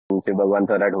Shiv Bhagwan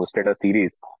sir had hosted a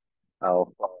series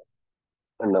of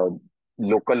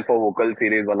Local for Vocal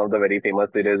series, one of the very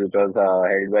famous series which was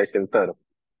held by Shiv sir.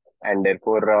 And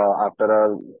therefore, after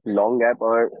a long gap,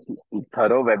 a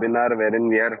thorough webinar wherein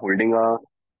we are holding a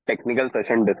technical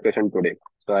session discussion today.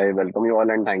 So I welcome you all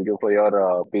and thank you for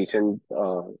your patience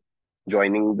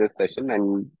joining this session.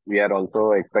 And we are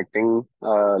also expecting a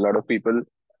lot of people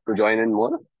to join in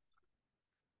more.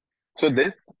 So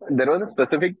there was a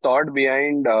specific thought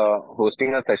behind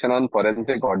hosting a session on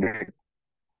forensic audit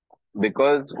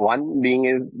because one being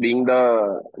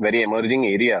the very emerging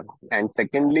area, and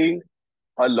secondly,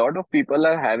 a lot of people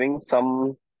are having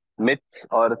some myths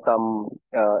or some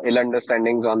ill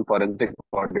understandings on forensic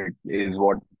audit is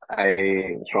what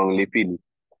I strongly feel.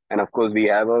 And of course, we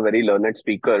have a very learned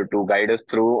speaker to guide us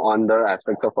through on the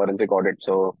aspects of forensic audit.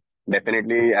 So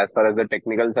definitely, as far as the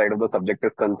technical side of the subject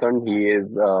is concerned, he is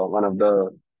one of the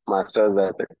masters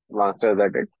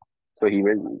at it. So he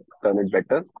will turn it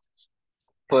better.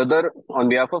 Further, on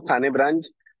behalf of Thane branch,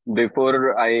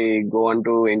 before I go on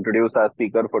to introduce our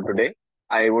speaker for today,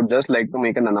 I would just like to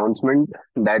make an announcement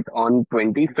that on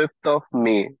 25th of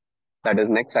May, that is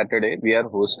next Saturday, we are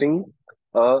hosting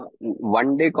a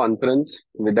one-day conference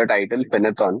with the title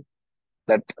Finathon.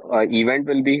 That event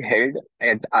will be held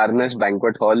at Arnes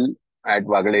Banquet Hall at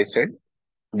Wagale Estate.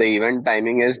 The event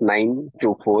timing is 9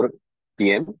 to 4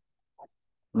 p.m.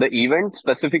 The event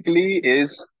specifically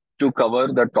is to cover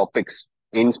the topics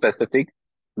in specific,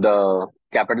 the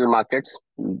capital markets,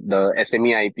 the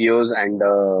SME IPOs and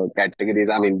the categories,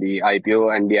 I mean, the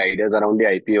IPO and the ideas around the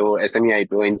IPO, SME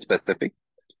IPO in specific.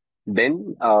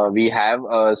 Then we have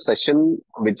a session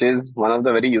which is one of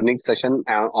the very unique session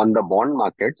on the bond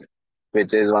markets,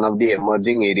 which is one of the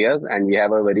emerging areas, and we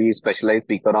have a very specialized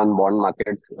speaker on bond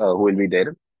markets who will be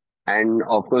there. And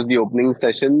of course, the opening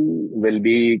session will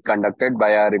be conducted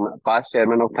by our past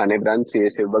chairman of Thane branch,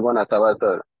 C.A. Shivbhagwan Asava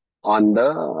sir, on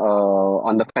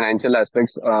the financial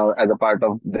aspects as a part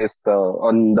of this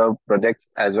on the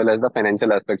projects as well as the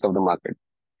financial aspects of the market.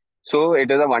 So it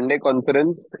is a one-day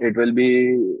conference. It will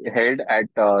be held at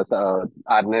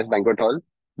Arnes Banquet Hall.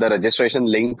 The registration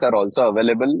links are also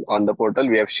available on the portal.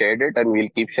 We have shared it and we'll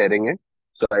keep sharing it.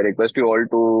 So I request you all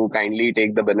to kindly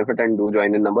take the benefit and do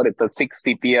join in number. It's a 6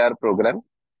 CPR program.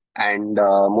 And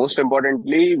most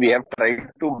importantly, we have tried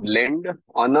to blend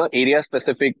on a area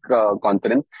specific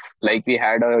conference, like we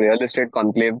had a real estate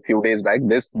conclave few days back,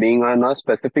 this being on a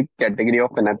specific category of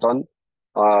Finathon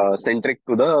centric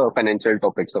to the financial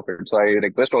topics of it. So I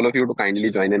request all of you to kindly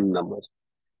join in numbers.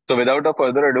 So without a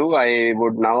further ado, I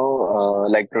would now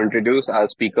like to introduce our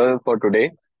speaker for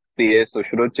today, C.A.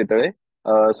 Sushrut Chitale.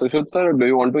 Sushrut sir, do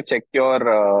you want to check your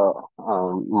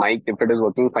mic if it is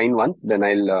working fine once? Then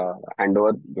I'll hand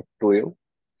over to you.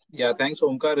 Yeah, thanks,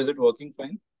 Omkar. Is it working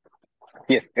fine?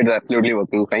 Yes, it is absolutely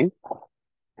working fine.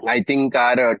 I think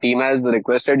our team has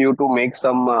requested you to make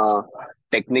some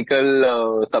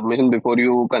technical submission before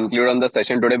you conclude on the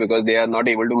session today because they are not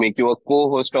able to make you a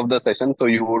co-host of the session. So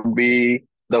you would be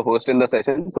the host in the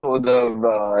session. So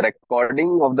the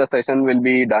recording of the session will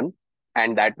be done,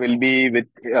 and that will be with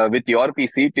your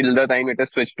PC till the time it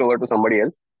is switched over to somebody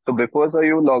else. So before so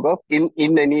you log off in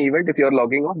any event, if you are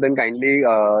logging off, then kindly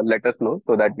let us know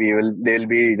so that they will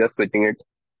be just switching it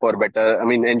for better. I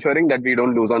mean, ensuring that we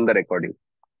don't lose on the recording.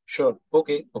 Sure.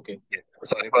 Okay. Okay. Yes.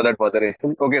 Sorry for that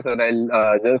botheration. Okay, sir,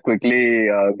 I'll just quickly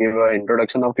give an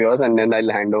introduction of yours and then I'll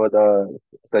hand over the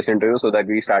session to you so that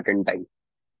we start in time.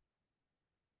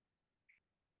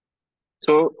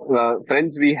 So,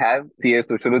 friends, we have C.A.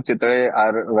 Sushrut Chitale,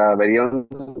 our very own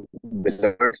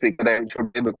beloved speaker, I should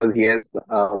say, because he has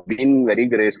been very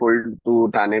graceful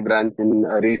to Thane branch.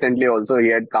 Recently, also, he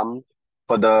had come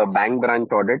for the bank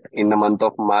branch audit in the month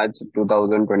of March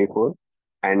 2024.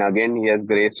 And again, he has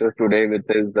graced us today with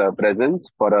his presence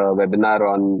for the webinar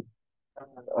on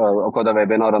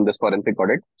this forensic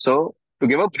audit. So, to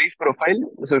give a brief profile,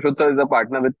 Sushrut is a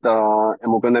partner with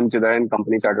Mukundam Chidai and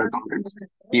Company Chartered Accountants.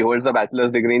 He holds a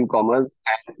bachelor's degree in commerce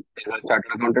and is a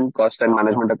chartered accountant, cost and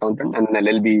management accountant, and an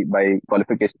LLB by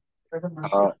qualification.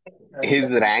 His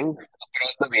ranks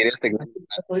across the various segments.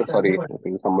 Sorry, I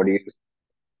think somebody is.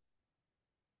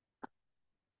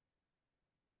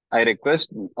 I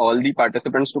request all the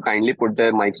participants to kindly put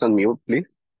their mics on mute,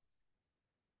 please.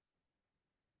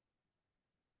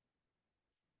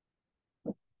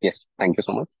 Yes, thank you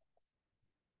so much.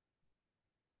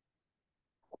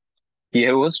 He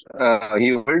holds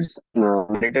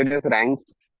meritorious ranks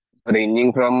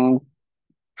ranging from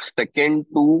second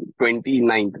to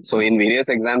 29th. So in various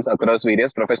exams across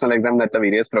various professional exams at the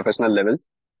various professional levels.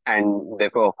 And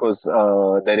therefore, of course,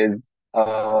 there is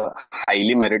a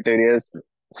highly meritorious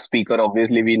speaker.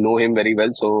 Obviously, we know him very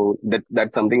well, so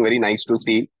that's something very nice to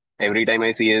see. Every time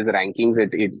I see his rankings,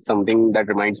 it's something that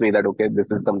reminds me that okay,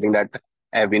 this is something that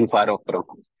I've been far off from.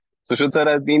 Sushrut sir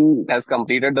has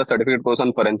completed the certificate course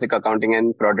on forensic accounting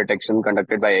and fraud detection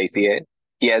conducted by ICAI.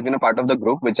 He has been a part of the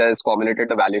group which has formulated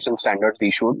the valuation standards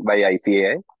issued by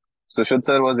ICAI. Sushrut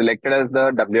sir was elected as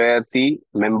the WIRC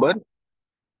member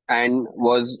and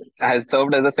was has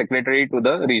served as a secretary to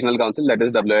the regional council, that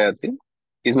is WIRC.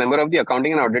 He's member of the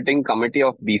accounting and auditing committee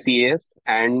of BCAS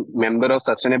and member of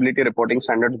sustainability reporting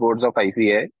standards boards of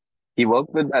ICAI. He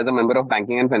worked with as a member of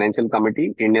banking and financial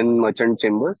committee, Indian Merchant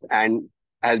Chambers, and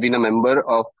has been a member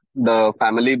of the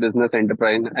Family Business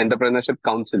Entrepreneurship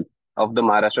Council of the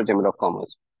Maharashtra Chamber of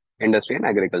Commerce, Industry and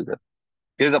Agriculture.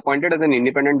 He is appointed as an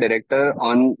independent director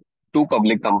on two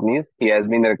public companies. He has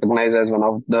been recognized as one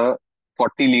of the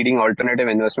 40 leading alternative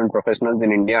investment professionals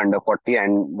in India under 40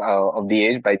 and of the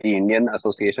age by the Indian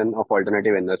Association of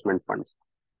Alternative Investment Funds.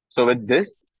 So with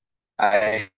this,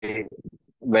 I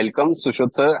welcome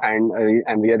Sushrut sir,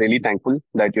 and we are really thankful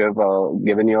that you have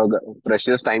given your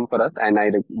precious time for us. And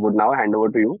I would now hand over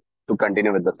to you to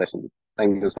continue with the session.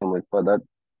 Thank you so much for that.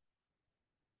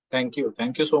 Thank you.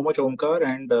 Thank you so much, Omkar,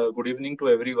 and good evening to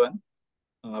everyone.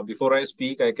 Before I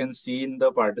speak, I can see in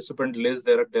the participant list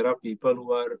there are people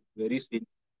who are very senior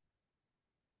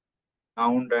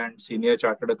and senior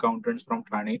chartered accountants from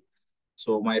Thane.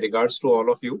 So my regards to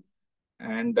all of you.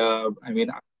 And I'll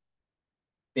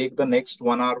take the next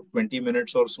 1 hour, 20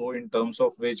 minutes or so in terms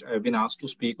of which I've been asked to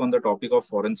speak on the topic of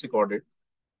forensic audit.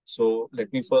 So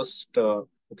let me first,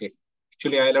 okay.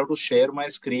 Actually, I'll have to share my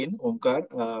screen,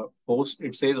 Omkar.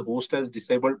 It says host has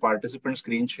disabled participant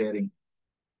screen sharing.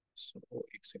 So,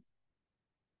 except.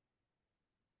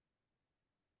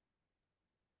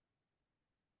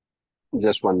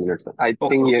 Just 1 minute, sir. I Okay,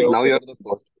 think okay, now okay. you're the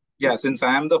host. Yeah, since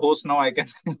I am the host now, I can.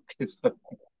 Okay, sorry.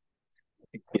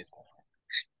 Yes.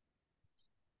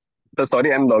 So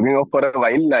sorry, I'm logging off for a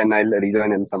while and I'll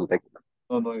rejoin in something.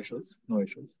 No, no issues, no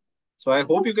issues. So I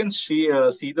hope you can see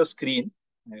the screen.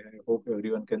 I hope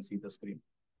everyone can see the screen.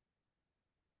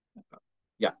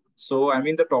 Yeah. So,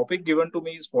 the topic given to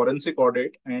me is forensic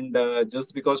audit. And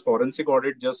just because forensic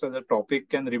audit just as a topic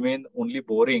can remain only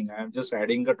boring, I'm just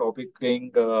adding a topic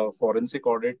saying forensic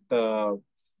audit.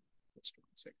 Just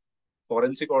one sec.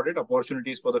 Forensic audit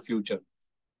opportunities for the future.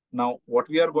 Now, what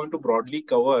we are going to broadly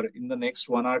cover in the next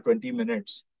 1 hour, 20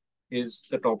 minutes is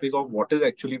the topic of what is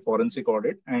actually forensic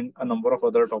audit and a number of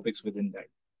other topics within that.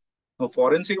 Now,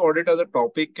 forensic audit as a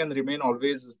topic can remain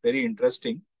always very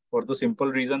interesting for the simple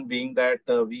reason being that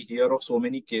we hear of so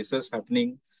many cases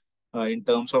happening in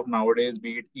terms of nowadays,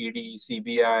 be it ED,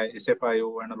 CBI,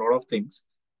 SFIO, and a lot of things.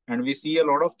 And we see a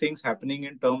lot of things happening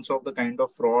in terms of the kind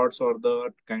of frauds or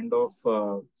the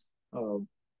uh,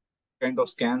 kind of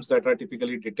scams that are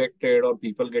typically detected or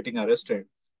people getting arrested.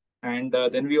 And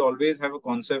then we always have a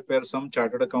concept where some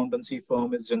chartered accountancy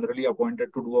firm is generally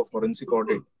appointed to do a forensic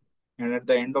audit. And at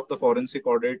the end of the forensic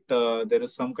audit, there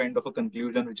is some kind of a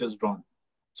conclusion which is drawn.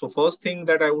 So first thing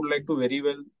that I would like to very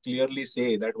well clearly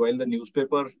say that while the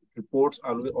newspaper reports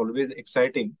are always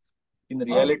exciting, in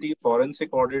reality,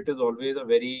 forensic audit is always a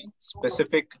very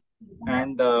specific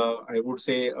and I would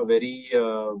say a very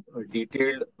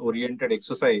detailed oriented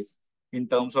exercise in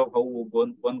terms of how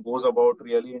one goes about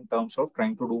really in terms of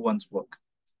trying to do one's work.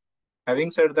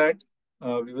 Having said that,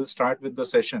 we will start with the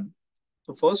session.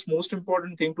 So first, most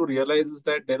important thing to realize is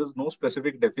that there is no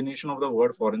specific definition of the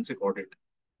word forensic audit.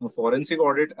 Now, forensic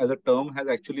audit as a term has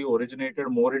actually originated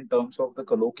more in terms of the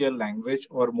colloquial language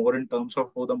or more in terms of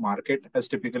how the market has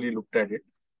typically looked at it.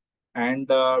 And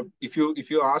if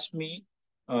you ask me,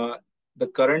 the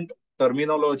current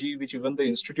terminology which even the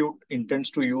institute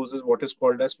intends to use is what is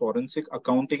called as forensic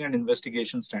accounting and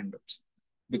investigation standards.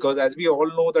 Because as we all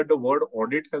know that the word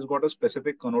audit has got a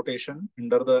specific connotation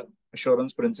under the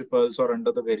assurance principles or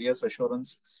under the various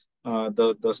assurance,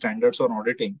 the standards on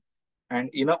auditing. And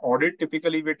in an audit,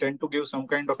 typically we tend to give some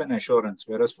kind of an assurance,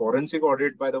 whereas forensic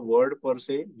audit by the word per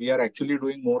se, we are actually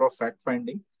doing more of fact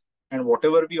finding. And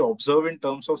whatever we observe in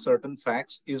terms of certain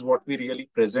facts is what we really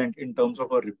present in terms of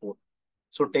a report.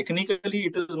 So technically,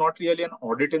 it is not really an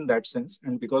audit in that sense,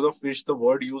 and because of which the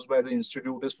word used by the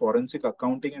institute is forensic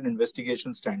accounting and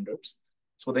investigation standards.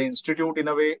 So the institute, in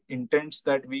a way, intends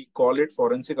that we call it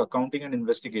forensic accounting and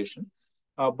investigation.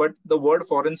 But the word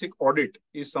forensic audit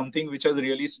is something which has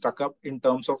really stuck up in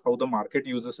terms of how the market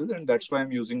uses it, and that's why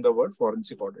I'm using the word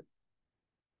forensic audit.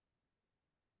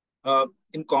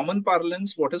 In common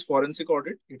parlance, what is forensic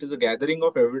audit? It is a gathering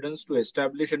of evidence to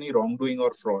establish any wrongdoing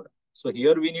or fraud. So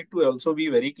here we need to also be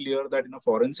very clear that in a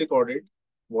forensic audit,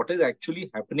 what is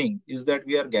actually happening is that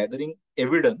we are gathering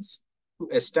evidence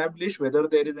to establish whether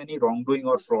there is any wrongdoing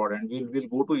or fraud. And we'll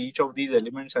go to each of these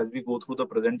elements as we go through the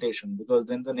presentation, because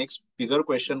then the next bigger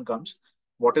question comes,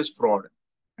 what is fraud?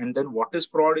 And then what is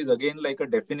fraud is again like a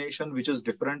definition which is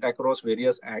different across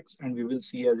various acts, and we will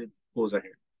see as it goes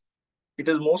ahead. It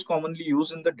is most commonly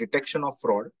used in the detection of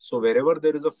fraud. So wherever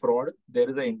there is a fraud, there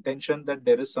is an intention that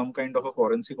there is some kind of a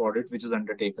forensic audit which is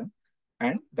undertaken,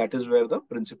 and that is where the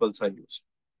principles are used.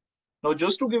 Now,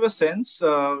 just to give a sense,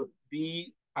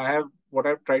 what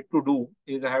I've tried to do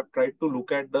is I have tried to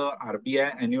look at the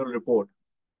RBI annual report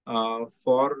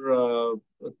for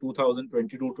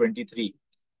 2022-23.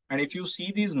 And if you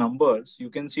see these numbers, you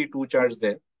can see two charts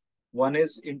there. One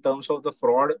is in terms of the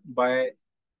fraud by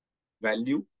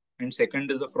value, and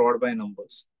second is the fraud by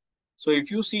numbers. So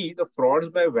if you see, the frauds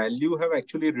by value have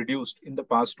actually reduced in the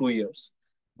past 2 years,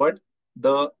 but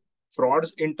the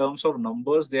frauds in terms of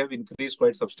numbers, they have increased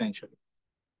quite substantially.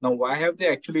 Now, why have they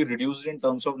actually reduced in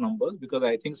terms of numbers? Because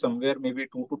I think somewhere maybe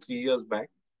 2 to 3 years back,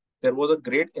 there was a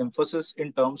great emphasis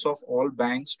in terms of all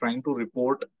banks trying to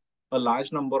report a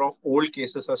large number of old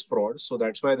cases as frauds. So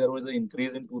that's why there was an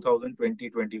increase in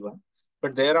 2020-21.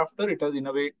 But thereafter, it has in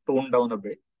a way toned down a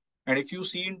bit. And if you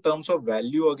see in terms of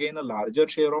value, again, a larger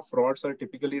share of frauds are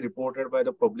typically reported by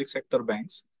the public sector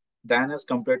banks than as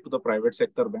compared to the private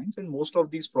sector banks. And most of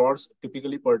these frauds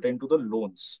typically pertain to the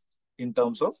loans in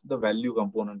terms of the value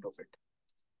component of it.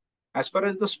 As far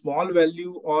as the small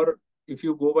value, or if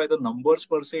you go by the numbers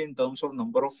per se in terms of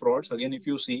number of frauds, again, if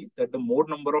you see that the more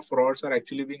number of frauds are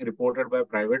actually being reported by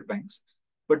private banks,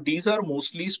 but these are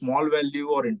mostly small value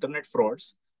or internet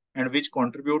frauds, and which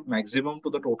contribute maximum to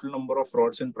the total number of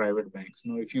frauds in private banks.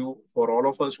 Now, for all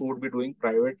of us who would be doing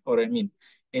private, or I mean,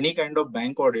 any kind of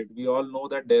bank audit, we all know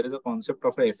that there is a concept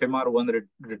of a FMR1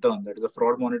 return, that is a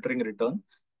fraud monitoring return,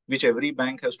 which every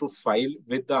bank has to file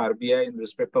with the RBI in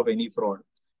respect of any fraud.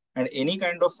 And any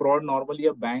kind of fraud, normally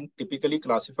a bank typically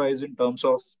classifies in terms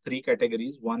of three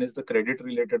categories. One is the credit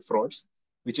related frauds,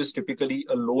 which is typically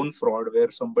a loan fraud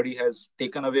where somebody has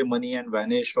taken away money and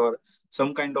vanished, or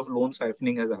some kind of loan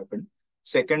siphoning has happened.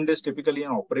 Second is typically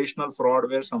an operational fraud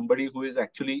where somebody who is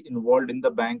actually involved in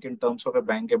the bank in terms of a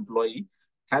bank employee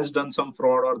has done some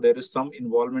fraud, or there is some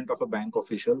involvement of a bank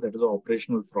official, that is an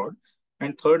operational fraud.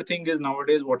 And third thing is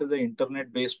nowadays, what is the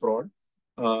internet-based fraud?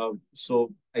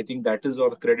 So I think that is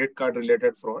our credit card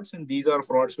related frauds. And these are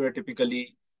frauds where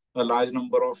typically a large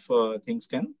number of things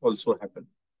can also happen.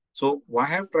 So why I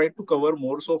have tried to cover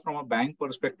more so from a bank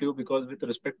perspective, because with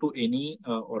respect to any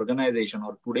organization,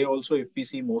 or today also, if we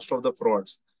see most of the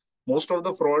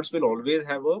frauds will always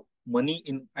have a money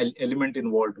element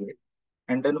involved to it.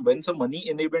 And then when some money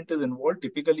element is involved,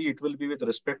 typically it will be with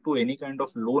respect to any kind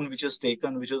of loan which is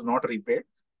taken, which is not repaid,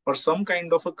 or some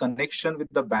kind of a connection with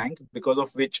the bank because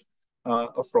of which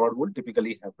a fraud would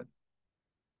typically happen.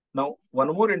 Now,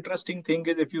 one more interesting thing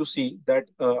is if you see that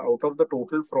out of the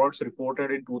total frauds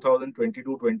reported in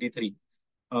 2022-23,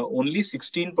 only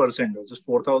 16%, which is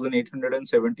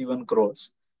 4,871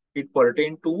 crores, it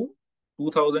pertained to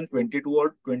 2022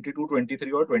 or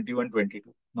 22-23 or 21-22.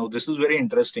 Now, this is very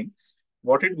interesting.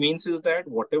 What it means is that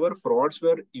whatever frauds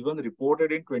were even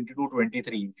reported in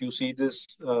 22-23, if you see this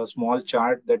small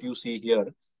chart that you see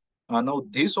here, now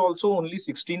this also only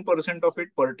 16% of it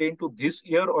pertained to this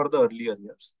year or the earlier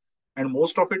years. And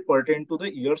most of it pertained to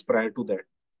the years prior to that.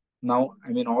 Now, I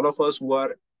mean, all of us who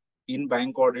are in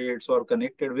bank audits or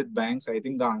connected with banks, I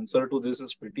think the answer to this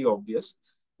is pretty obvious.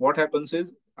 What happens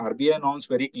is RBI norms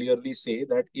very clearly say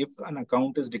that if an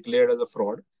account is declared as a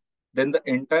fraud, then the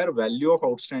entire value of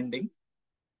outstanding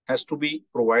has to be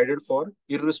provided for,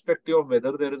 irrespective of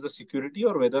whether there is a security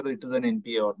or whether it is an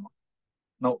NPA or not.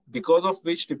 Now, because of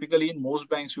which typically in most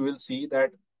banks, you will see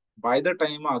that by the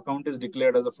time an account is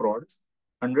declared as a fraud,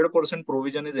 100%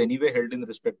 provision is anyway held in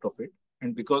respect of it.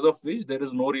 And because of which there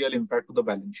is no real impact to the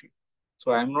balance sheet.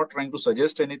 So I am not trying to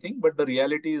suggest anything, but the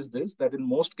reality is this, that in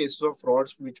most cases of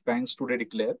frauds which banks today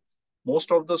declare,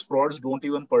 most of those frauds don't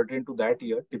even pertain to that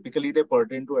year. Typically, they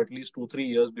pertain to at least 2-3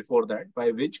 years before that, by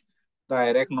which the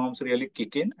IRAC norms really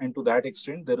kick in. And to that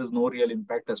extent, there is no real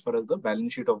impact as far as the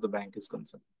balance sheet of the bank is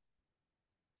concerned.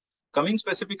 Coming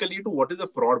specifically to what is a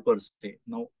fraud per se.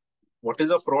 Now, what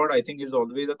is a fraud, I think, is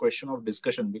always a question of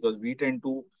discussion, because we tend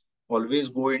to always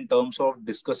go in terms of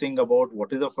discussing about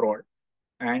what is a fraud.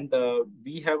 And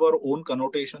we have our own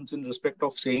connotations in respect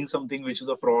of saying something which is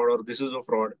a fraud or this is a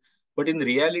fraud. But in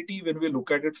reality, when we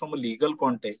look at it from a legal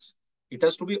context, it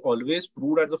has to be always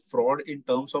proved as a fraud in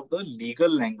terms of the legal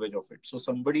language of it. So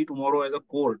somebody tomorrow as a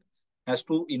court has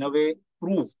to, in a way,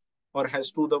 prove, or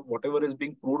has to, the whatever is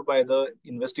being proved by the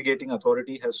investigating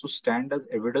authority has to stand as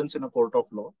evidence in a court of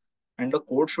law. and the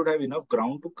court should have enough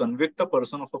ground to convict a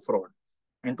person of a fraud.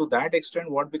 And to that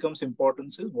extent, what becomes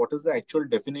important is what is the actual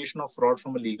definition of fraud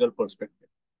from a legal perspective.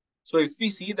 So if we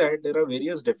see that there are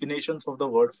various definitions of the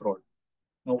word fraud.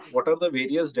 Now, what are the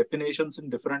various definitions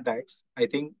in different acts? I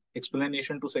think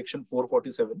explanation to section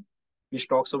 447, which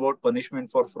talks about punishment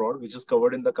for fraud, which is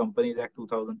covered in the Companies Act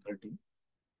 2013.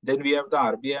 Then we have the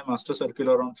RBI Master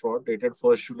Circular on Fraud dated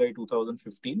 1st July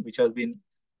 2015, which has been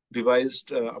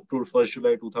revised up to 1st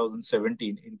July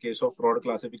 2017 in case of fraud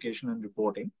classification and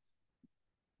reporting.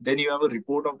 Then you have a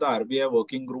report of the RBI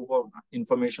Working Group of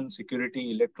Information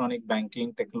Security, Electronic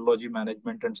Banking, Technology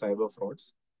Management, and Cyber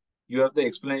Frauds. You have the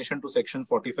explanation to Section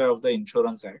 45 of the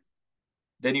Insurance Act.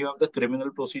 Then you have the Criminal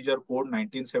Procedure Code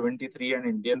 1973 and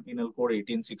Indian Penal Code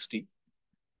 1860.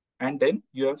 And then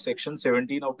you have Section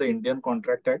 17 of the Indian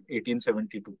Contract Act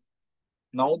 1872.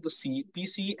 Now the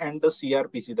CPC and the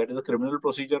CRPC, that is the Criminal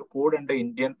Procedure Code and the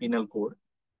Indian Penal Code,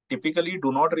 typically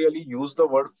do not really use the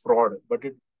word fraud, but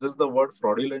it uses the word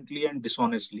fraudulently and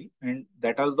dishonestly, and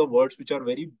that are the words which are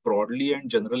very broadly and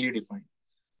generally defined.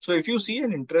 So if you see,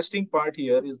 an interesting part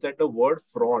here is that the word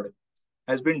fraud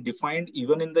has been defined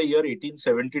even in the year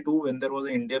 1872 when there was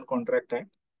an Indian Contract Act,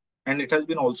 and it has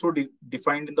been also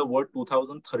defined in the word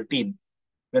 2013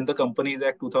 when the Companies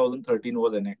Act 2013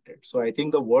 was enacted. So I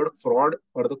think the word fraud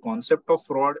or the concept of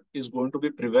fraud is going to be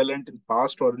prevalent in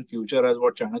past or in future, as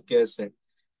what Chanakya has said.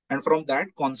 And from that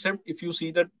concept, if you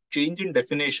see the change in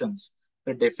definitions,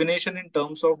 the definition in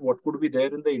terms of what could be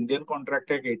there in the Indian Contract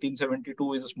Act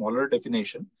 1872 is a smaller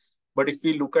definition. But if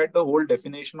we look at the whole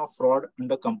definition of fraud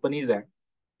under Companies Act,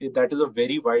 that is a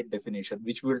very wide definition,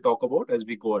 which we'll talk about as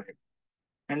we go ahead.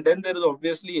 And then there is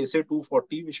obviously SA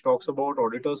 240, which talks about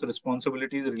auditors'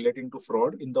 responsibilities relating to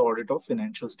fraud in the audit of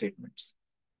financial statements.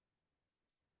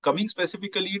 Coming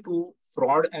specifically to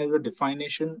fraud as a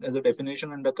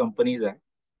definition under Companies Act,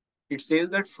 it says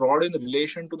that fraud in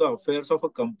relation to the affairs of a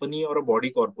company or a body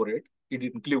corporate, it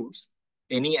includes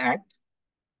any act,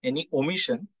 any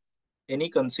omission, any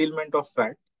concealment of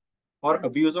fact, or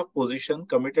abuse of position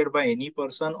committed by any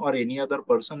person or any other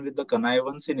person with the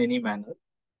connivance in any manner,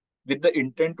 with the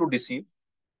intent to deceive,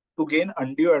 to gain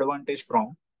undue advantage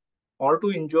from, or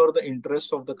to injure the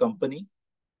interests of the company,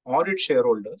 or its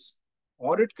shareholders,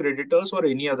 or its creditors, or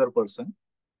any other person,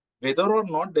 whether or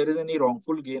not there is any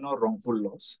wrongful gain or wrongful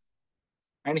loss.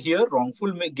 And here,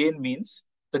 wrongful gain means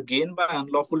the gain by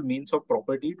unlawful means of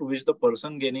property to which the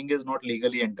person gaining is not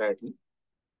legally entitled.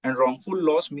 And wrongful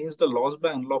loss means the loss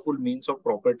by unlawful means of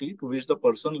property to which the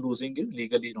person losing is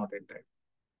legally not entitled.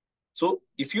 So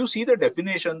if you see the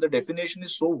definition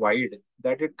is so wide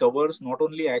that it covers not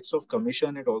only acts of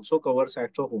commission, it also covers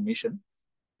acts of omission.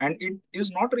 And it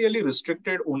is not really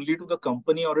restricted only to the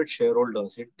company or its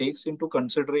shareholders. It takes into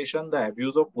consideration the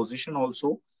abuse of position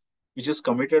also, which is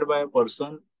committed by a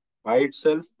person by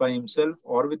itself, by himself,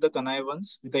 or with the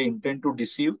connivance, with the intent to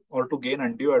deceive or to gain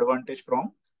undue advantage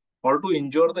from, or to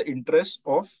injure the interests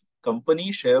of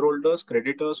company, shareholders,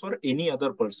 creditors, or any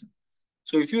other person.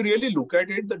 So if you really look at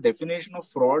it, the definition of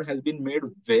fraud has been made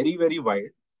very, very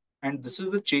wide. And this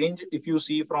is the change if you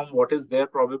see from what is there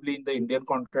probably in the Indian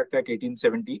Contract Act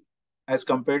 1870 as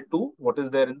compared to what is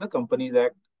there in the Companies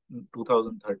Act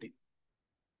 2013.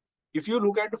 If you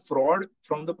look at fraud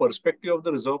from the perspective of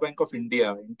the Reserve Bank of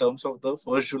India in terms of the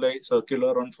 1st July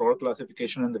circular on fraud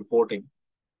classification and reporting,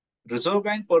 Reserve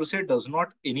Bank per se does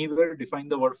not anywhere define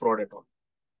the word fraud at all.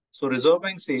 So Reserve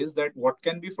Bank says that what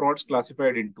can be frauds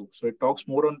classified into. So it talks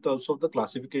more on terms of the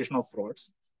classification of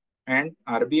frauds. And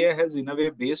RBI has in a way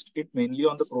based it mainly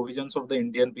on the provisions of the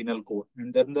Indian Penal Code.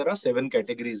 And then there are 7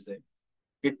 categories there.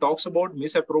 It talks about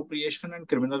misappropriation and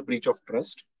criminal breach of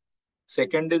trust.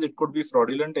 Second is it could be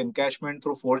fraudulent encashment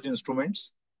through forged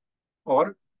instruments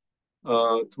or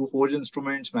through forged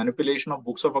instruments, manipulation of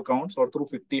books of accounts, or through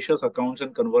fictitious accounts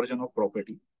and conversion of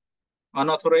property.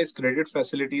 Unauthorized credit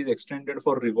facilities extended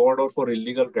for reward or for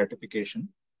illegal gratification,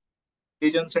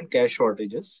 diligence and cash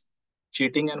shortages,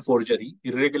 cheating and forgery,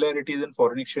 irregularities in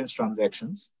foreign exchange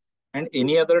transactions, and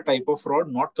any other type of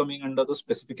fraud not coming under the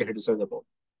specific heads as above.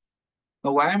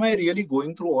 Now, why am I really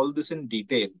going through all this in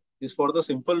detail? Is for the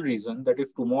simple reason that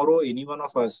if tomorrow any one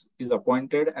of us is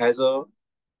appointed as a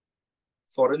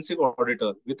forensic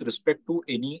auditor with respect to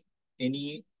any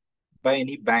by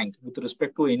any bank with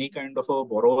respect to any kind of a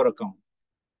borrower account,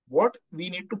 what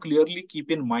we need to clearly keep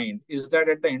in mind is that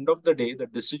at the end of the day, the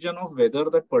decision of whether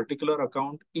that particular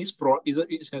account is fraud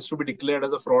has to be declared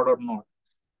as a fraud or not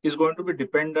is going to be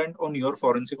dependent on your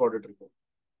forensic audit report.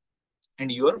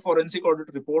 And your forensic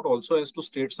audit report also has to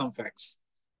state some facts.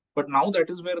 But now that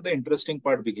is where the interesting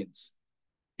part begins.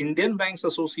 Indian Banks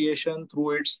Association,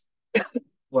 through its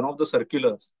one of the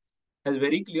circulars, has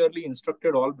very clearly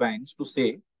instructed all banks to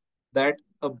say that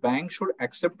a bank should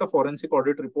accept a forensic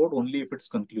audit report only if it's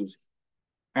conclusive.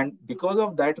 And because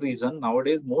of that reason,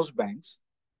 nowadays most banks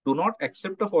do not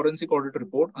accept a forensic audit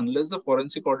report unless the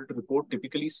forensic audit report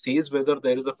typically says whether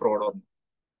there is a fraud or not.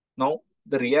 Now,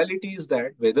 the reality is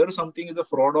that whether something is a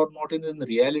fraud or not is in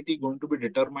reality going to be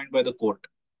determined by the court.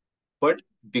 But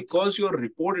because your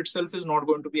report itself is not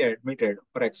going to be admitted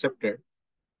or accepted,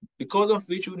 because of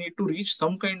which you need to reach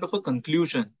some kind of a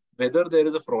conclusion whether there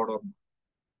is a fraud or not.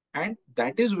 And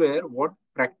that is where what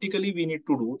practically we need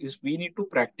to do is we need to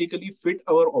practically fit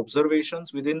our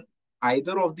observations within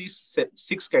either of these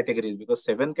six categories, because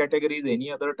seven categories,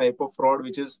 any other type of fraud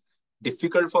which is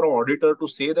difficult for an auditor to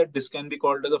say that this can be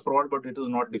called as a fraud, but it is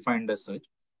not defined as such.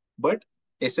 But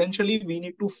essentially, we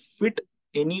need to fit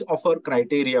any of our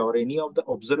criteria or any of the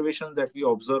observations that we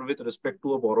observe with respect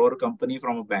to a borrower company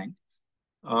from a bank.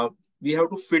 We have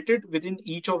to fit it within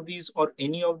each of these or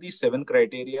any of these seven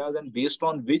criteria, and based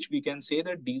on which we can say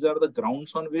that these are the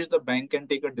grounds on which the bank can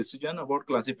take a decision about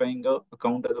classifying a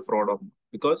account as a fraud or not.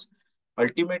 Because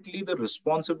ultimately, the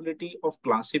responsibility of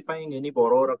classifying any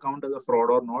borrower account as a fraud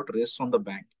or not rests on the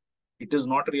bank. It is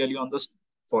not really on the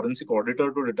forensic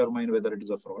auditor to determine whether it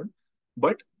is a fraud.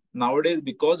 But nowadays,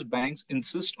 because banks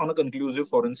insist on a conclusive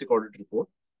forensic audit report,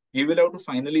 we will have to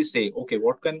finally say, okay,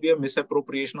 what can be a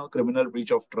misappropriation or criminal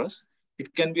breach of trust?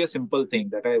 It can be a simple thing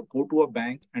that I go to a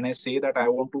bank and I say that I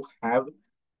want to have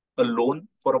a loan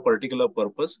for a particular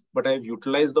purpose, but I've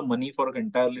utilized the money for an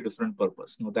entirely different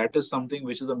purpose. Now, that is something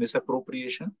which is a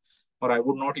misappropriation, or I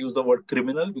would not use the word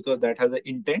criminal because that has an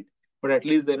intent, but at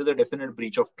least there is a definite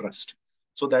breach of trust.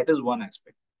 So that is one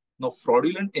aspect. Now,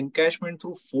 fraudulent encashment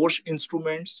through forged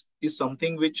instruments is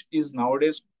something which is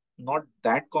nowadays not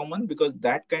that common, because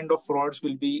that kind of frauds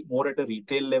will be more at a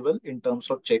retail level in terms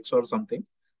of checks or something.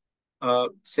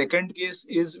 Second case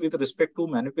is with respect to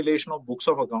manipulation of books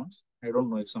of accounts. I don't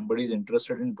know if somebody is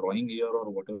interested in drawing here or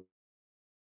whatever.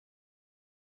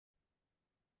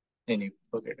 Anyway,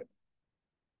 forget it.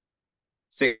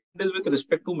 Second is with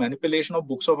respect to manipulation of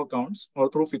books of accounts or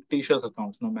through fictitious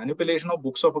accounts. Now, manipulation of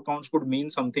books of accounts could mean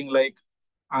something like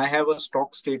I have a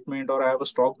stock statement or I have a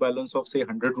stock balance of say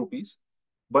 100 rupees.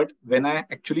 But when I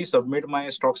actually submit my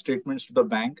stock statements to the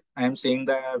bank, I am saying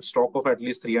that I have stock of at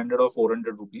least 300 or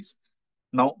 400 rupees.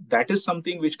 Now, that is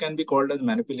something which can be called as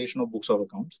manipulation of books of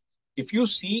accounts. If you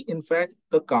see, in fact,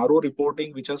 the Caro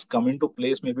reporting which has come into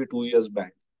place maybe 2 years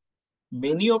back,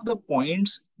 many of the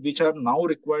points which are now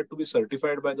required to be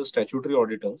certified by the statutory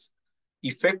auditors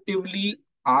effectively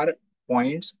are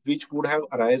points which would have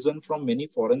arisen from many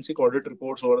forensic audit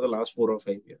reports over the last 4 or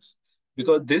 5 years.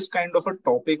 Because this kind of a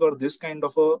topic or this kind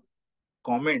of a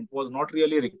comment was not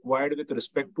really required with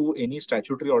respect to any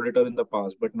statutory auditor in the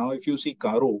past. But now, if you see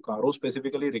Caro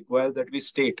specifically requires that we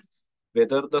state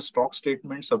whether the stock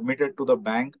statements submitted to the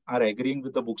bank are agreeing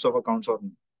with the books of accounts or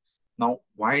not. Now,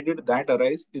 why did that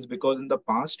arise? Is because in the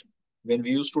past, when we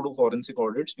used to do forensic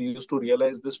audits, we used to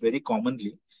realize this very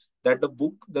commonly that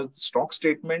the stock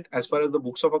statement, as far as the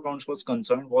books of accounts was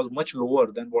concerned, was much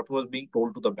lower than what was being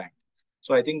told to the bank.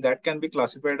 So I think that can be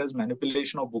classified as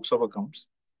manipulation of books of accounts.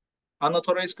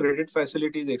 Unauthorized credit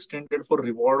facilities extended for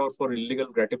reward or for illegal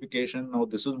gratification. Now,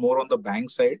 this is more on the bank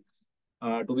side.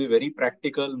 To be very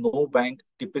practical, no bank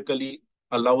typically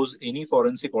allows any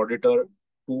forensic auditor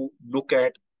to look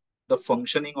at the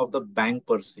functioning of the bank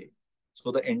per se.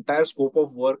 So the entire scope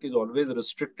of work is always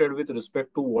restricted with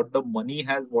respect to what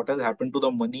has happened to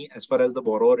the money as far as the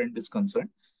borrower end is concerned.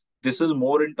 This is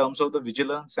more in terms of the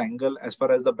vigilance angle as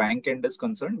far as the bank end is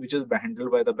concerned, which is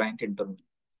handled by the bank internally.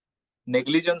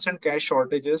 Negligence and cash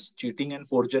shortages, cheating and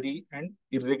forgery, and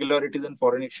irregularities in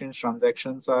foreign exchange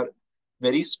transactions are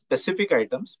very specific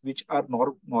items which are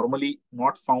normally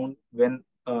not found when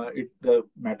the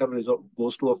matter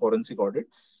goes to a forensic audit.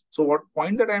 So what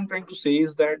point that I'm trying to say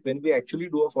is that when we actually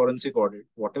do a forensic audit,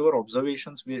 whatever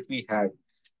observations we have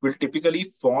will typically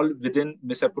fall within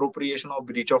misappropriation or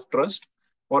breach of trust,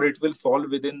 or it will fall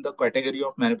within the category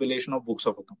of manipulation of books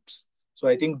of accounts. So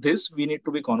I think this we need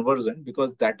to be conversant,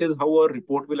 because that is how a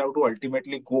report will have to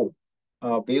ultimately go,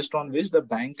 based on which the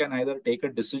bank can either take a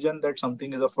decision that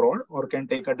something is a fraud or can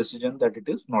take a decision that it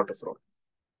is not a fraud.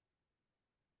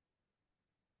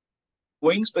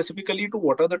 Going specifically to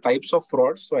what are the types of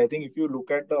frauds, so I think if you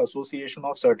look at the Association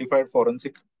of Certified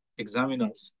Forensic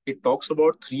Examiners, it talks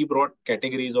about three broad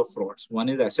categories of frauds. One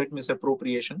is asset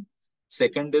misappropriation,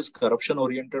 second is corruption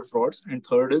oriented frauds, and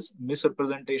third is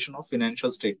misrepresentation of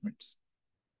financial statements.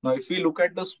 Now, if we look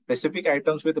at the specific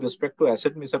items with respect to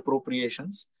asset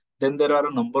misappropriations, then there are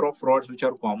a number of frauds which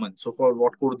are common. So for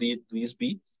what could these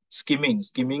be? Skimming.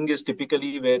 Skimming is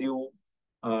typically where you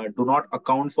do not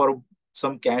account for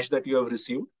some cash that you have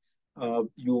received.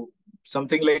 You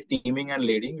something like teaming and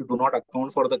lading, you do not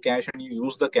account for the cash and you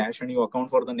use the cash and you account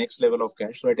for the next level of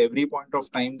cash. So at every point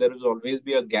of time, there will always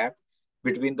be a gap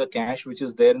between the cash which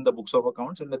is there in the books of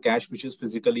accounts and the cash which is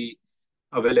physically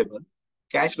available.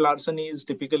 Cash larceny is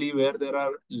typically where there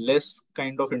are less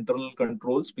kind of internal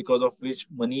controls because of which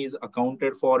money is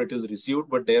accounted for, it is received,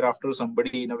 but thereafter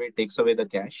somebody in a way takes away the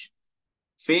cash.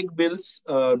 Fake bills,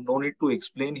 no need to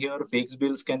explain here. Fake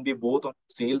bills can be both on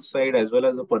the sales side as well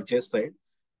as the purchase side.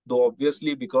 Though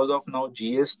obviously, because of now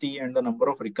GST and the number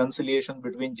of reconciliation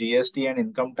between GST and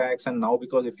income tax, and now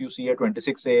because if you see a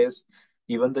 26AS,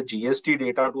 even the GST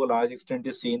data to a large extent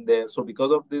is seen there. So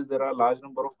because of this, there are a large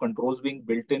number of controls being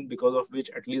built in, because of which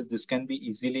at least this can be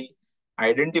easily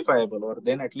identifiable, or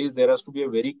then at least there has to be a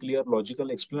very clear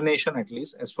logical explanation, at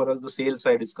least as far as the sales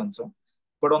side is concerned.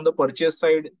 But on the purchase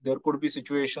side, there could be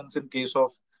situations in case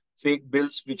of fake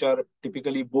bills which are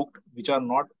typically booked, which are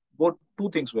not both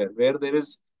two things where there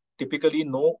is typically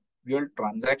no real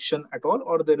transaction at all,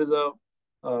 or there is a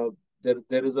uh,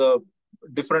 there is a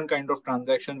different kind of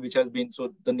transaction which has been,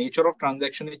 so the nature of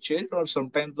transaction is changed, or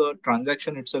sometimes the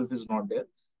transaction itself is not there.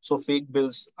 So fake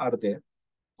bills are there.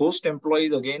 Ghost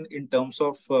employees, again, in terms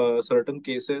of certain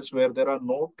cases where there are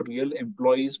no real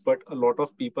employees, but a lot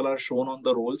of people are shown on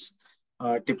the rolls,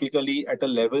 typically at a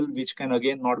level which can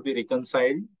again not be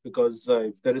reconciled, because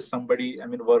if there is somebody, I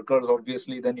mean, workers,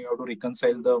 obviously, then you have to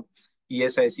reconcile the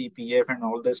ESIC, PF, and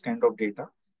all this kind of data.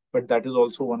 But that is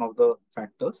also one of the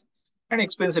factors. And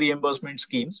expense reimbursement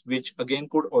schemes, which again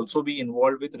could also be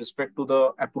involved with respect to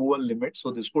the approval limit.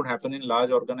 So this could happen in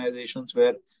large organizations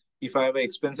where if I have an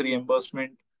expense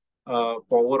reimbursement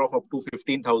power of up to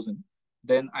 15,000,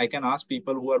 then I can ask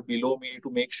people who are below me to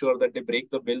make sure that they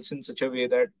break the bills in such a way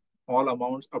that all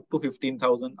amounts up to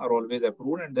 15,000 are always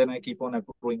approved, and then I keep on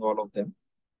approving all of them.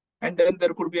 And then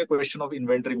there could be a question of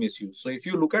inventory misuse. So if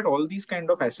you look at all these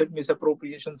kind of asset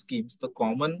misappropriation schemes, the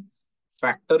common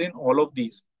factor in all of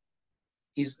these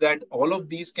is that all of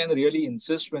these can really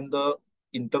insist when the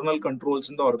internal controls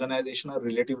in the organization are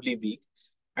relatively weak.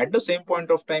 At the same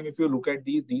point of time, if you look at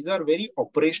these are very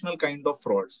operational kind of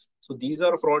frauds. So these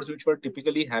are frauds which will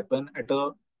typically happen at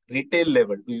a retail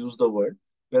level, to use the word,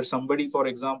 where somebody, for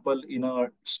example, in a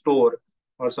store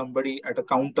or somebody at a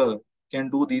counter can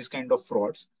do these kind of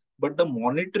frauds. But the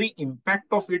monetary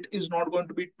impact of it is not going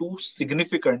to be too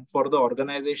significant for the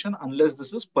organization unless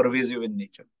this is pervasive in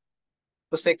nature.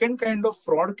 The second kind of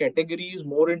fraud category is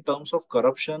more in terms of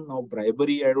corruption. Now,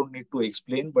 bribery, I don't need to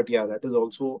explain, but yeah, that is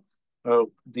also a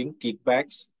thing.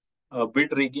 Kickbacks,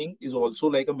 bid rigging is also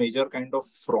like a major kind of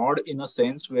fraud in a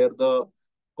sense where the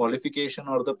qualification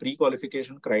or the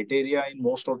pre-qualification criteria in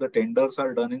most of the tenders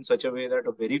are done in such a way that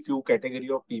a very few category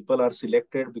of people are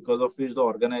selected, because of which the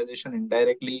organization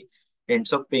indirectly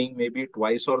ends up paying maybe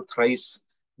twice or thrice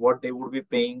what they would be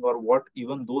paying, or what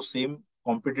even those same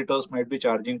competitors might be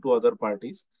charging to other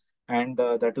parties. And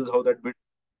that is how that bit.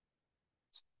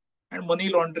 And money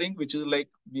laundering, which is like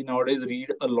we nowadays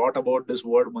read a lot about this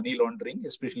word money laundering,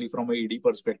 especially from a ED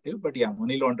perspective. But yeah,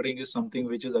 money laundering is something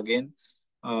which is again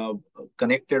uh,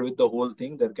 connected with the whole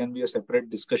thing. There can be a separate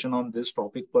discussion on this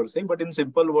topic per se, but in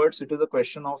simple words, it is a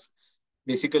question of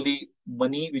basically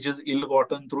money which is ill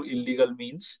gotten through illegal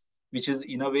means, which is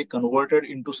in a way converted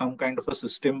into some kind of a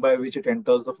system by which it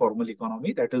enters the formal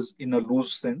economy. That is, in a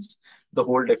loose sense, the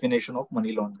whole definition of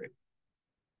money laundering.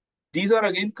 These are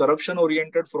again corruption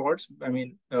oriented frauds. I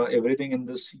mean, everything in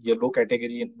this yellow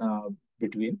category in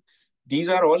between. These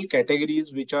are all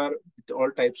categories which are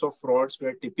all types of frauds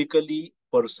where typically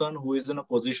person who is in a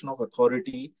position of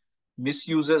authority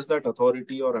misuses that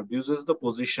authority or abuses the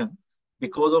position,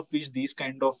 because of which these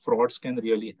kind of frauds can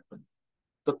really happen.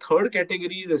 The third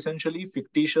category is essentially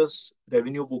fictitious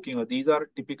revenue booking, or these are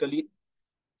typically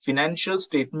financial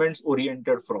statements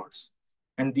oriented frauds.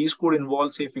 And these could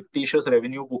involve, say, fictitious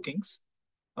revenue bookings,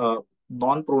 uh,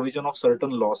 non provision of certain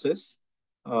losses,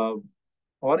 uh,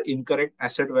 or incorrect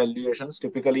asset valuations,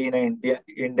 typically in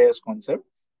India's concept,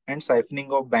 and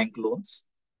siphoning of bank loans,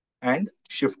 and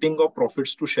shifting of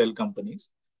profits to shell companies.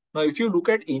 Now, if you look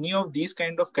at any of these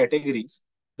kind of categories,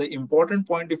 the important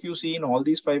point, if you see in all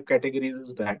these five categories,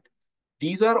 is that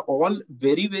these are all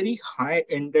very, very high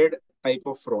ended type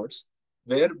of frauds,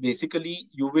 where basically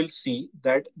you will see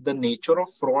that the nature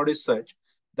of fraud is such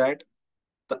that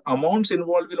the amounts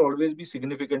involved will always be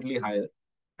significantly higher.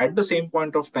 At the same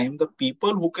point of time, the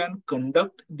people who can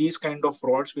conduct these kind of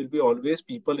frauds will be always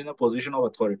people in a position of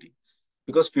authority,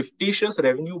 because fictitious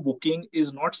revenue booking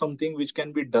is not something which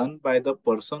can be done by the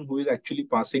person who is actually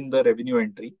passing the revenue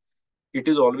entry. It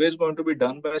is always going to be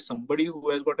done by somebody who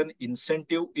has got an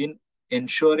incentive in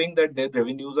ensuring that their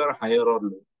revenues are higher or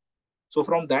low. So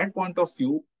from that point of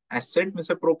view, asset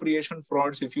misappropriation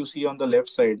frauds, if you see on the left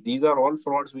side, these are all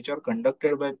frauds which are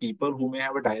conducted by people who may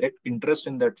have a direct interest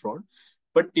in that fraud.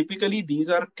 But typically, these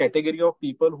are category of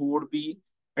people who would be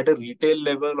at a retail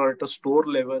level or at a store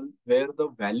level where the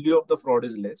value of the fraud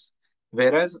is less.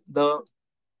 Whereas the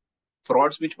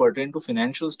frauds which pertain to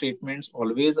financial statements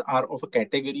always are of a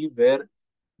category where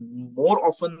more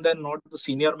often than not the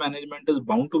senior management is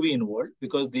bound to be involved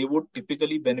because they would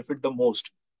typically benefit the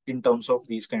most in terms of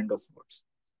these kind of frauds.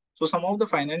 So some of the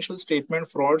financial statement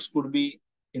frauds could be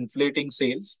inflating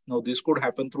sales. Now this could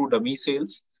happen through dummy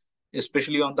sales,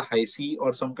 especially on the high C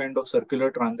or some kind of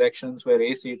circular transactions where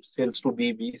A sells to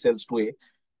B, B sells to A.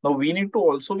 Now we need to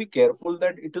also be careful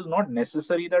that it is not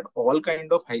necessary that all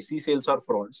kind of high C sales are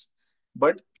frauds,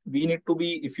 but we need to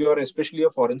be, if you are especially a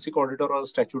forensic auditor or a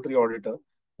statutory auditor,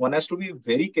 one has to be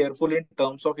very careful in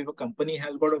terms of if a company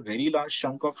has got a very large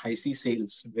chunk of high C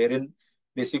sales, wherein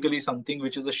basically something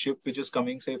which is a ship which is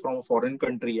coming, say, from a foreign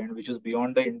country and which is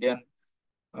beyond the Indian,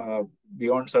 uh,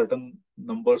 beyond certain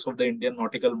numbers of the Indian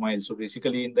nautical miles. So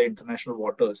basically in the international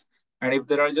waters. And if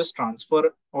there are just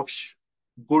transfer of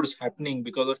goods happening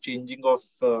because of changing of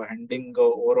handing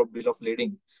or a bill of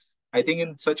lading, I think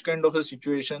in such kind of a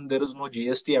situation, there is no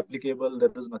GST applicable,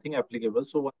 there is nothing applicable.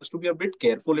 So one has to be a bit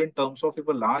careful in terms of if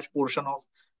a large portion of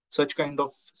such kind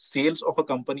of sales of a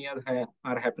company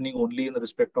are happening only in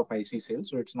respect of IC sales.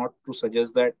 So it's not to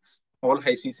suggest that all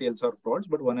IC sales are frauds,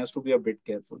 but one has to be a bit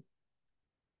careful.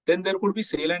 Then there could be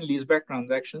sale and leaseback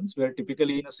transactions, where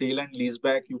typically in a sale and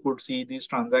leaseback, you could see these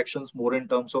transactions more in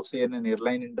terms of, say, in an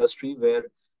airline industry, where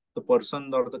the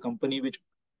person or the company which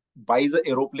buys an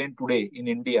aeroplane today in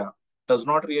India does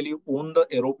not really own the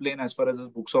aeroplane as far as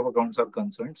its books of accounts are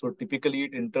concerned. So typically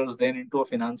it enters then into a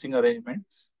financing arrangement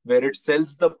where it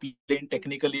sells the plane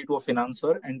technically to a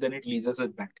financer and then it leases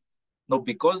it back. Now,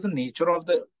 because the nature of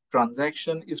the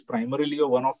transaction is primarily a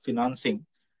one of financing,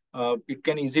 it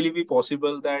can easily be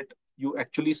possible that you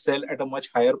actually sell at a much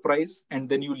higher price and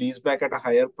then you lease back at a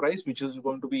higher price, which is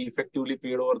going to be effectively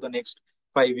paid over the next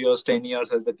 5 years, 10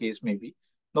 years, as the case may be.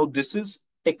 Now, this is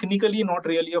technically not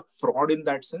really a fraud in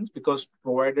that sense because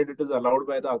provided it is allowed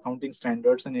by the accounting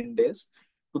standards and Ind AS,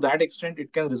 to that extent,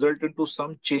 it can result into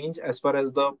some change as far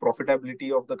as the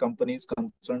profitability of the company is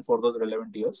concerned for those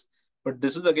relevant years. But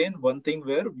this is again one thing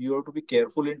where you have to be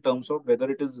careful in terms of whether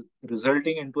it is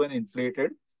resulting into an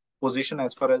inflated position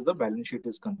as far as the balance sheet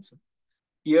is concerned.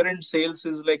 Year-end sales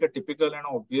is like a typical and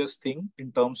obvious thing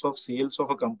in terms of sales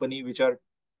of a company which are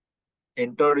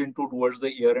entered into towards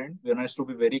the year end. One has to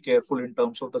be very careful in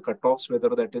terms of the cutoffs, whether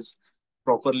that is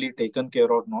properly taken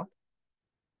care or not.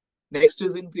 Next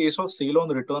is in case of sale on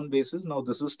return basis. Now,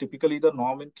 this is typically the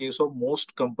norm in case of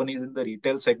most companies in the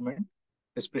retail segment,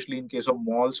 especially in case of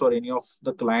malls or any of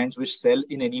the clients which sell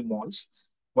in any malls.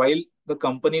 While the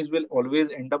companies will always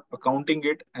end up accounting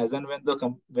it as and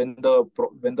when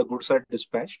the goods are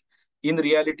dispatched. In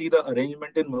reality, the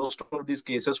arrangement in most of these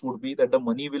cases would be that the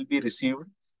money will be received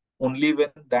only when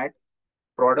that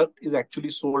product is actually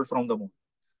sold from the mall.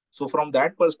 So from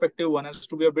that perspective, one has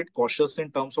to be a bit cautious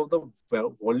in terms of the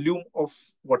volume of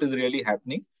what is really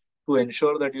happening to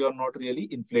ensure that you are not really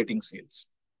inflating sales.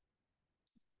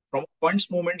 From funds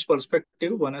movements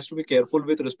perspective, one has to be careful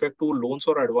with respect to loans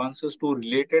or advances to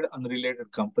related,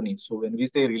 unrelated companies. So when we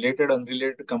say related,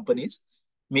 unrelated companies,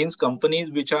 means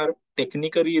companies which are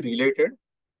technically related,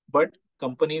 but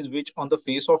companies which on the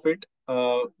face of it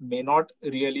may not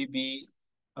really be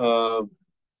uh,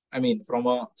 I mean, from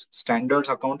a standards,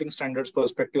 accounting standards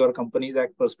perspective or Companies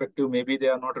Act perspective, maybe they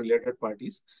are not related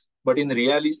parties, but in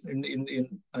reality,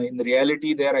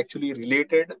 they are actually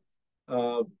related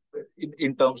uh,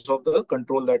 in terms of the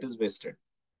control that is vested.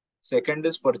 Second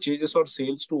is purchases or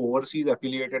sales to overseas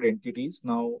affiliated entities.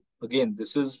 Now, again,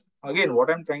 this is again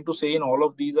what I'm trying to say in all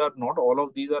of these are not all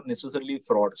of these are necessarily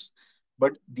frauds,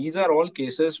 but these are all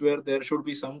cases where there should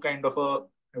be some kind of a,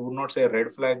 I would not say a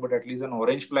red flag, but at least an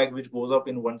orange flag which goes up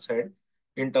in one side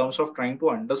in terms of trying to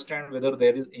understand whether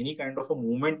there is any kind of a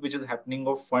movement which is happening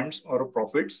of funds or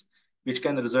profits which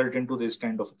can result into this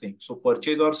kind of thing. So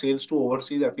purchase or sales to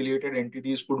overseas affiliated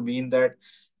entities could mean that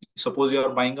suppose you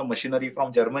are buying a machinery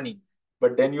from Germany,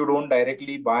 but then you don't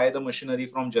directly buy the machinery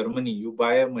from Germany. You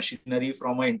buy a machinery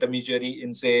from an intermediary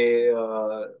in, say,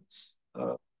 uh,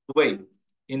 Dubai,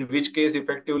 in which case,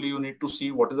 effectively, you need to see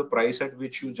what is the price at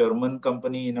which you German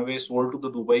company, in a way, sold to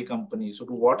the Dubai company. So,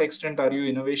 to what extent are you,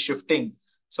 in a way, shifting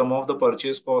some of the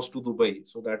purchase cost to Dubai?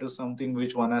 So, that is something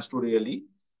which one has to really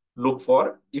look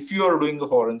for if you are doing a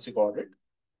forensic audit.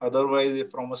 Otherwise,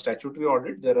 if from a statutory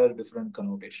audit, there are different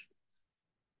connotations.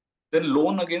 Then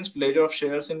loan against pledge of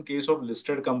shares in case of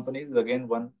listed companies is again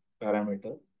one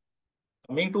parameter.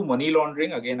 Coming to money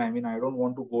laundering, again, I mean, I don't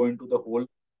want to go into the whole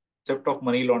concept of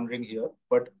money laundering here,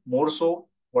 but more so,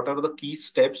 what are the key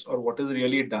steps or what is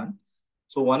really done?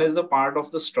 So, one is the part of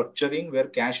the structuring where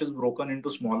cash is broken into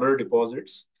smaller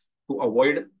deposits to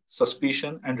avoid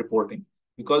suspicion and reporting.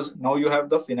 Because now you have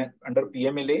the under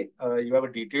PMLA, you have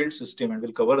a detailed system, and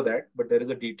we'll cover that. But there is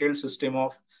a detailed system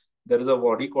of there is a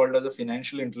body called as a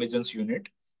Financial Intelligence Unit,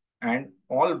 and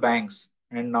all banks,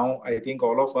 and now I think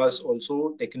all of us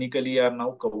also technically are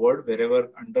now covered wherever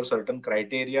under certain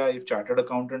criteria. If chartered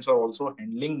accountants are also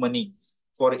handling money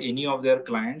for any of their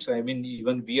clients, I mean,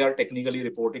 even we are technically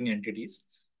reporting entities.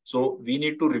 So we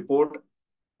need to report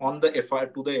on the FI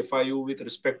to the FIU with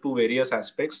respect to various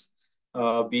aspects.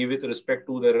 Be with respect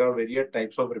to there are various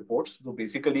types of reports. So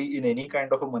basically, in any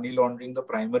kind of a money laundering, the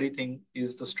primary thing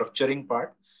is the structuring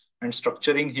part. And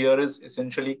structuring here is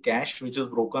essentially cash, which is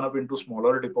broken up into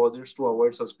smaller deposits to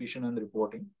avoid suspicion and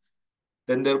reporting.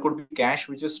 Then there could be cash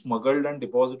which is smuggled and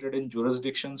deposited in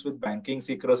jurisdictions with banking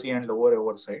secrecy and lower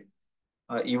oversight.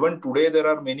 Even today, there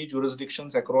are many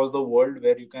jurisdictions across the world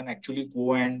where you can actually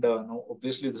go and, no,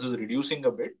 obviously, this is reducing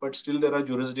a bit, but still there are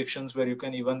jurisdictions where you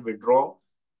can even withdraw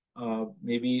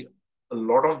maybe a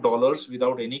lot of dollars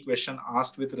without any question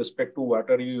asked with respect to what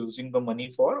are you using the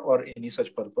money for or any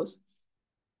such purpose.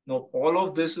 Now, all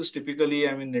of this is typically,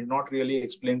 I mean, not really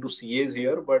explained to CAs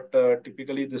here, but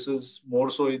typically this is more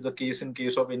so the case in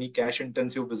case of any cash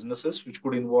intensive businesses, which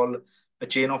could involve a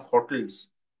chain of hotels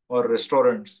or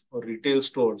restaurants or retail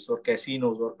stores or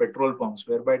casinos or petrol pumps,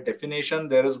 where by definition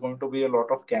there is going to be a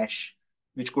lot of cash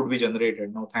which could be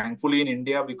generated. Now, thankfully in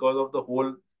India, because of the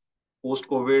whole post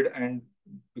COVID and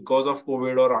because of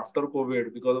COVID or after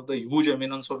COVID, because of the huge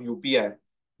eminence of UPI,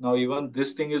 now even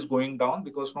this thing is going down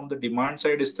because from the demand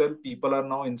side itself, people are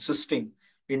now insisting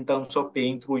in terms of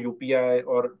paying through UPI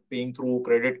or paying through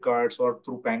credit cards or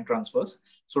through bank transfers.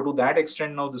 So to that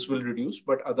extent, now this will reduce.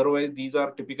 But otherwise, these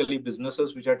are typically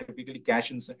businesses which are typically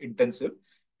cash intensive,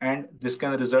 and this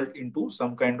can result into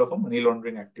some kind of a money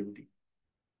laundering activity.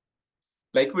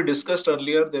 Like we discussed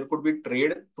earlier, there could be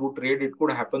trade. Through trade, it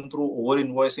could happen through over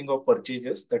invoicing of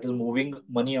purchases, that is moving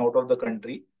money out of the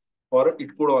country, or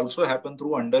it could also happen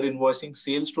through under invoicing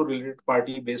sales to related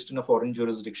party based in a foreign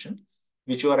jurisdiction,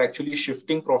 which you are actually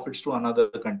shifting profits to another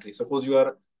country. Suppose you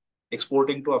are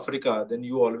exporting to Africa, then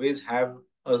you always have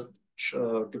a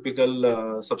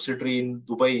typical subsidiary in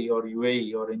Dubai or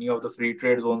UAE or any of the free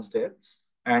trade zones there.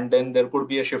 And then there could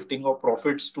be a shifting of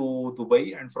profits to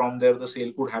Dubai, and from there the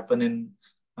sale could happen in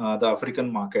the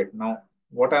African market. Now,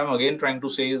 what I'm again trying to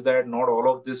say is that not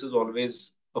all of this is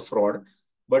always a fraud,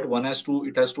 but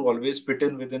it has to always fit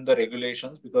in within the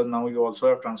regulations, because now you also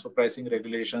have transfer pricing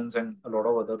regulations and a lot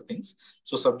of other things.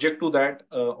 So subject to that,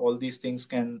 all these things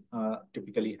can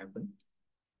typically happen.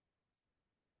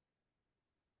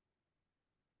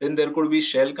 Then there could be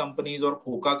shell companies or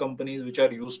coca companies which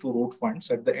are used to route funds.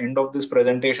 At the end of this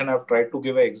presentation, I've tried to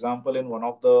give an example in one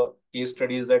of the case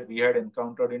studies that we had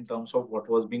encountered in terms of what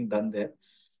was being done there.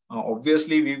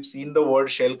 Obviously, we've seen the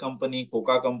word shell company,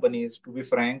 coca companies. To be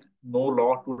frank, no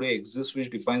law today exists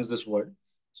which defines this word.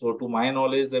 So to my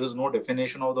knowledge, there is no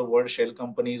definition of the word shell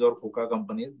companies or coca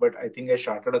companies. But I think as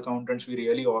chartered accountants, we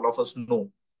really all of us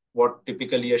know what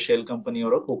typically a shell company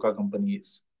or a coca company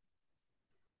is.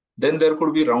 Then there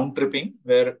could be round tripping,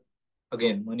 where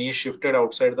again money is shifted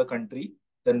outside the country,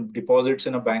 then deposits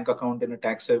in a bank account in a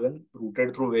tax haven,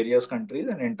 routed through various countries,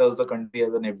 and enters the country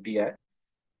as an FDI.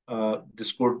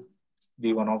 This could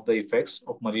be one of the effects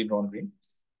of money laundering.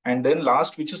 And then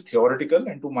last, which is theoretical,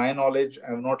 and to my knowledge,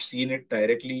 I have not seen it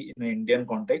directly in an Indian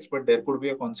context, but there could be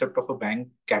a concept of a bank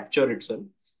capture itself,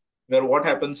 where what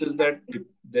happens is that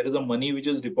there is a money which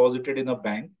is deposited in a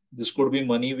bank. This could be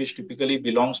money which typically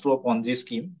belongs to a Ponzi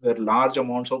scheme where large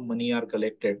amounts of money are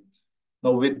collected.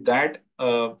 Now, with that,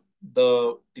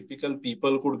 the typical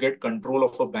people could get control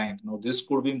of a bank. Now, this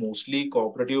could be mostly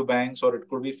cooperative banks, or it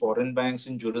could be foreign banks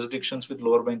in jurisdictions with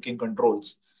lower banking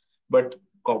controls. But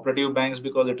cooperative banks,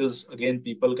 because it is again,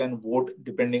 people can vote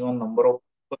depending on number of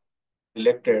people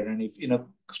elected. And if in a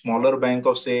smaller bank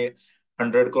of say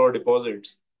 100 crore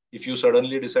deposits, if you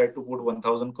suddenly decide to put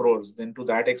 1000 crores, then to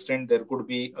that extent, there could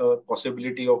be a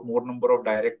possibility of more number of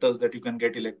directors that you can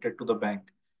get elected to the bank.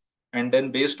 And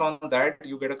then based on that,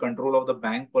 you get a control of the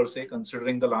bank per se,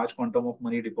 considering the large quantum of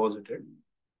money deposited.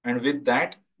 And with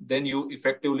that, then you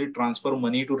effectively transfer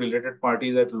money to related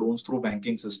parties at loans through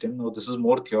banking system. Now, this is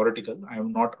more theoretical. I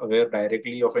am not aware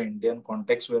directly of an Indian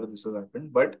context where this has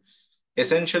happened, but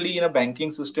essentially in a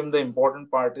banking system, the important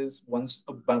part is once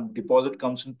a deposit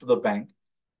comes into the bank,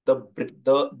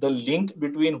 the link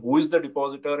between who is the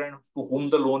depositor and to whom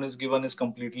the loan is given is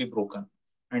completely broken.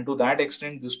 And to that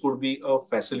extent, this could be a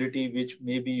facility which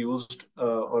may be used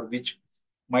or which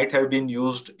might have been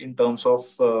used in terms of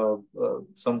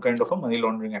some kind of a money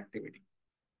laundering activity.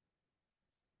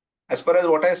 As far as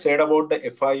what I said about the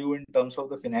FIU in terms of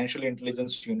the financial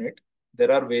intelligence unit,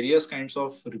 there are various kinds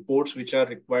of reports which are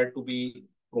required to be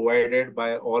provided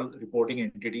by all reporting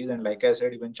entities. And like I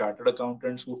said, even chartered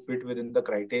accountants who fit within the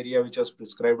criteria which is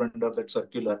prescribed under that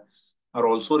circular are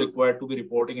also required to be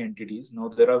reporting entities. Now,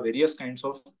 there are various kinds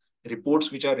of reports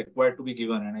which are required to be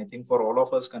given. And I think for all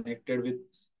of us connected with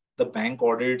the bank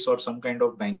audits or some kind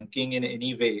of banking in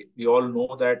any way, we all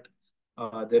know that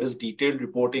there is detailed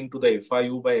reporting to the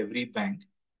FIU by every bank.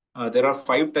 There are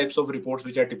 5 types of reports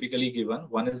which are typically given.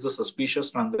 One is the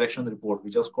suspicious transaction report,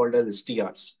 which is called as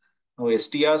STRs. Now,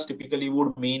 STRs typically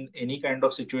would mean any kind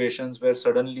of situations where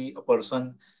suddenly a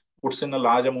person puts in a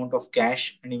large amount of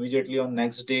cash and immediately on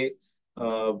next day,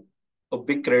 uh, a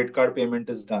big credit card payment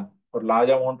is done or large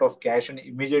amount of cash and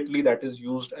immediately that is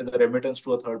used as a remittance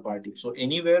to a third party. So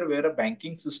anywhere where a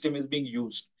banking system is being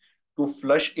used to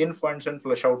flush in funds and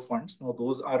flush out funds. Now,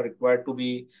 those are required to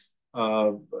be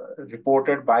uh,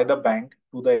 reported by the bank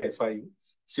to the FIU.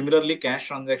 Similarly, cash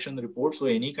transaction report. So,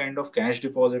 any kind of cash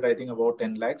deposit, I think about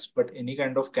 10 lakhs, but any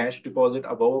kind of cash deposit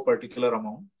above a particular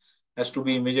amount has to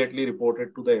be immediately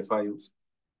reported to the FIUs.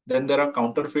 Then there are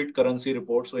counterfeit currency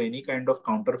reports. So any kind of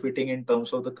counterfeiting in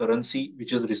terms of the currency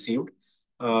which is received,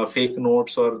 fake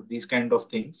notes or these kind of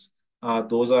things,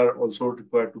 those are also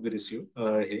required to be received.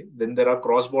 Then there are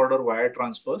cross-border wire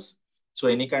transfers. So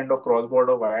any kind of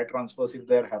cross-border wire transfers, if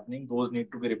they are happening, those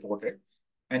need to be reported.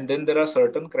 And then there are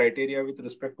certain criteria with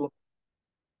respect to,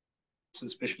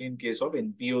 especially in case of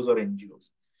NPOs or NGOs.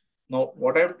 Now,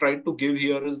 what I've tried to give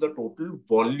here is the total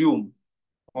volume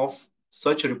of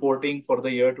such reporting for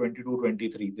the year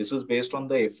 22-23. This is based on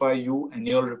the FIU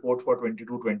annual report for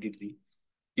 22-23.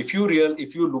 If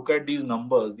you look at these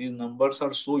numbers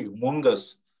are so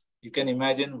humongous. You can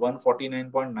imagine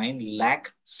 149.9 lakh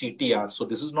CTR. So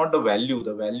this is not the value.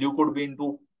 The value could be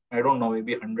into, I don't know,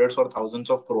 maybe hundreds or thousands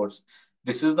of crores.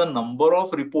 This is the number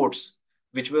of reports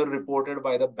which were reported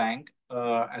by the bank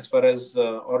as far as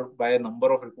or by a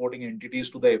number of reporting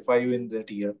entities to the FIU in that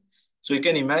year. So you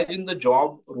can imagine the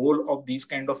job role of these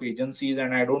kind of agencies,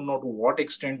 and I don't know to what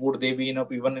extent would they be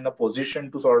even in a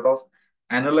position to sort of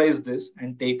analyze this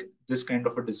and take this kind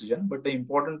of a decision. But the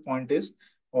important point is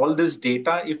all this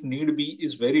data, if need be,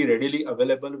 is very readily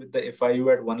available with the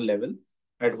FIU at one level,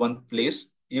 at one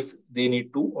place, if they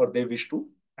need to or they wish to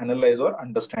analyze or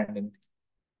understand anything.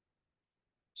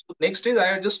 So next is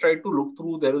I just tried to look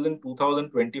through. There is in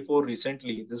 2024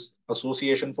 recently this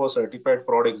Association for Certified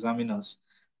Fraud Examiners.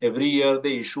 Every year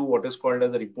they issue what is called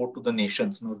as a report to the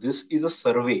nations. Now this is a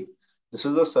survey. This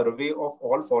is a survey of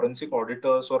all forensic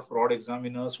auditors or fraud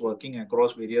examiners working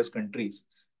across various countries.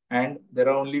 And there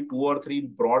are only 2 or 3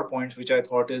 broad points which I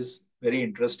thought is very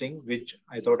interesting, which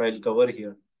I thought I'll cover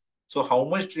here. So how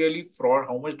much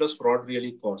does fraud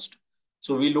really cost?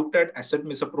 So we looked at asset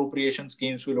misappropriation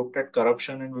schemes, we looked at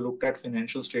corruption, and we looked at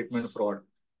financial statement fraud.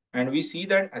 And we see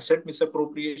that asset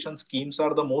misappropriation schemes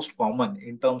are the most common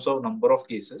in terms of number of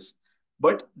cases,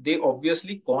 but they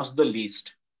obviously cost the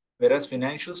least. Whereas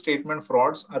financial statement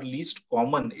frauds are least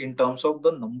common in terms of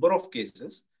the number of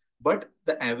cases, but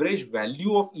the average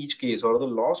value of each case or the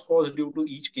loss caused due to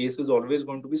each case is always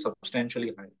going to be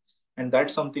substantially high. And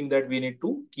that's something that we need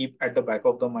to keep at the back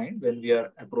of the mind when we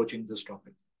are approaching this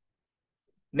topic.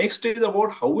 Next is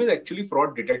about how is actually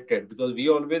fraud detected, because we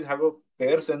always have a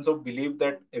fair sense of belief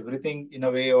that everything in a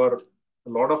way or a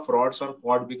lot of frauds are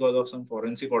caught because of some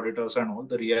forensic auditors and all.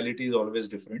 The reality is always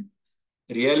different.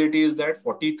 Reality is that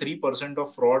 43%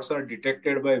 of frauds are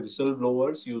detected by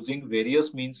whistleblowers using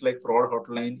various means like fraud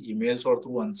hotline, emails, or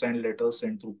through unsigned letters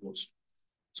sent through post.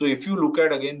 So if you look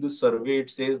at again this survey, it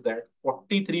says that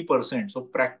 43%, so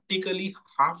practically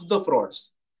half the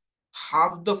frauds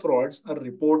are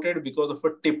reported because of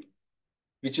a tip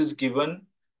which is given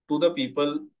to the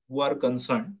people who are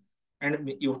concerned. And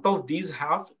out of these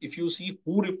half, if you see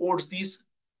who reports these,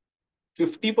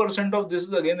 50% of this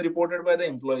is again reported by the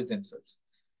employees themselves.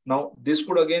 Now, this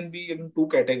could again be in 2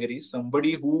 categories.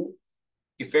 Somebody who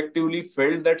effectively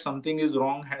felt that something is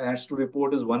wrong has to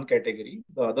report is one category.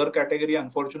 The other category,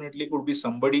 unfortunately, could be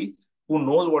somebody who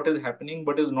knows what is happening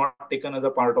but is not taken as a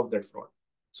part of that fraud.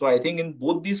 So I think in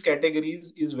both these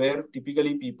categories is where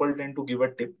typically people tend to give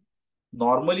a tip.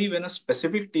 Normally, when a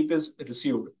specific tip is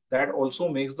received, that also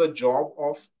makes the job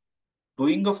of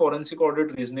doing a forensic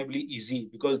audit reasonably easy,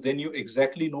 because then you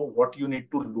exactly know what you need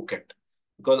to look at.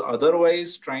 Because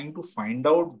otherwise, trying to find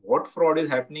out what fraud is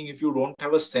happening if you don't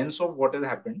have a sense of what has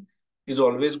happened is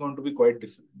always going to be quite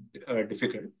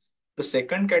difficult. The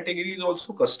second category is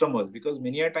also customers, because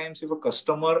many a times if a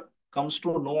customer comes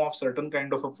to know of certain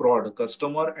kind of a fraud, a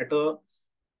customer at a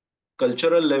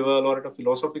cultural level or at a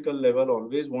philosophical level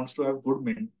always wants to have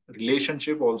good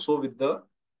relationship also with the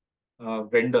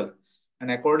vendor.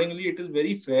 And accordingly, it is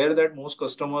very fair that most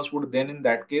customers would then, in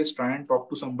that case, try and talk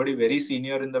to somebody very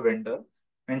senior in the vendor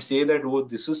and say that, oh,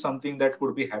 this is something that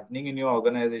could be happening in your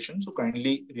organization. So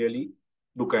kindly really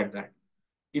look at that.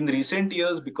 In recent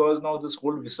years, because now this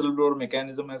whole whistleblower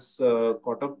mechanism has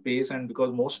caught up pace, and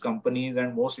because most companies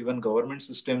and most even government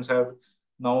systems have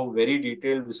now very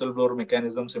detailed whistleblower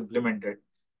mechanisms implemented,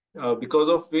 because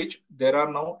of which there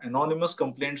are now anonymous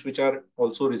complaints which are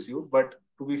also received. But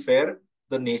to be fair,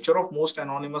 the nature of most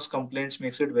anonymous complaints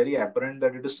makes it very apparent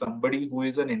that it is somebody who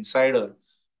is an insider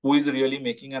who is really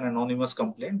making an anonymous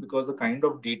complaint, because the kind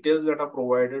of details that are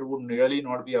provided would really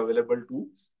not be available to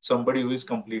somebody who is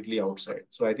completely outside.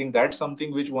 So I think that's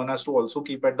something which one has to also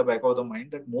keep at the back of the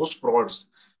mind, that most frauds,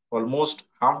 almost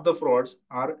half the frauds,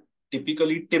 are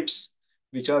typically tips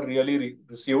which are really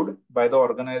received by the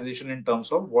organization in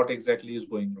terms of what exactly is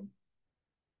going on.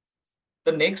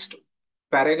 The next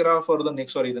paragraph, or the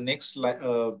next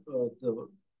the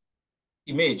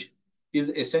image is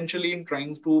essentially in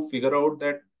trying to figure out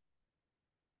that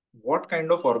what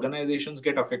kind of organizations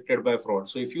get affected by fraud.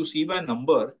 So if you see by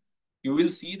number, you will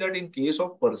see that in case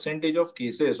of percentage of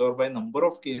cases or by number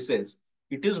of cases,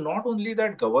 it is not only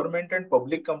that government and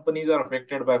public companies are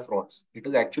affected by frauds. It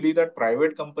is actually that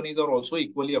private companies are also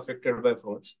equally affected by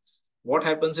frauds. What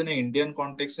happens in an Indian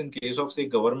context in case of, say,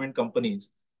 government companies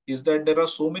is that there are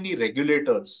so many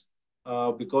regulators,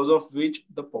 because of which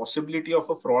the possibility of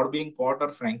a fraud being caught are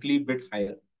frankly a bit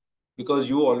higher, because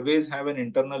you always have an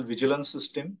internal vigilance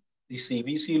system, the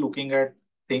CVC looking at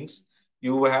things.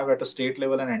 You have at a state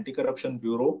level an anti-corruption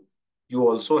bureau. You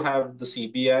also have the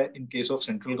CBI in case of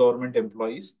central government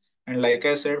employees. And like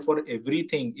I said, for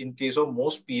everything, in case of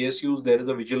most PSUs, there is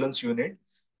a vigilance unit,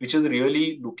 which is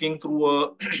really looking through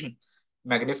a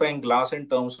magnifying glass in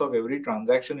terms of every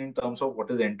transaction, in terms of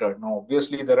what is entered. Now,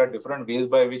 obviously, there are different ways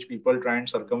by which people try and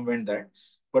circumvent that.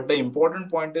 But the important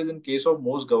point is, in case of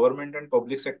most government and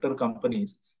public sector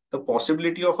companies, the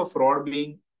possibility of a fraud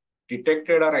being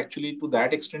detected are actually to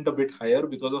that extent a bit higher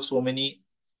because of so many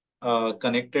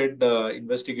connected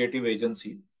investigative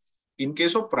agencies. In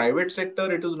case of private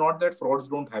sector, it is not that frauds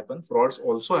don't happen. Frauds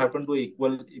also happen to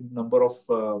equal in number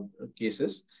of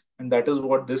cases. And that is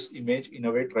what this image in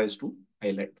a way tries to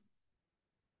highlight.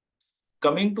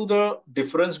 Coming to the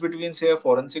difference between, say, a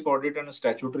forensic audit and a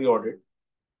statutory audit,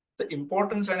 the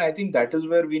importance, and I think that is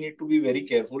where we need to be very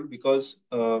careful, because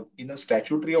in a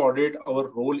statutory audit, our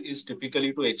role is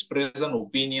typically to express an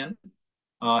opinion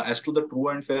as to the true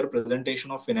and fair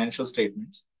presentation of financial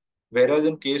statements. Whereas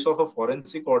in case of a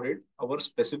forensic audit, our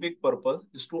specific purpose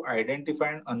is to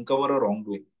identify and uncover a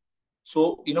wrongdoing.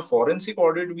 So in a forensic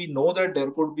audit, we know that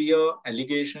there could be a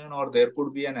allegation or there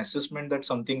could be an assessment that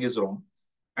something is wrong.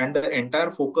 And the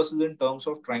entire focus is in terms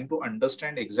of trying to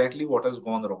understand exactly what has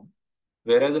gone wrong.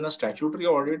 Whereas in a statutory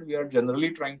audit, we are generally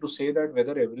trying to say that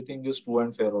whether everything is true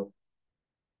and fair.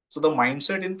 So the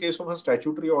mindset in case of a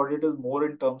statutory audit is more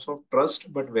in terms of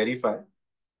trust but verify.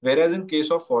 Whereas in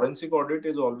case of forensic audit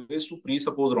is always to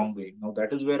presuppose wrongdoing. Now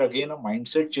that is where again a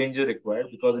mindset change is required,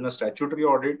 because in a statutory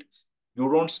audit, you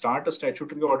don't start a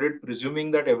statutory audit presuming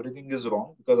that everything is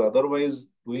wrong, because otherwise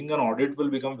doing an audit will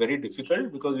become very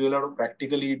difficult, because you will have to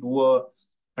practically do a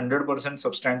 100%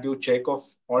 substantive check of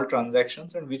all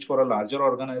transactions, and which for a larger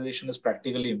organization is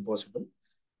practically impossible.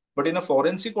 But in a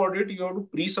forensic audit, you have to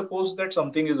presuppose that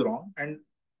something is wrong. And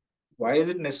why is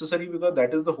it necessary? Because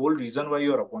that is the whole reason why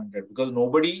you are appointed. Because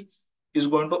nobody is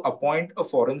going to appoint a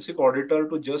forensic auditor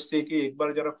to just say कि एक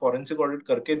बार जरा forensic audit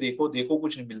करके देखो देखो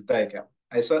कुछ नहीं मिलता है क्या,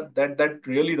 ऐसा that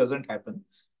really doesn't happen.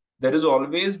 There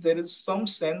is some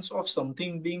sense of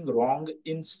something being wrong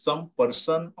in some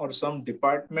person or some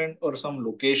department or some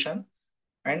location,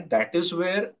 and that is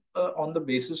where on the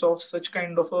basis of such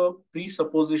kind of a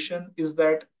presupposition is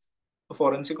that a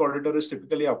forensic auditor is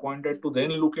typically appointed to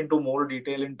then look into more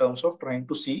detail in terms of trying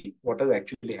to see what has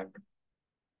actually happened.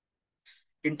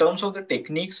 In terms of the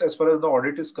techniques, as far as the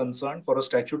audit is concerned, for a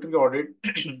statutory audit,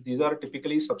 these are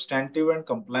typically substantive and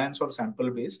compliance or sample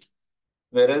based.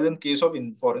 Whereas in case of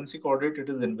forensic audit, it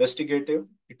is investigative,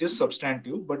 it is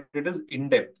substantive, but it is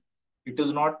in-depth. It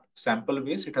is not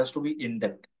sample-based, it has to be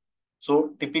in-depth.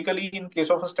 So typically in case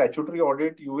of a statutory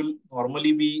audit, you will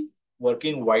normally be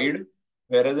working wide,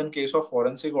 whereas in case of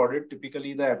forensic audit,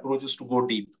 typically the approach is to go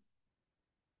deep.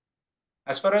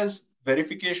 As far as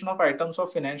verification of items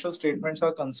of financial statements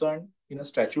are concerned, in a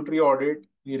statutory audit,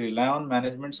 we rely on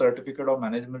management certificate or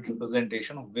management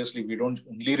representation. Obviously, we don't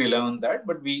only rely on that,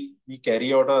 but we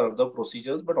carry out our other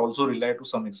procedures, but also rely to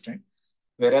some extent.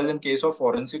 Whereas in case of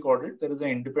forensic audit, there is an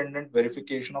independent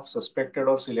verification of suspected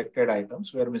or selected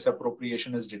items where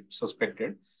misappropriation is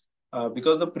suspected.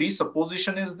 Because the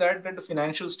presupposition is that the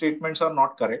financial statements are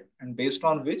not correct, and based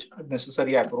on which a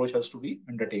necessary approach has to be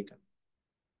undertaken.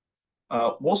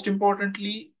 Most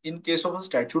importantly, in case of a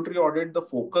statutory audit, the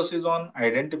focus is on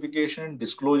identification,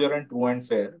 disclosure, and true and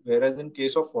fair. Whereas in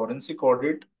case of forensic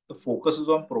audit, the focus is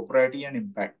on propriety and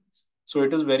impact. So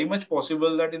it is very much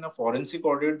possible that in a forensic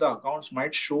audit, the accounts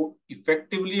might show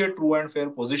effectively a true and fair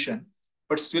position,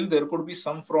 but still there could be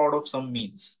some fraud of some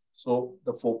means. So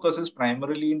the focus is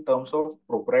primarily in terms of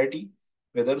propriety,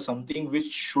 whether something which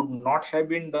should not have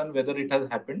been done, whether it has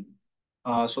happened.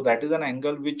 So that is an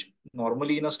angle which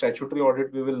normally in a statutory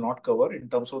audit we will not cover in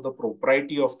terms of the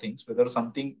propriety of things, whether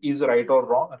something is right or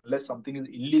wrong. Unless something is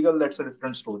illegal, that's a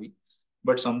different story.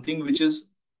 But something which is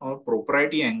a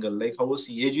propriety angle, like how a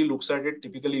CAG looks at it,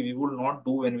 typically we will not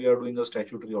do when we are doing a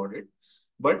statutory audit.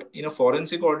 But in a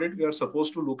forensic audit, we are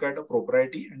supposed to look at a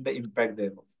propriety and the impact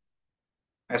thereof.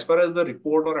 As far as the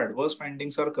report or adverse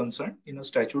findings are concerned, in a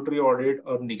statutory audit,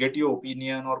 a negative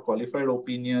opinion or qualified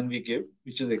opinion we give,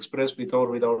 which is expressed with or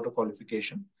without a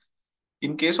qualification.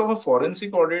 In case of a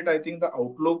forensic audit, I think the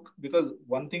outlook, because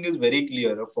one thing is very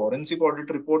clear, a forensic audit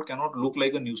report cannot look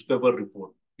like a newspaper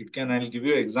report. It can, I'll give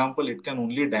you an example, it can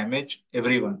only damage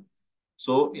everyone.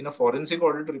 So in a forensic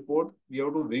audit report, we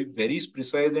have to be very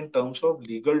precise in terms of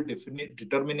legal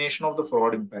determination of the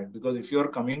fraud impact. Because if you are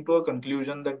coming to a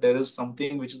conclusion that there is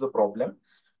something which is a problem,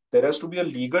 there has to be a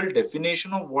legal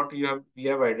definition of what we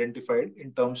have identified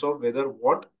in terms of whether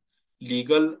what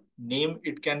legal name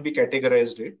it can be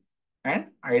categorized it, and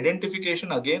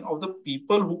identification again of the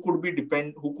people who could be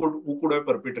who could have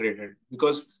perpetrated.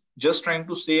 Because just trying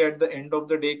to say at the end of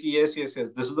the day yes, this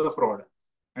is a fraud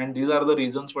and these are the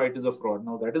reasons why it is a fraud,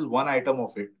 now that is one item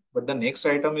of it, but the next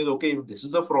item is, okay, if this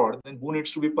is a fraud, then who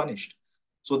needs to be punished?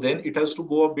 So then it has to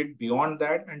go a bit beyond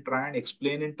that and try and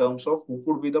explain in terms of who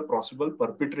could be the possible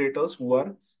perpetrators who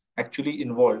are actually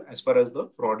involved as far as the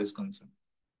fraud is concerned.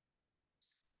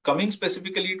 Coming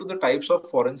specifically to the types of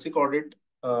forensic audit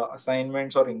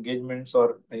assignments or engagements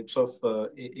or types of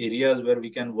areas where we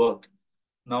can work.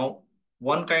 Now,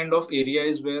 one kind of area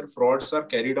is where frauds are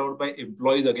carried out by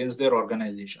employees against their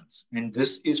organizations. And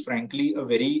this is frankly a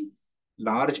very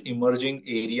large emerging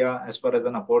area as far as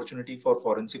an opportunity for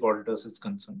forensic auditors is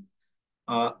concerned.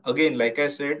 Again, like I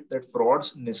said, that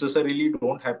frauds necessarily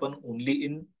don't happen only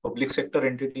in public sector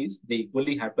entities. They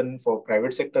equally happen for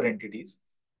private sector entities.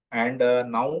 And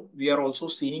now we are also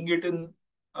seeing it in,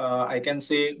 I can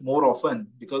say, more often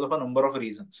because of a number of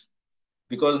reasons.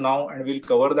 Because now, and we'll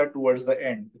cover that towards the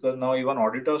end, because now even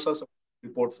auditors are supposed to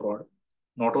report fraud,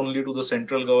 not only to the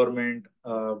central government,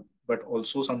 but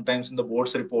also sometimes in the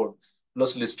board's report.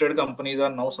 Plus, listed companies are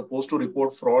now supposed to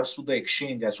report frauds to the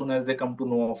exchange as soon as they come to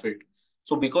know of it.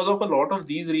 So, because of a lot of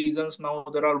these reasons, now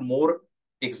there are more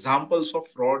examples of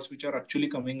frauds which are actually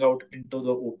coming out into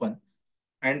the open.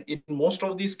 And in most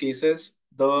of these cases,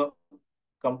 the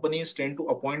companies tend to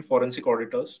appoint forensic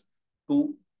auditors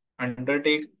to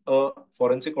undertake a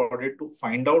forensic audit to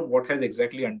find out what has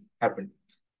exactly happened.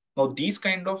 Now, these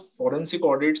kind of forensic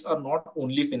audits are not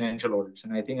only financial audits.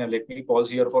 And I think let me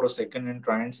pause here for a second and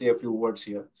try and say a few words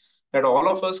here. That all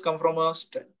of us come from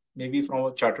maybe from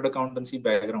a chartered accountancy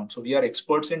background. So we are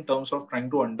experts in terms of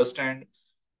trying to understand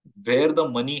where the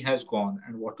money has gone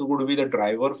and what would be the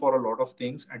driver for a lot of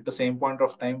things. At the same point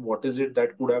of time, what is it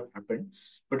that could have happened?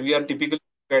 But we are typically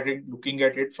looking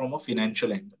at it from a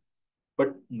financial angle.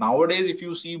 But nowadays, if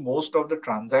you see, most of the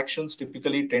transactions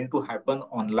typically tend to happen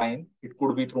online. It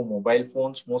could be through mobile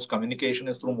phones. Most communication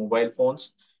is through mobile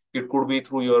phones. It could be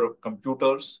through your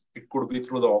computers. It could be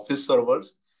through the office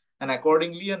servers. And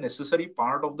accordingly, a necessary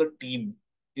part of the team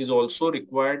is also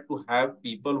required to have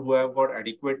people who have got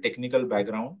adequate technical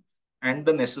background and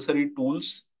the necessary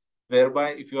tools,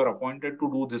 whereby if you are appointed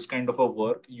to do this kind of a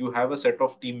work, you have a set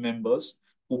of team members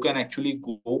who can actually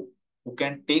go, who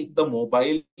can take the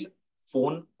mobile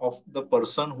phone of the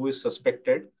person who is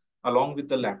suspected along with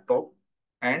the laptop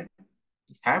and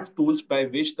have tools by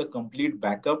which the complete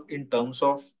backup in terms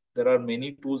of there are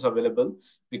many tools available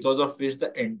because of which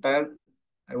the entire,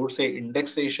 I would say,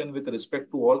 indexation with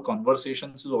respect to all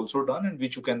conversations is also done and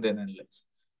which you can then analyze.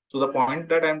 So the point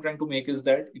that I'm trying to make is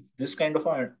that if this kind of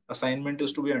an assignment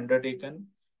is to be undertaken,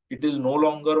 it is no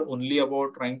longer only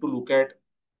about trying to look at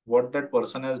what that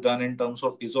person has done in terms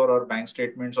of his or her bank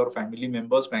statements or family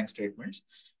members' bank statements,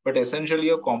 but essentially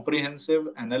a comprehensive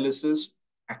analysis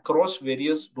across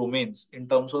various domains in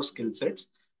terms of skill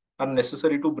sets are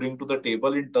necessary to bring to the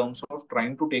table in terms of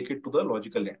trying to take it to the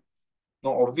logical end.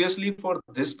 Now, obviously, for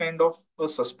this kind of a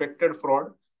suspected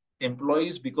fraud,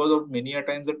 employees, because of many a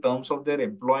times the terms of their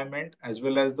employment as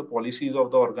well as the policies of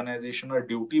the organization, are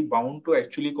duty bound to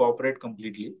actually cooperate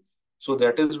completely. So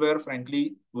that is where,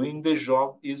 frankly, doing this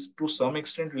job is to some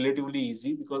extent relatively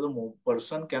easy, because a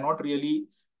person cannot really,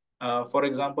 for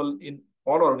example, in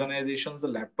all organizations, the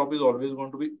laptop is always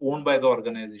going to be owned by the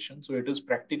organization. So it is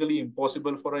practically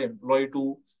impossible for an employee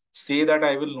to say that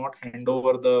I will not hand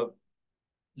over the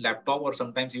laptop or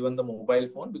sometimes even the mobile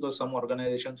phone, because some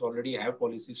organizations already have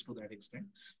policies to that extent.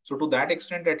 So to that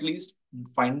extent, at least,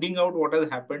 finding out what has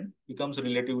happened becomes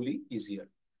relatively easier.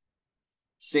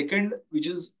 Second, which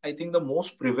is I think the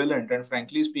most prevalent and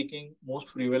frankly speaking most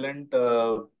prevalent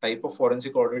type of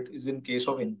forensic audit, is in case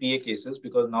of NPA cases,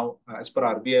 because now as per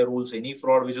RBI rules, any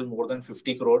fraud which is more than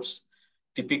 50 crores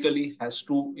typically has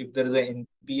to, if there is an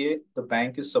NPA, the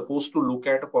bank is supposed to look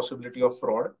at a possibility of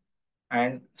fraud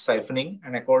and siphoning,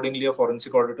 and accordingly, a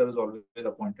forensic auditor is always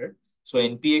appointed. So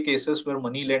NPA cases where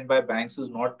money lent by banks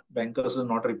is not bankers is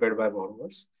not repaid by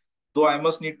borrowers. Though I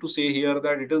must need to say here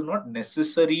that it is not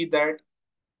necessary that,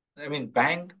 I mean,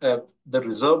 the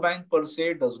Reserve Bank per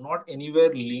se does not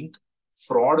anywhere link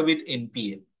fraud with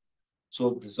NPA.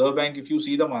 So Reserve Bank, if you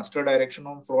see the master direction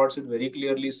on frauds, it very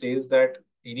clearly says that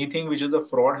anything which is a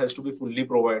fraud has to be fully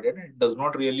provided. It does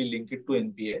not really link it to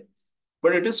NPA.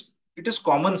 But it is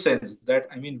common sense that,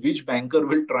 I mean, which banker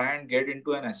will try and get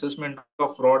into an assessment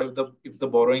of fraud if the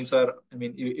borrowings are, I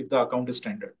mean, if the account is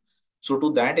standard. So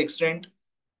to that extent,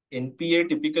 NPA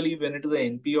typically, when it is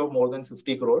an NPA of more than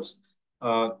 50 crores,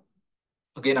 uh,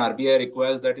 again, RBI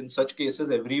requires that in such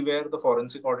cases, everywhere the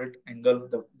forensic audit angle,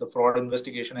 the fraud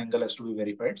investigation angle has to be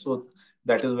verified. So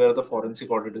that is where the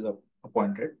forensic audit is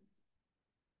appointed.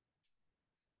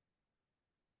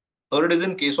 Third is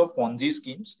in case of Ponzi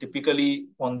schemes. Typically,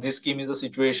 Ponzi scheme is a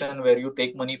situation where you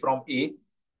take money from A,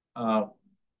 uh,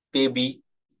 pay B,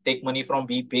 take money from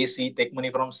B, pay C, take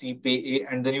money from C, pay A,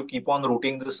 and then you keep on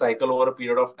routing this cycle over a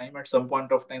period of time. At some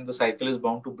point of time, the cycle is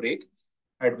bound to break,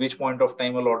 at which point of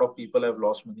time a lot of people have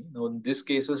lost money. Now, in these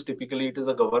cases, typically it is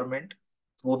a government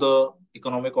through the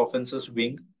economic offences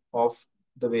wing of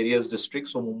the various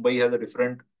districts. So Mumbai has a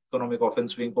different economic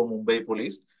offence wing for Mumbai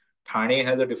police. Thane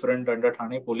has a different, under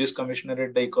Thane Police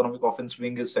Commissionerate, the economic offence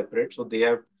wing is separate. So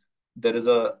there is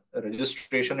a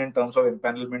registration in terms of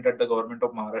empanelment at the government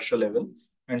of Maharashtra level,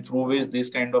 and through which these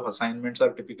kind of assignments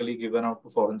are typically given out to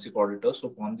forensic auditors. So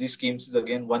Ponzi schemes is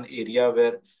again one area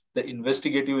where the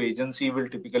investigative agency will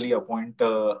typically appoint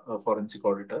a forensic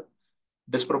auditor.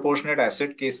 Disproportionate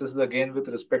asset cases, again, with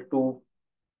respect to,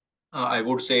 I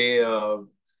would say,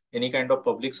 any kind of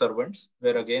public servants,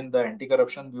 where again the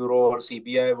Anti-Corruption Bureau or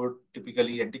CBI would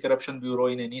typically, Anti-Corruption Bureau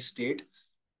in any state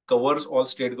covers all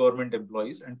state government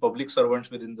employees and public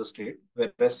servants within the state,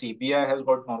 whereas CBI has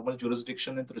got normal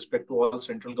jurisdiction with respect to all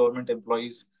central government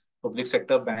employees, public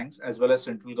sector banks, as well as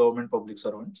central government public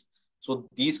servants. So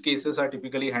these cases are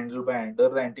typically handled by either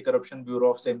the Anti-Corruption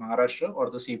Bureau of, say, Maharashtra or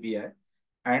the CBI.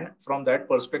 And from that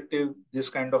perspective, this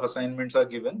kind of assignments are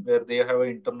given where they have an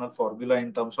internal formula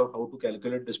in terms of how to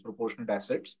calculate disproportionate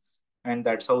assets. And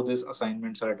that's how these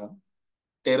assignments are done.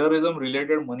 Terrorism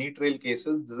related money trail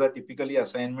cases, these are typically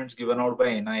assignments given out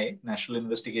by NIA, National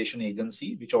Investigation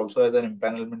Agency, which also has an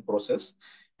empanelment process.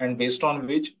 And based on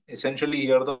which, essentially,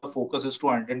 here the focus is to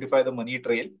identify the money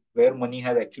trail, where money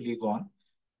has actually gone.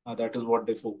 That is what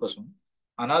they focus on.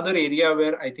 Another area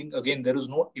where I think, again, there is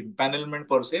no empanelment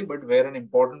per se, but where an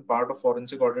important part of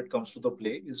forensic audit comes to the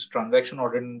play is transaction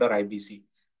audit under IBC.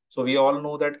 So we all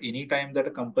know that any time that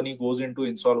a company goes into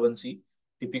insolvency,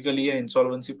 typically an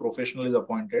insolvency professional is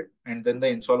appointed, and then the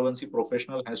insolvency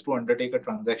professional has to undertake a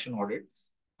transaction audit.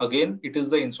 Again, it is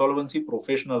the insolvency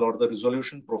professional or the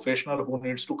resolution professional who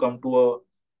needs to come to a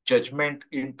judgment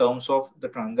in terms of the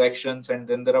transactions. And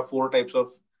then there are four types of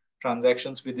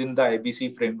transactions within the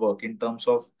IBC framework in terms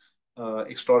of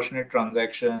extortionate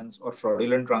transactions or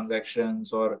fraudulent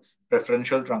transactions or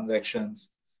preferential transactions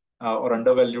or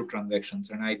undervalued transactions.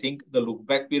 And I think the look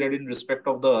back period in respect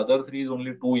of the other three is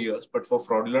only 2 years. But for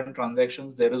fraudulent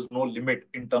transactions, there is no limit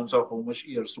in terms of how much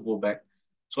years to go back.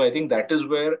 So I think that is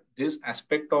where this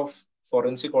aspect of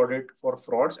forensic audit for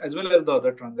frauds as well as the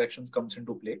other transactions comes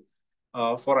into play.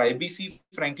 For IBC,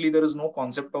 frankly, there is no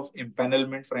concept of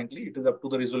empanelment. Frankly, it is up to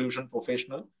the resolution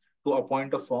professional to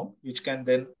appoint a firm which can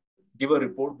then give a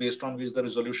report based on which the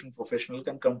resolution professional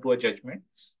can come to a judgment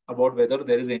about whether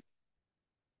there is any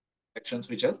actions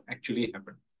which has actually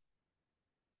happened.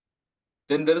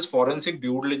 Then there is forensic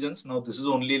due diligence. Now, this is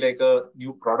only like a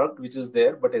new product which is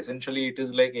there, but essentially it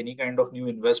is like any kind of new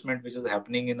investment which is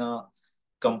happening in a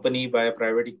company by a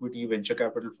private equity, venture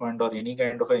capital fund, or any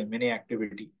kind of a M&A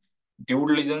activity. Due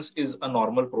diligence is a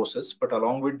normal process, but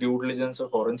along with due diligence, a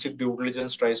forensic due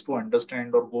diligence tries to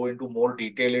understand or go into more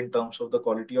detail in terms of the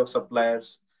quality of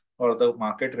suppliers or the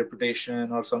market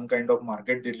reputation or some kind of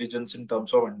market diligence in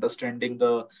terms of understanding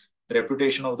the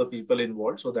reputation of the people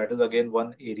involved. So that is again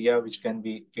one area which can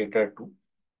be catered to.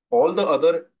 All the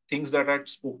other things that I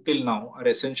spoke till now are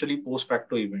essentially post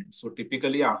facto events. So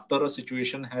typically, after a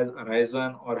situation has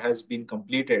arisen or has been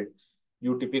completed,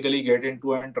 you typically get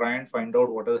into and try and find out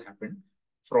what has happened.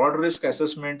 Fraud risk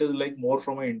assessment is like more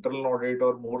from an internal audit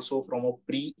or more so from a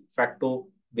pre facto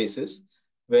basis,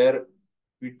 where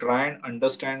we try and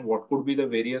understand what could be the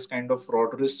various kind of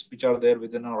fraud risks which are there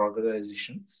within our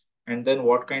organization, and then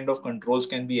what kind of controls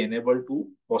can be enabled to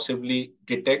possibly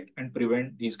detect and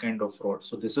prevent these kind of frauds.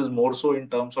 So this is more so in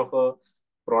terms of a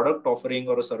product offering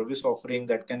or a service offering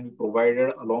that can be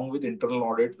provided along with internal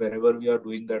audit wherever we are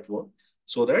doing that work,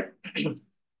 so that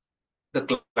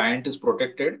the client is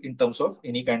protected in terms of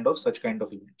any kind of such kind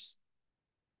of events.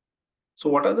 So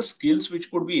what are the skills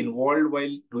which could be involved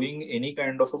while doing any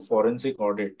kind of a forensic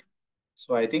audit?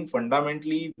 So I think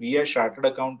fundamentally we as chartered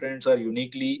accountants are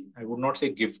uniquely, I would not say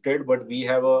gifted, but we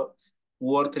have a two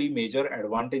or three major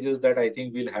advantages that I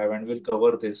think we'll have, and we'll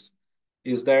cover this,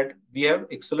 is that we have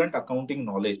excellent accounting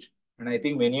knowledge. And I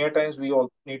think many a times we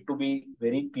also need to be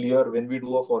very clear when we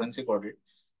do a forensic audit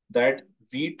that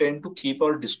we tend to keep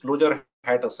our disclosure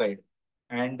hat aside.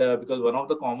 And because one of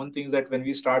the common things that when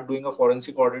we start doing a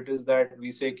forensic audit is that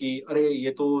we say ki, Arey,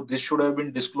 ye to, this should have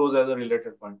been disclosed as a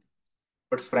related party.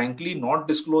 But frankly, not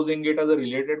disclosing it as a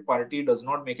related party does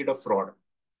not make it a fraud.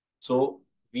 So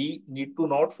we need to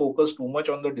not focus too much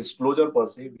on the disclosure per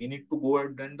se. We need to go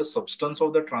ahead and the substance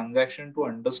of the transaction to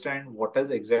understand what has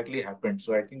exactly happened.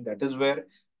 So I think that is where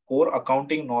core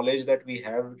accounting knowledge that we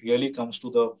have really comes to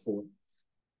the fore.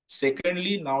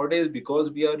 Secondly, nowadays,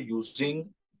 because we are using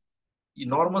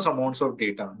enormous amounts of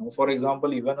data. Now, for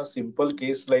example, even a simple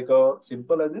case like a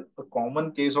simple as a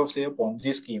common case of say a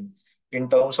Ponzi scheme in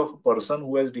terms of a person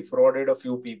who has defrauded a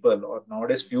few people, or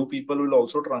nowadays few people will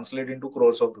also translate into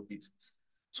crores of rupees.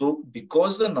 So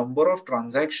because the number of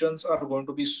transactions are going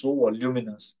to be so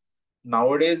voluminous,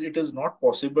 nowadays it is not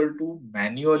possible to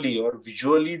manually or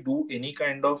visually do any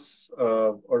kind of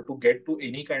or to get to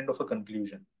any kind of a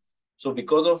conclusion. So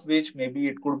because of which maybe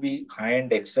it could be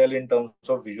high-end Excel in terms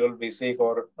of Visual Basic,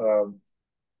 or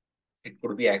it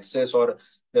could be Access, or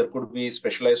there could be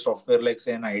specialized software like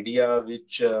say an idea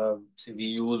which say we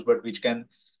use, but which can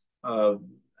uh,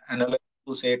 analyze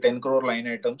to say 10 crore line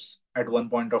items at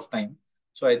one point of time.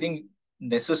 So I think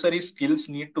necessary skills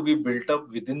need to be built up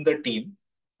within the team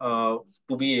uh,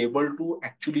 to be able to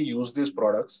actually use these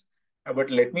products.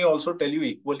 But let me also tell you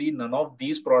equally, none of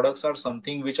these products are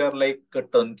something which are like a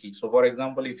turnkey. So for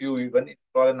example, if you even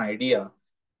install an idea,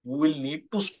 you will need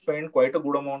to spend quite a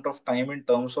good amount of time in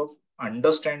terms of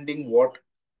understanding what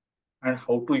and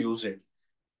how to use it.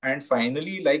 And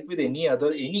finally, like with any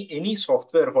other any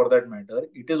software for that matter,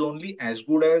 it is only as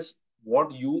good as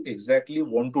what you exactly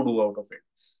want to do out of it.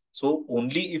 So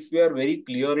only if we are very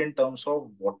clear in terms of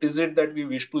what is it that we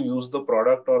wish to use the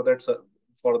product or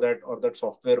for that or that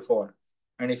software for,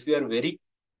 and if we are very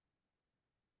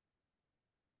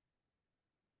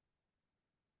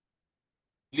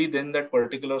then that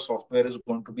particular software is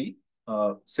going to be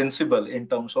sensible in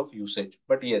terms of usage.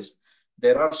 But yes,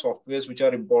 there are softwares which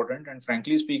are important. And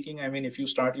frankly speaking, I mean, if you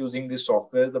start using this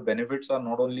software, the benefits are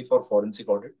not only for forensic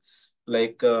audit.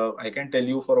 Like I can tell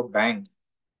you for a bank,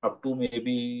 up to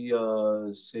maybe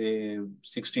say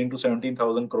 16 to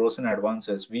 17,000 crores in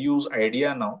advances, we use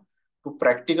idea now to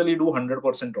practically do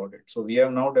 100% audit. So we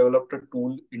have now developed a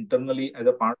tool internally as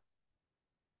a part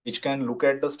which can look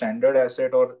at the standard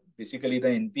asset or basically the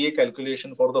NPA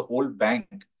calculation for the whole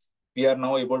bank. We are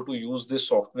now able to use this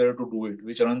software to do it,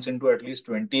 which runs into at least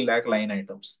 20 lakh line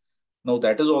items. Now,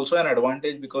 that is also an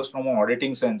advantage because from an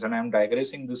auditing sense, and I'm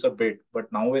digressing this a bit,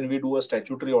 but now when we do a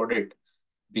statutory audit,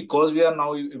 because we are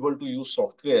now able to use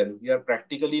software, we are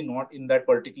practically not in that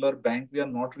particular bank. We are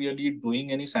not really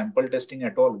doing any sample testing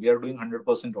at all. We are doing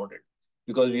 100% audit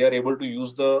because we are able to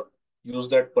use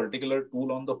that particular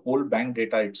tool on the whole bank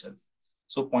data itself.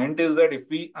 So point is that if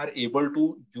we are able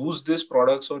to use these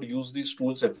products or use these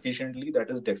tools efficiently, that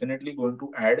is definitely going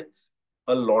to add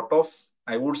a lot of,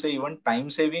 I would say, even time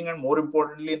saving, and more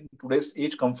importantly, in today's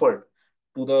age, comfort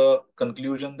to the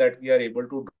conclusion that we are able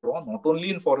to draw, not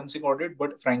only in forensic audit,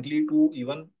 but frankly, to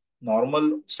even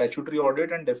normal statutory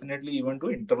audit and definitely even to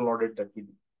internal audit that we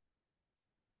do.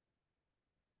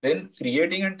 Then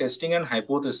creating and testing an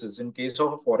hypothesis in case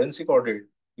of a forensic audit,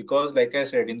 because like I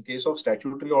said, in case of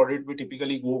statutory audit, we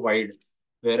typically go wide,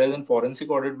 whereas in forensic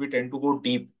audit, we tend to go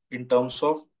deep in terms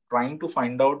of trying to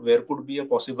find out where could be a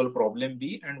possible problem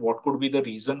be and what could be the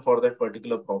reason for that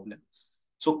particular problem.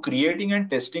 So creating and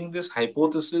testing this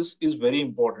hypothesis is very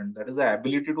important. That is the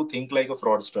ability to think like a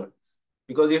fraudster.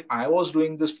 Because if I was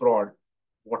doing this fraud,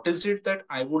 what is it that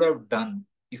I would have done?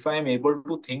 If I am able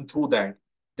to think through that,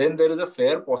 then there is a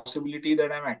fair possibility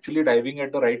that I'm actually diving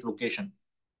at the right location.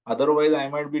 Otherwise, I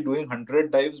might be doing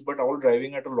 100 dives, but all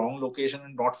driving at a wrong location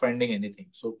and not finding anything.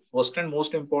 So first and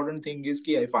most important thing is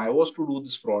ki if I was to do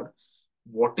this fraud,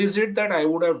 what is it that I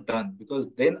would have done? Because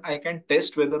then I can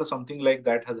test whether something like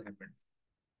that has happened.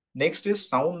 Next is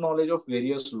sound knowledge of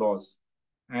various laws.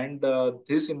 And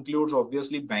this includes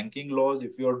obviously banking laws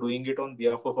if you are doing it on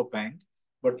behalf of a bank.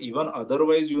 But even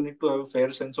otherwise, you need to have a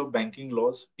fair sense of banking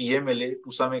laws, PMLA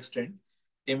to some extent.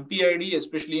 MPID,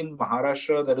 especially in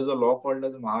Maharashtra, there is a law called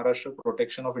as Maharashtra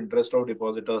Protection of Interest of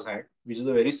Depositors Act, which is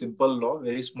a very simple law,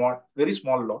 very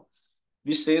small law,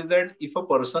 which says that if a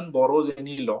person borrows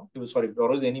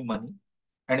borrows any money,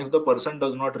 and if the person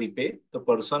does not repay, the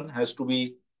person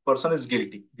is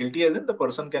guilty. Guilty as in the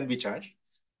person can be charged.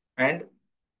 And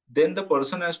then the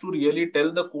person has to really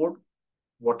tell the court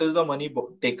what is the money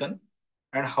taken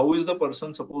and how is the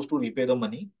person supposed to repay the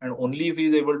money. And only if he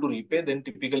is able to repay, then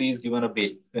typically he is given a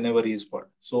bail whenever he is caught.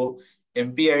 So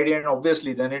MPID, and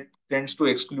obviously then it tends to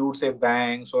exclude, say,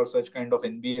 banks or such kind of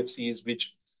NBFCs,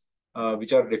 which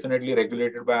are definitely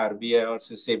regulated by RBI or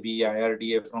SEBI,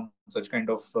 IRDA from such kind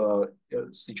of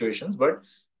situations. But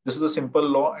this is a simple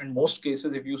law, and most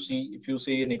cases, if you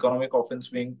see an economic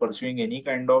offense wing pursuing any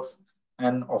kind of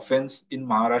an offense in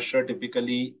Maharashtra,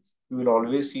 typically you will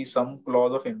always see some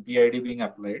clause of MPID being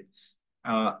applied.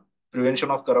 Uh,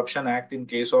 Prevention of Corruption Act in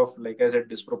case of, like I said,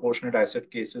 disproportionate asset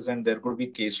cases, and there could be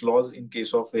case laws in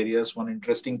case of various. One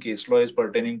interesting case law is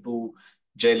pertaining to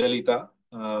Jayalalitha,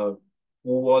 who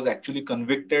was actually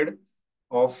convicted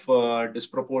of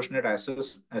disproportionate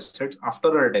assets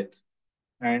after her death.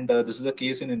 And this is a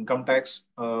case in income tax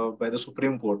by the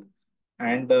Supreme Court.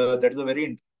 And that is a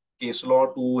very case law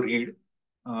to read.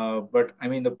 But I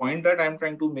mean, the point that I'm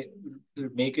trying to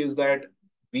make is that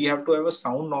we have to have a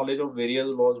sound knowledge of various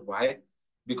laws. Why?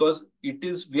 Because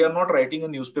we are not writing a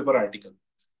newspaper article.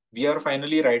 We are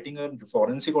finally writing a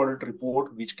forensic audit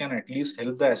report, which can at least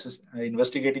help the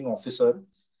investigating officer.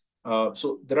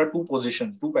 So there are two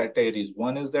positions, two categories.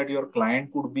 One is that your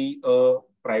client could be a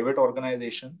private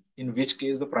organization, in which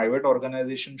case the private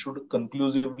organization should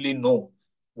conclusively know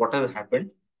what has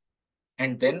happened.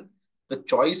 And then the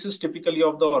choice is typically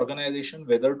of the organization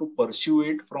whether to pursue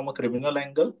it from a criminal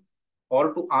angle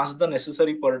or to ask the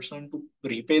necessary person to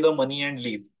repay the money and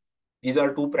leave. These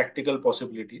are two practical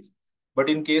possibilities. But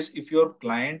in case if your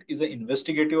client is an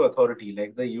investigative authority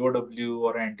like the EOW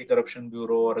or Anti-Corruption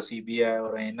Bureau or a CBI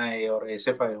or a NIA or a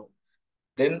SFIO,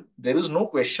 then there is no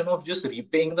question of just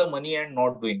repaying the money and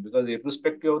not doing, because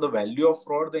irrespective of the value of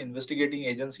fraud, the investigating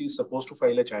agency is supposed to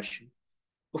file a charge sheet.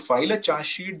 To file a charge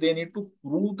sheet, they need to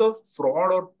prove the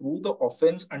fraud or prove the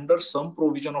offense under some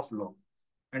provision of law.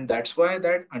 And that's why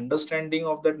that understanding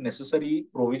of that necessary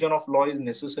provision of law is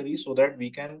necessary, so that we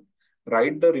can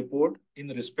write the report in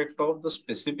respect of the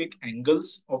specific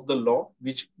angles of the law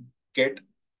which get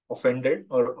offended,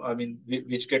 or I mean,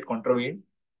 which get contravened,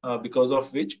 because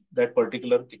of which that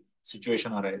particular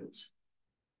situation arises.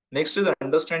 Next is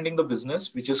understanding the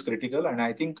business, which is critical. And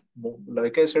I think,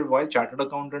 like I said, why chartered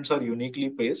accountants are uniquely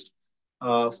placed,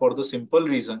 for the simple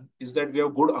reason is that we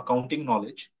have good accounting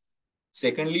knowledge.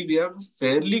 Secondly, we have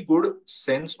fairly good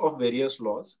sense of various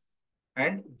laws.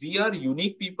 And we are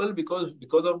unique people because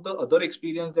of the other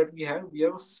experience that we have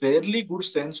a fairly good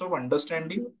sense of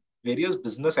understanding various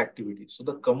business activities. So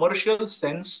the commercial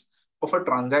sense of a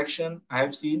transaction, I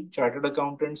have seen chartered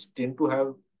accountants tend to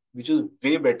have, which is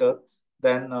way better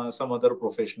than some other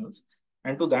professionals.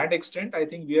 And to that extent, I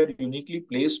think we are uniquely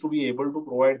placed to be able to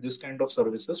provide this kind of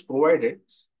services, provided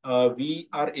we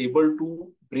are able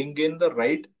to bring in the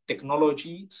right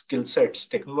technology skill sets,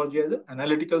 technology as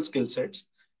analytical skill sets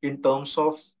in terms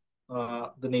of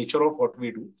the nature of what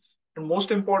we do. And most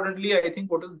importantly, I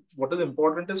think what is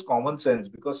important is common sense,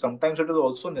 because sometimes it is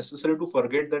also necessary to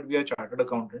forget that we are chartered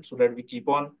accountants, so that we keep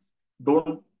on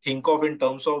don't think of in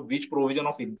terms of which provision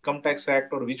of income tax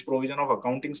act or which provision of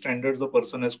accounting standards the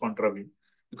person has contravened,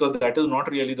 because that is not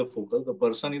really the focus.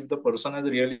 If the person has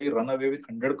really run away with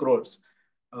 100 crores,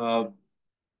 uh,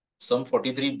 some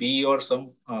 43B or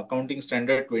some accounting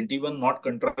standard 21 not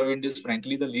contravened is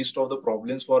frankly the least of the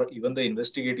problems for even the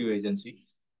investigative agency.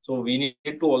 So we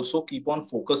need to also keep on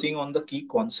focusing on the key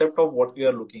concept of what we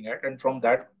are looking at, and from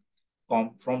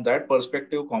that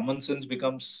perspective, common sense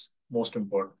becomes most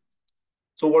important.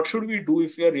 So what should we do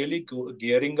if we are really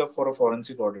gearing up for a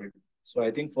forensic audit? So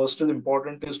I think first is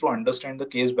important is to understand the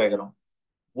case background.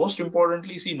 Most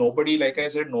importantly, see, nobody, like I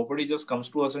said, nobody just comes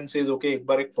to us and says, okay, एक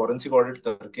बार एक forensic audit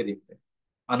करके देखते हैं.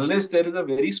 Unless there is a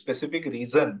very specific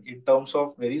reason in terms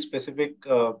of very specific,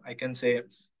 I can say,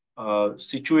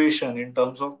 situation in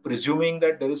terms of presuming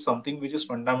that there is something which is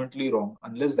fundamentally wrong.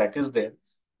 Unless that is there,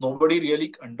 nobody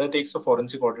really undertakes a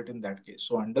forensic audit in that case.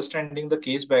 So understanding the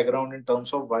case background in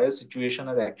terms of why a situation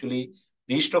has actually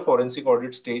reached a forensic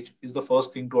audit stage is the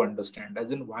first thing to understand.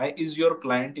 As in, why is your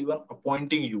client even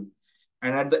appointing you?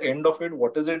 And at the end of it,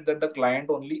 what is it that the client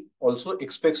only also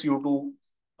expects you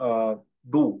to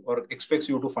do or expects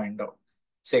you to find out?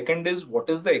 Second is, what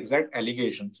is the exact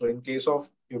allegation? So in case of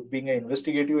you being an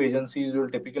investigative agency, you will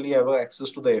typically have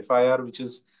access to the FIR, which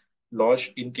is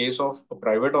lodged. In case of a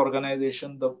private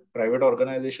organization, the private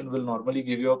organization will normally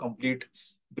give you a complete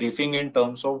briefing in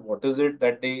terms of what is it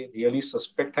that they really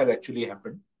suspect has actually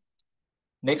happened.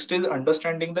 Next is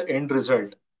understanding the end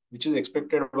result, which is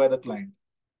expected by the client.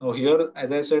 Now, here,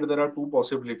 as I said, there are two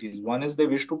possibilities. One is they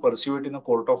wish to pursue it in a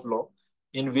court of law,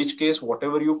 in which case,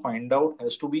 whatever you find out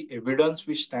has to be evidence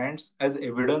which stands as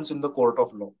evidence in the court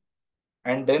of law.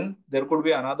 And then there could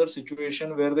be another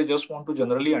situation where they just want to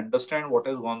generally understand what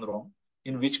has gone wrong,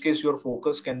 in which case your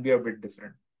focus can be a bit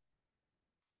different.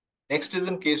 Next is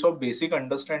in case of basic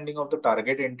understanding of the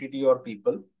target entity or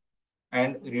people,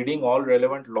 and reading all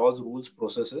relevant laws, rules,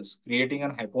 processes, creating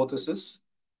an hypothesis,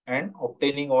 and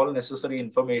obtaining all necessary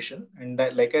information. And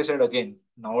that, like I said again,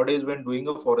 nowadays when doing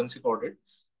a forensic audit,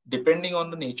 depending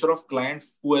on the nature of client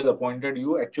who has appointed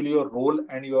you, actually your role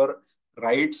and your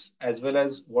rights as well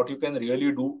as what you can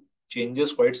really do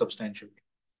changes quite substantially.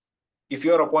 If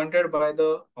you are appointed by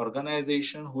the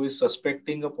organization who is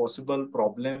suspecting a possible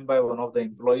problem by one of the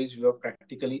employees, you have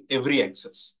practically every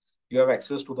access. You have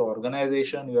access to the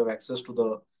organization, you have access to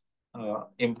the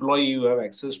employee, you have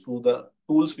access to the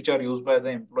tools which are used by the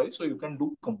employee, so you can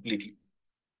do completely.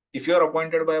 If you are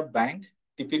appointed by a bank,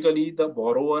 typically the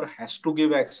borrower has to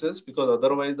give access, because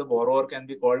otherwise the borrower can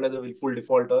be called as a willful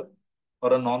defaulter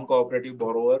or a non-cooperative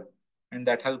borrower, and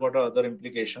that has got other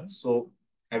implications. So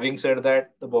having said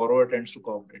that, the borrower tends to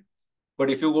cooperate. But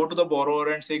if you go to the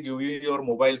borrower and say, give me your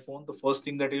mobile phone, the first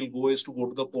thing that he'll go is to go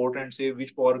to the court and say,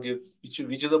 which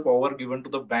is the power given to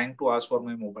the bank to ask for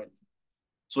my mobile phone.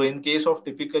 So in case of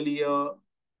typically a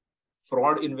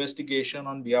fraud investigation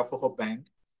on behalf of a bank,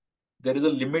 there is a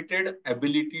limited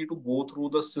ability to go through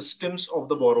the systems of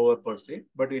the borrower per se,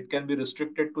 but it can be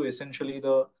restricted to essentially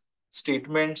the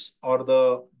statements or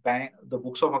the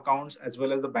books of accounts as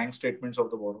well as the bank statements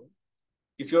of the borrower.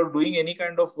 If you're doing any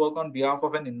kind of work on behalf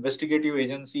of an investigative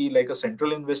agency like a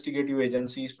central investigative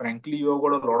agency, frankly, you have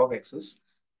got a lot of access,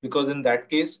 because in that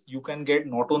case, you can get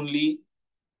not only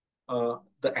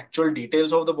the actual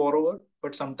details of the borrower,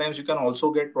 but sometimes you can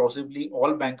also get possibly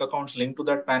all bank accounts linked to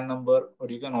that PAN number, or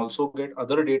you can also get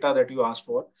other data that you ask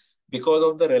for because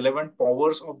of the relevant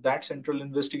powers of that central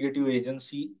investigative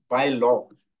agency by law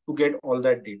to get all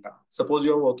that data. Suppose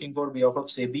you're working for behalf of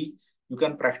SEBI, you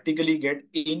can practically get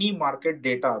any market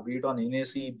data, be it on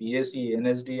NSE, BSE,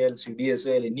 NSDL,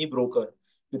 CDSL, any broker,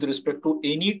 with respect to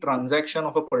any transaction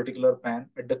of a particular PAN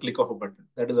at the click of a button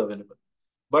that is available.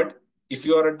 But if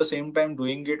you are at the same time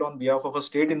doing it on behalf of a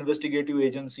state investigative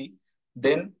agency,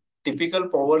 then typical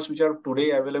powers which are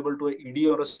today available to a ED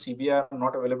or a CBI are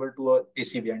not available to a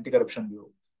ACB, Anti-Corruption Bureau.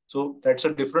 So that's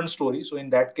a different story. So in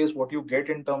that case, what you get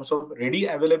in terms of ready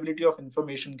availability of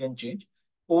information can change.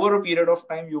 Over a period of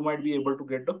time, you might be able to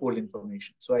get the whole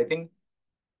information. So I think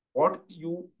what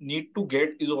you need to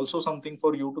get is also something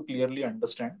for you to clearly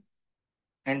understand.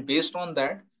 And based on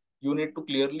that, you need to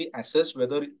clearly assess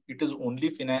whether it is only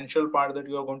financial part that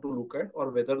you are going to look at, or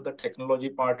whether the technology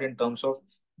part in terms of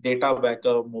data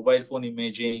backup, mobile phone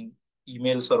imaging,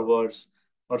 email servers,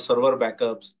 or server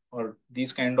backups, or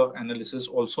these kind of analysis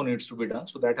also needs to be done.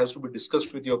 So that has to be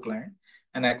discussed with your client.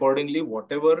 And accordingly,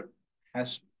 whatever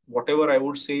I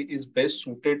would say is best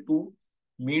suited to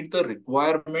meet the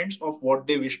requirements of what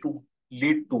they wish to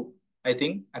lead to, I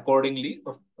think accordingly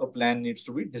a plan needs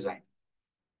to be designed.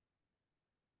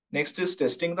 Next is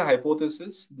testing the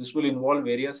hypothesis. This will involve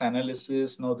various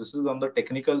analysis. Now, this is on the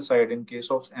technical side. In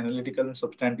case of analytical and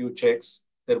substantive checks,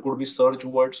 there could be search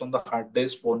words on the hard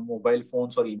disk, phone, mobile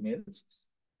phones, or emails.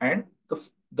 And the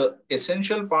the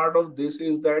essential part of this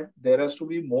is that there has to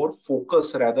be more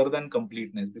focus rather than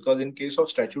completeness, because in case of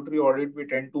statutory audit we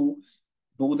tend to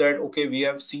do that, okay, we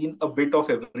have seen a bit of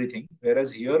everything,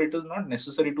 whereas here it is not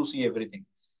necessary to see everything.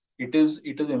 It is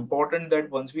important that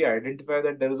once we identify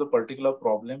that there is a particular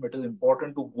problem, it is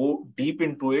important to go deep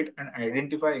into it and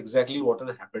identify exactly what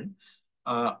has happened,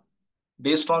 uh,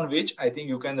 based on which I think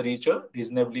you can reach a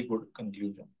reasonably good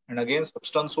conclusion. And again,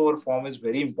 substance over form is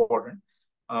very important,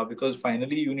 because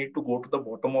finally you need to go to the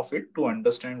bottom of it to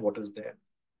understand what is there.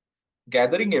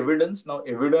 Gathering evidence. Now,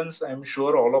 evidence, I'm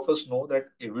sure all of us know that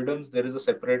evidence, there is a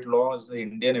separate law, the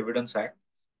Indian Evidence Act,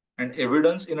 and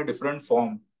evidence in a different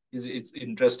form is it's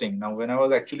interesting. Now, when I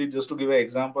was actually, just to give an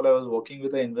example, I was working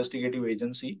with an investigative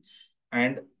agency,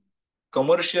 and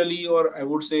commercially, or I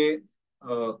would say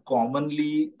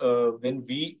commonly, when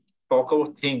we talk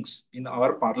about things in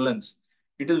our parlance,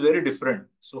 it is very different.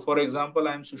 So, for example,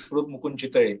 I am Sushrut Mukund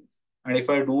Chitale, and if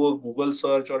I do a Google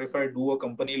search or if I do a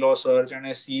company law search and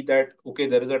I see that, okay,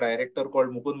 there is a director called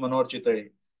Mukund Manohar Chitale,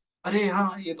 अरे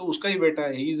हाँ ये तो उसका ही बेटा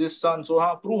है, he is his son, so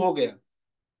हाँ prove हो गया.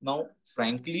 Now,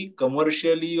 frankly,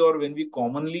 commercially or when we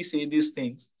commonly say these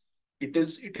things, it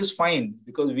is fine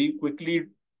because we quickly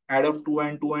add up two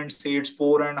and say it's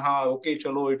four and ha okay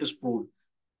chalo it is proved.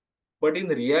 But in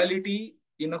reality,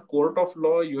 in a court of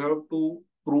law, you have to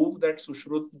prove that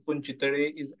Sushrut Mukund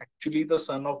Chitade is actually the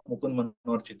son of Mukund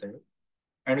Manohar Chitade,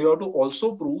 and you have to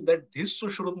also prove that this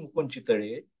Sushrut Mukund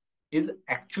Chitade is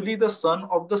actually the son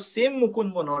of the same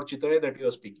Mukund Manohar Chitade that you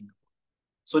are speaking.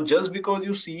 So just because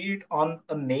you see it on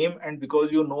a name and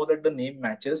because you know that the name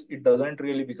matches, it doesn't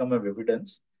really become a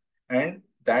evidence. And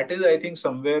that is, I think,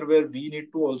 somewhere where we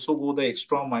need to also go the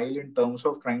extra mile in terms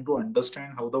of trying to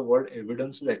understand how the word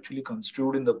evidence is actually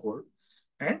construed in the court.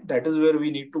 And that is where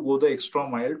we need to go the extra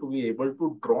mile to be able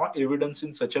to draw evidence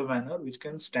in such a manner which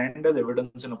can stand as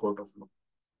evidence in a court of law.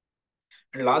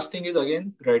 And last thing is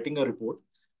again writing a report.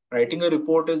 Writing a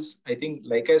report is, I think,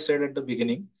 like I said at the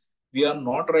beginning, we are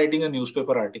not writing a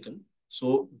newspaper article.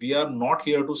 So we are not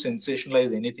here to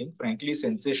sensationalize anything. Frankly,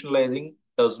 sensationalizing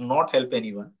does not help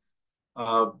anyone.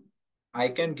 Uh, I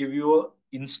can give you an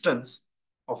instance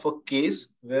of a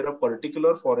case where a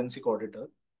particular forensic auditor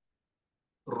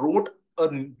wrote a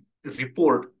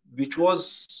report which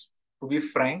was, to be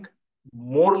frank,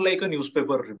 more like a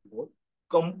newspaper report,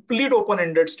 complete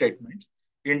open-ended statements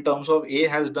in terms of A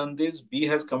has done this, B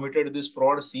has committed this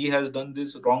fraud, C has done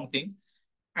this wrong thing.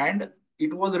 And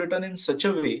it was written in such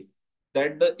a way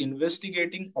that the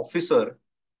investigating officer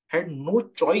had no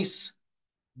choice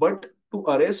but to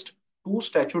arrest two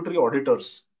statutory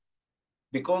auditors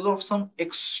because of some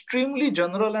extremely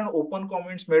general and open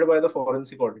comments made by the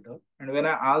forensic auditor. And when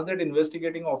I asked that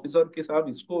investigating officer कि साहब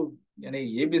इसको यानी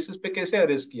ये basis पे कैसे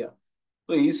arrest किया,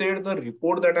 so he said the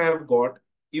report that I have got,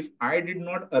 if I did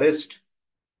not arrest,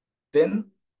 then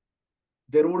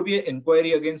there would be an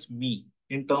inquiry against me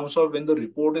in terms of when the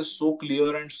report is so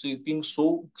clear and sweeping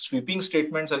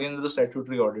statements against the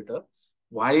statutory auditor.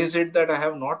 Why is it that I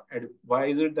have not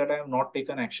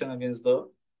taken action against the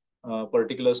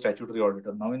particular statutory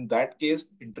auditor? Now, in that case,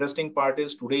 interesting part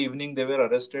is today evening they were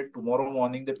arrested. Tomorrow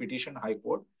morning they petitioned High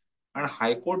Court, and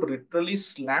High Court literally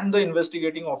slammed the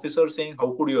investigating officer, saying,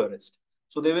 "How could you arrest?"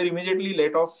 So they were immediately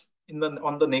let off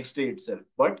on the next day itself.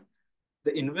 But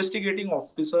the investigating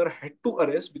officer had to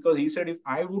arrest because he said, if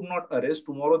I would not arrest,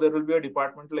 tomorrow there will be a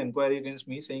departmental inquiry against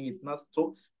me saying itna.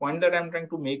 So point that I'm trying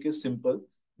to make is simple.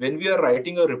 When we are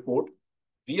writing a report,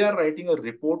 we are writing a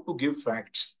report to give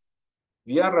facts.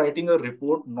 We are writing a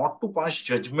report not to pass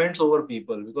judgments over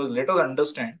people, because let us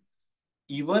understand,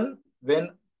 even when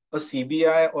a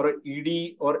CBI or a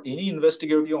ED or any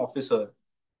investigative officer,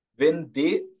 when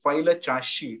they file a charge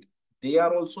sheet, they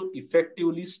are also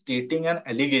effectively stating an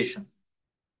allegation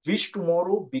which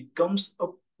tomorrow becomes a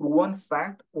proven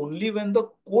fact only when the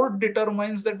court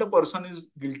determines that the person is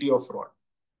guilty of fraud.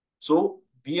 So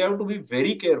we have to be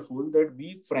very careful that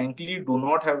we frankly do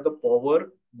not have the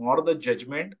power, nor the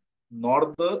judgment,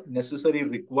 nor the necessary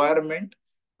requirement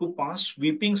to pass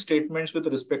sweeping statements with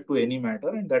respect to any matter.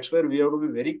 And that's where we have to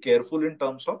be very careful in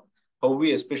terms of how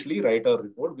we especially write our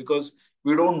report, because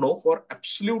we don't know for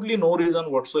absolutely no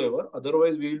reason whatsoever.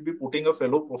 Otherwise, we will be putting a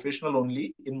fellow professional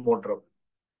only in more trouble.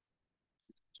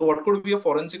 So what could be a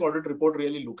forensic audit report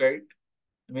really look at?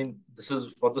 I mean, this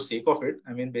is for the sake of it.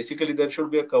 I mean, basically, there should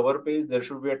be a cover page, there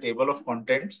should be a table of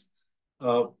contents,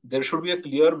 there should be a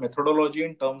clear methodology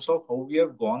in terms of how we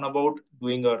have gone about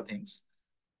doing our things.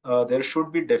 There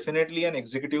should be definitely an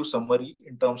executive summary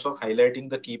in terms of highlighting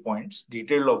the key points,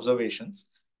 detailed observations.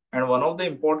 And one of the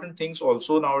important things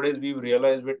also nowadays we've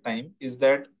realized with time is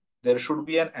that there should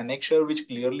be an annexure which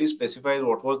clearly specifies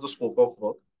what was the scope of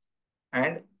work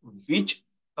and which,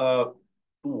 to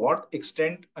what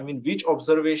extent, I mean, which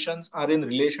observations are in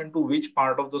relation to which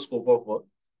part of the scope of work,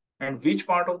 and which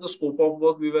part of the scope of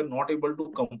work we were not able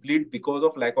to complete because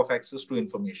of lack of access to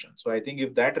information. So I think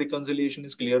if that reconciliation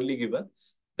is clearly given,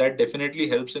 that definitely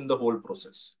helps in the whole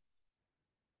process.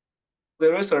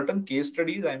 There were certain case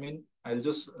studies. I mean, I'll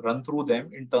just run through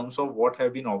them in terms of what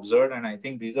have been observed. And I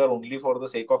think these are only for the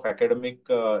sake of academic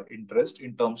interest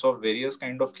in terms of various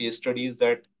kind of case studies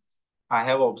that I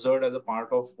have observed as a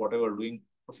part of whatever doing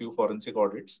a few forensic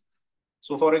audits.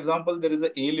 So, for example, there is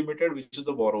a Limited, which is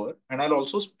the borrower, and I'll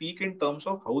also speak in terms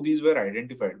of how these were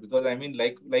identified. Because I mean,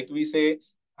 like we say,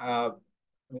 uh,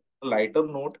 a lighter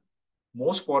note,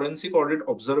 most forensic audit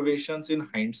observations in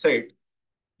hindsight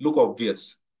look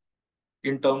obvious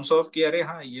in terms of कि अरे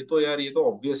हाँ ये तो यार ये तो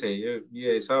obvious है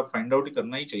ये ऐसा find out ही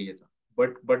करना ही चाहिए था.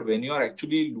 But when you are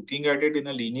actually looking at it in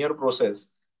a linear process,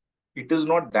 it is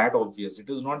not that obvious. It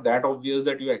is not that obvious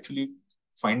that you actually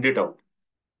find it out.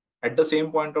 At the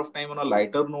same point of time, on a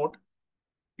lighter note,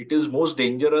 it is most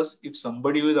dangerous if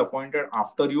somebody who is appointed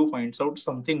after you finds out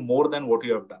something more than what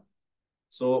you have done.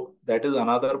 So that is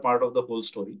another part of the whole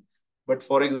story. But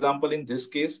for example, in this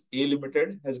case, A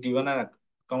Limited has given an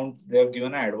account, they have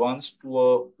given an advance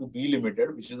to B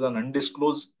Limited, which is an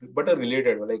undisclosed but a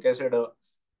related, like I said, a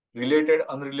related,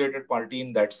 unrelated party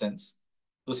in that sense.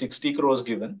 So 60 crores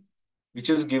given,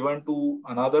 which is given to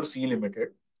another C Limited,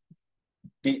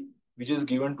 D, which is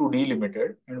given to D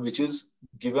Limited, and which is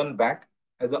given back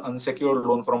as an unsecured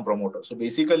loan from promoter. So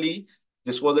basically,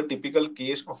 this was a typical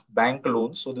case of bank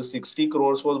loans. So the 60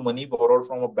 crores was money borrowed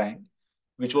from a bank,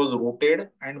 which was routed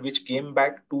and which came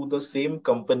back to the same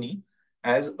company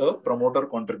as a promoter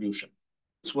contribution.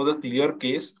 This was a clear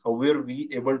case. How were we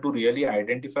able to really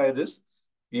identify this?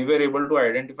 We were able to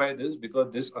identify this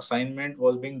because this assignment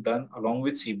was being done along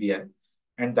with CBI.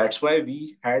 And that's why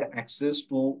we had access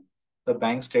to the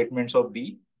bank statements of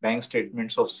B, bank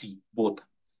statements of C, both.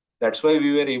 That's why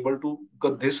we were able to,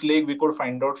 because this leg we could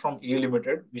find out from A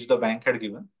Limited, which the bank had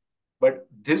given. But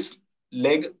this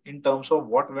leg in terms of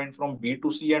what went from B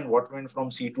to C and what went from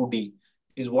C to D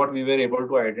is what we were able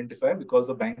to identify because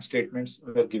the bank statements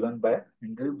were given by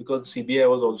Handel because CBI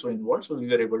was also involved. So we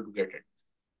were able to get it.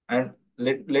 And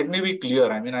let me be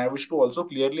clear. I mean, I wish to also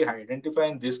clearly identify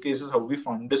in these cases how we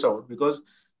found this out because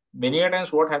many a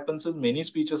times what happens is many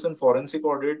speeches in forensic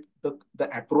audit,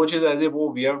 the approach is as if,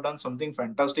 oh, we have done something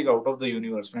fantastic out of the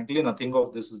universe. Frankly, nothing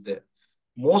of this is there.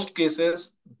 Most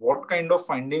cases, what kind of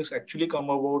findings actually come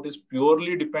about is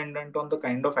purely dependent on the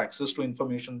kind of access to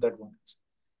information that one has.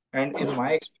 And in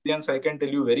my experience, I can tell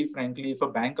you very frankly, if a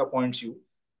bank appoints you,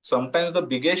 sometimes the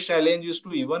biggest challenge is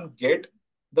to even get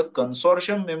the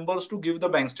consortium members to give the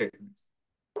bank statement.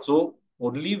 So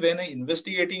only when an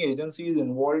investigating agency is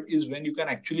involved is when you can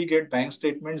actually get bank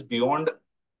statements beyond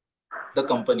the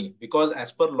company. Because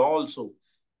as per law also,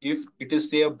 if it is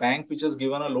say a bank which has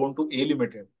given a loan to A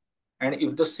Limited, and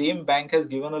if the same bank has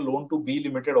given a loan to B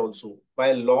Limited also,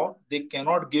 by law, they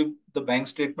cannot give the bank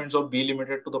statements of B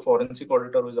Limited to the forensic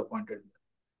auditor who is appointed.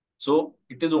 So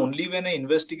it is only when an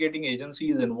investigating agency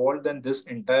is involved in this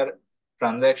entire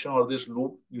transaction or this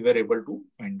loop we were able to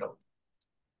find out.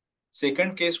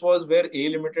 Second case was where A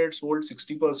Limited sold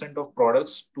 60% of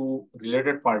products to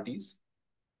related parties,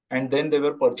 and then they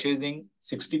were purchasing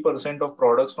 60% of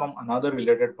products from another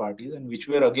related parties, and which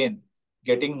were again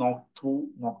getting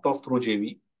knocked off through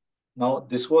JV. Now,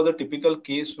 this was a typical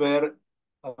case where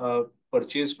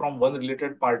purchase from one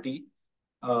related party,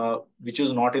 which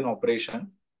is not in operation,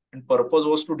 and purpose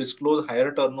was to disclose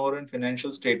higher turnover in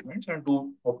financial statements and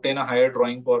to obtain a higher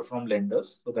drawing power from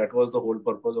lenders. So that was the whole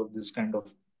purpose of this kind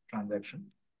of transaction.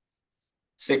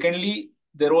 Secondly,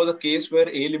 there was a case where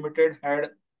A Limited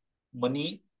had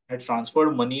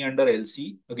transferred money under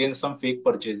LC against some fake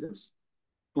purchases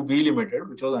to B Limited,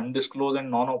 which was undisclosed and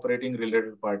non-operating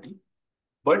related party.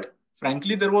 But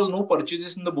frankly, there was no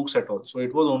purchases in the books at all. So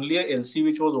it was only a LC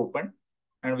which was opened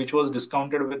and which was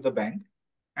discounted with the bank.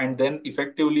 And then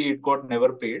effectively it got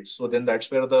never paid. So then that's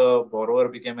where the borrower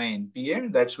became an NPA,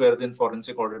 and that's where then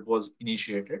forensic audit was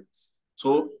initiated.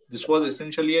 So this was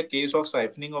essentially a case of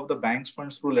siphoning of the bank's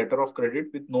funds through letter of credit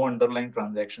with no underlying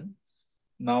transaction.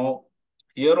 Now,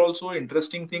 here also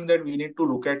interesting thing that we need to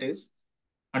look at is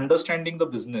understanding the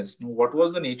business. Now, what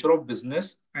was the nature of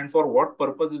business and for what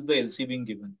purpose is the LC being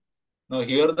given? Now,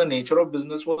 here the nature of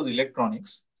business was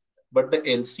electronics, but the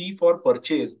LC for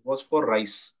purchase was for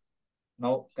rice.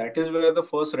 Now, that is where the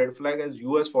first red flag as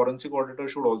you as forensic auditor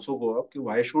should also go up.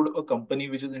 Why should a company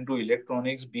which is into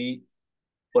electronics be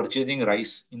purchasing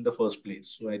rice in the first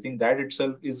place? So I think that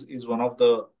itself is one of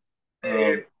the uh, ते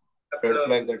red आपलं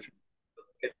flag that should.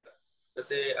 तर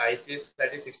ते ICS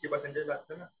साठी 60%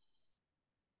 लागतं ना.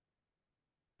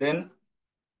 Then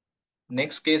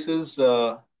next case is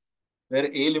where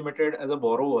A Limited as a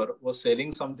borrower was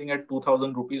selling something at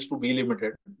 2000 rupees to B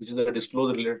Limited, which is a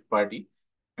disclosed related party,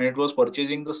 and it was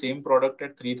purchasing the same product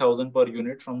at 3000 per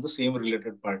unit from the same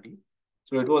related party.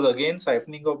 So it was again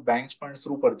siphoning of banks' funds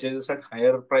through purchases at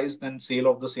higher price than sale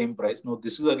of the same price. Now,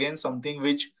 this is again something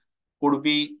which could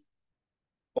be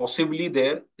possibly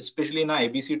there, especially in a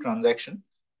IBC transaction,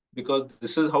 because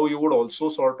this is how you would also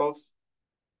sort of,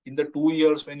 in the 2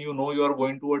 years when you know you are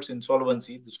going towards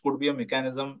insolvency, this could be a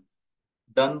mechanism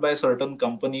done by certain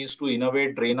companies to, in a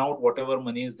way, drain out whatever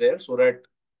money is there, so that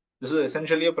this is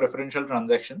essentially a preferential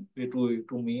transaction to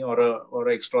me, or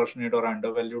a extortionate or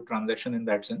undervalued transaction in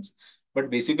that sense. But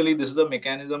basically, this is a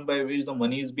mechanism by which the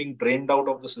money is being drained out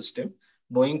of the system,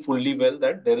 knowing fully well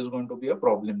that there is going to be a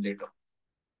problem later.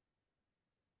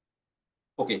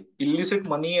 Okay, illicit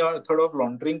money or method of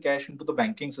laundering cash into the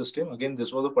banking system. Again,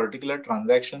 this was a particular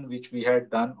transaction which we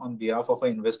had done on behalf of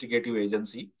an investigative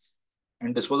agency.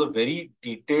 And this was a very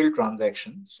detailed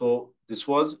transaction. So this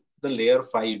was the layer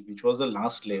 5, which was the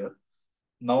last layer.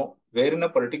 Now, where in a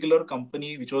particular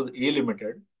company, which was A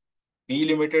Limited, B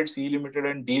Limited, C Limited,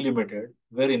 and D Limited,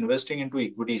 were investing into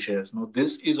equity shares. Now,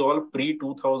 this is all pre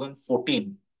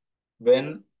 2014,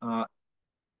 when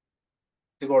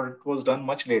audit was done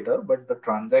much later, but the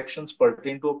transactions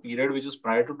pertain to a period which is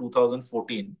prior to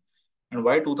 2014. And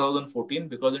why 2014?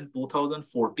 Because in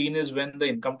 2014 is when the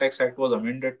Income Tax Act was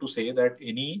amended to say that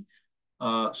any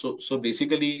so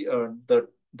basically,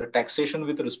 the taxation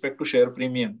with respect to share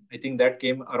premium, I think that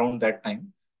came around that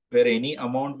time, where any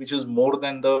amount which is more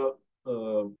than the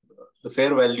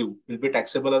fair value will be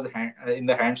taxable as in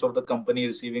the hands of the company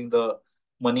receiving the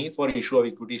money for issue of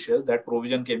equity shares. That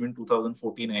provision came in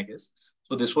 2014, I guess.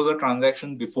 So this was a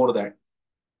transaction before that.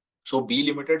 So B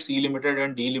Limited, C Limited,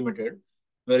 and D Limited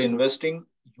were investing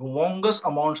humongous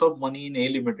amounts of money in A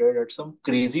Limited at some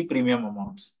crazy premium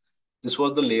amounts. This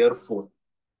was the layer 4.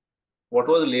 What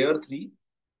was layer 3?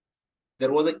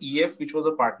 There was a EF, which was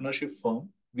a partnership firm,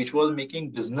 which was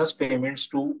making business payments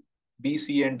to B,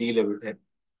 C, and D Limited.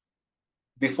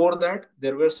 Before that,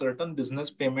 there were certain business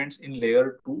payments in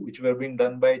layer 2, which were being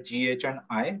done by G, H, and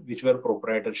I, which were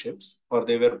proprietorships, or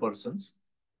they were persons.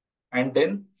 And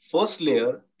then first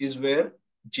layer is where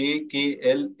J, K,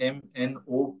 L, M, N,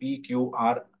 O, P, Q,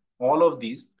 R, all of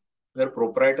these were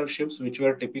proprietorships which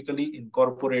were typically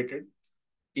incorporated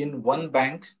in one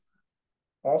bank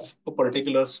of a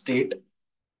particular state,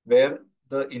 where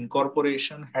the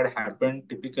incorporation had happened.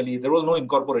 Typically, there was no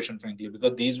incorporation, frankly,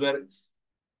 because these were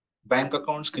bank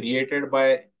accounts created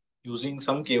by using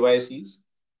some KYCs.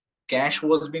 Cash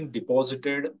was being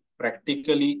deposited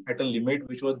practically at a limit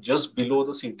which was just below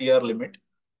the CTR limit.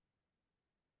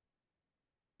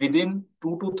 Within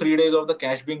 2 to 3 days of the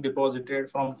cash being deposited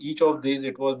from each of these,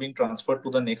 it was being transferred to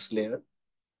the next layer.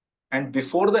 And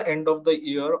before the end of the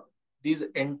year, these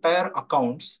entire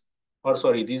accounts, or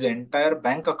sorry, these entire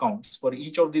bank accounts for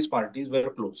each of these parties were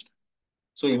closed.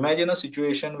 So imagine a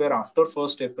situation where after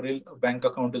 1st April, a bank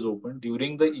account is opened.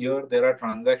 During the year, there are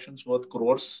transactions worth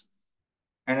crores.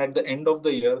 And at the end of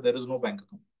the year, there is no bank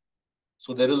account.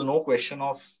 So there is no question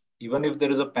of, even if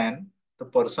there is a PAN, the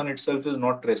person itself is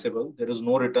not traceable. There is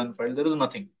no return file. There is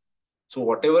nothing. So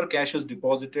whatever cash is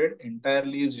deposited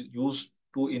entirely is used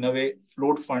to, in a way,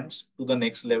 float funds to the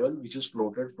next level, which is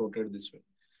floated this way.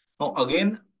 Now,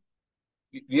 again,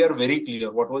 we are very clear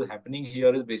what was happening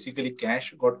here is basically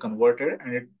cash got converted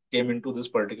and it came into this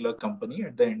particular company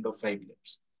at the end of 5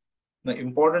 years. The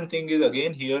important thing is,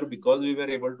 again, here, because we were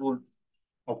able to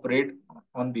operate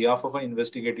on behalf of an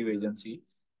investigative agency,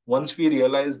 once we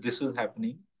realized this is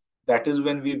happening, that is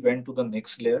when we went to the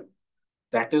next layer.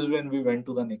 That is when we went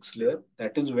to the next layer.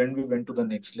 That is when we went to the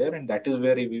next layer. And that is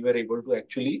where we were able to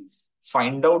actually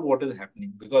find out what is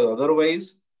happening. Because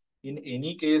otherwise, in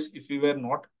any case, if we were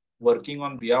not working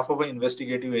on behalf of an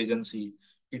investigative agency,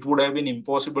 it would have been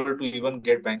impossible to even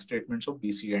get bank statements of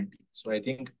BC and D. So I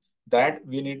think that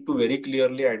we need to very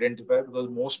clearly identify, because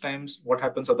most times what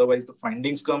happens otherwise, the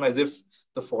findings come as if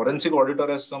the forensic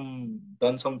auditor has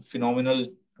done some phenomenal,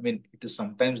 I mean, it is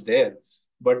sometimes there,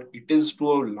 but it is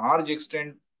to a large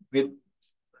extent with,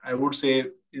 I would say,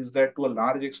 is that to a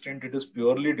large extent, it is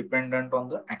purely dependent on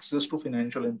the access to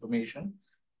financial information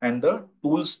and the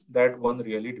tools that one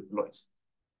really deploys.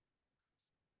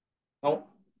 Now,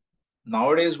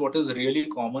 nowadays, what is really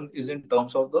common is in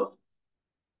terms of the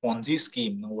Ponzi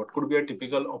scheme. Now, what could be a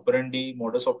typical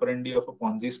modus operandi of a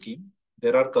Ponzi scheme?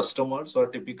 There are customers or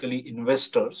typically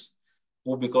investors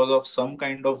who, because of some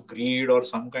kind of greed or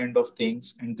some kind of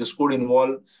things, and this could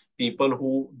involve people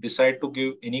who decide to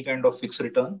give any kind of fixed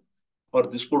return, or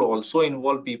this could also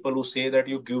involve people who say that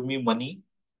you give me money,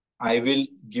 I will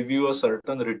give you a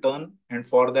certain return, and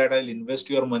for that I'll invest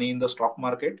your money in the stock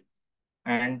market.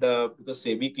 And because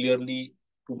SEBI clearly,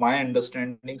 to my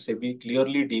understanding, SEBI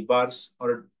clearly debars,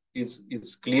 or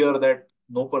is clear that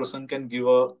no person can give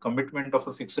a commitment of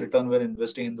a fixed return when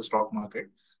investing in the stock market.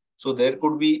 So there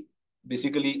could be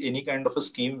basically any kind of a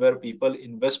scheme where people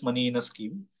invest money in a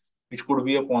scheme, which could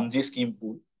be a Ponzi scheme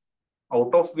pool,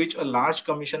 out of which a large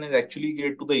commission is actually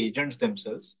given to the agents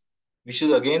themselves, which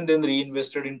is again then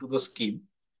reinvested into the scheme,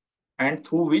 and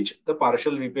through which the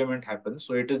partial repayment happens.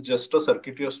 So it is just a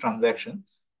circuitous transaction.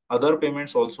 Other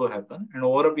payments also happen, and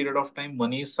over a period of time,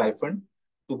 money is siphoned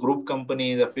to group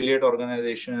companies, affiliate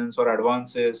organizations, or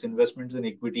advances, investments in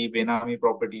equity, Benami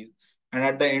properties. And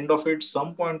at the end of it,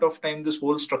 some point of time, this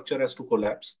whole structure has to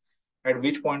collapse. At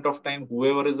which point of time,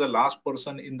 whoever is the last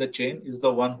person in the chain is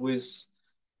the one who is,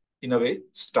 in a way,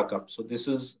 stuck up. So this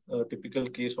is a typical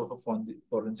case of a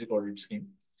forensic audit scheme.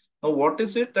 Now, what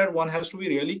is it that one has to be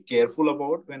really careful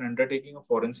about when undertaking a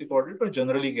forensic audit, or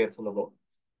generally careful about?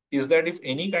 Is that if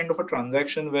any kind of a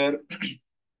transaction where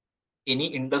any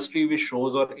industry which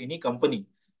shows, or any company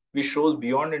which shows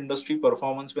beyond industry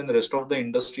performance when the rest of the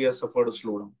industry has suffered a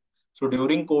slowdown. So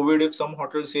during COVID, if some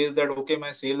hotel says that, okay,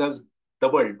 my sale has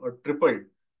doubled or tripled,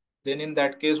 then in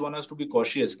that case, one has to be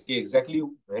cautious. Okay, exactly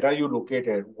where are you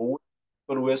located? Who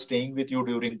people who are staying with you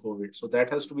during COVID? So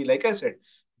that has to be, like I said,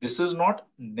 this is not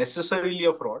necessarily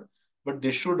a fraud, but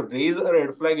this should raise a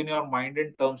red flag in your mind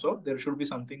in terms of there should be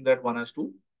something that one has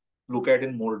to look at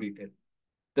in more detail.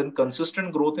 Then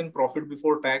consistent growth in profit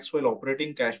before tax while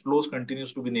operating cash flows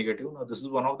continues to be negative. Now, this is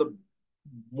one of the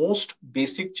most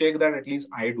basic check that at least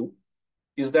I do,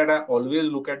 is that I always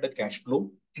look at the cash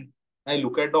flow. I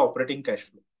look at the operating cash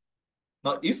flow.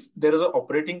 Now, if there is an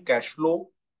operating cash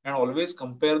flow, and always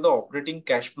compare the operating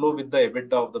cash flow with the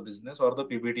EBITDA of the business or the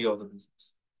PBT of the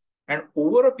business. And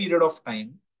over a period of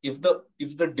time, if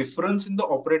the difference in the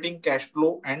operating cash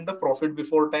flow and the profit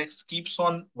before tax keeps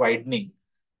on widening,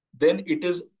 then it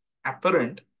is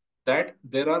apparent that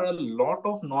there are a lot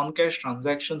of non-cash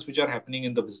transactions which are happening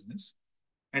in the business.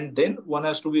 And then one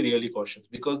has to be really cautious,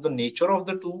 because the nature of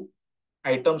the two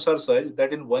items are such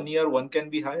that in 1 year, one can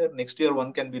be higher, next year,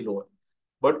 one can be lower.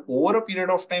 But over a period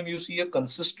of time, you see a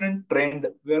consistent trend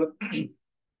where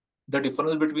the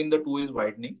difference between the two is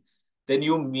widening. Then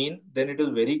it is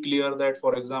very clear that,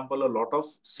 for example, a lot of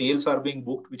sales are being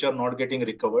booked which are not getting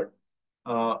recovered,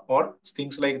 or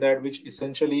things like that, which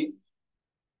essentially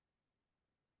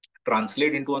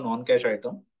translate into a non-cash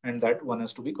item, and that one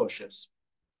has to be cautious.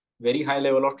 Very high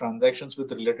level of transactions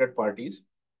with related parties,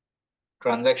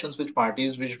 transactions with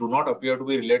parties which do not appear to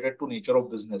be related to nature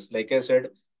of business. Like I said,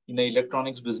 in the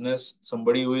electronics business,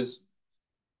 somebody who is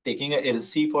taking a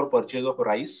LC for purchase of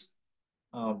rice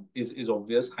is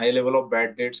obvious. High level of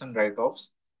bad debts and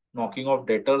write-offs, knocking off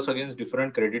debtors against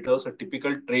different creditors, a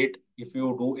typical trait if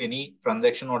you do any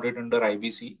transaction audit under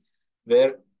IBC,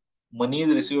 where money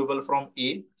is receivable from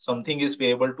A, something is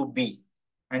payable to B,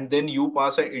 and then you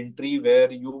pass an entry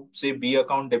where you say B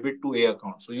account debit to A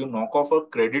account. So you knock off a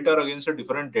creditor against a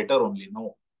different debtor only.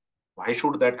 No, why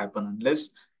should that happen?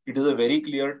 Unless it is a very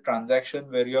clear transaction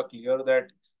where you are clear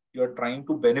that you are trying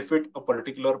to benefit a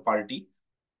particular party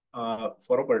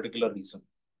for a particular reason.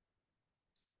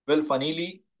 Well,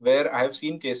 funnily, where I have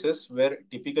seen cases where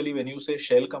typically when you say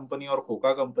shell company or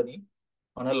coca company,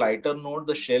 on a lighter note,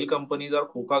 the shell companies or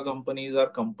coca companies are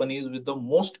companies with the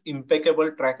most impeccable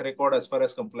track record as far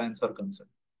as compliance are concerned.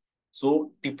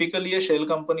 So typically a shell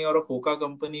company or a coca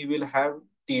company will have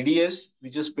TDS,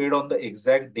 which is paid on the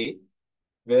exact day,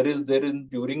 whereas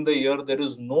during the year, there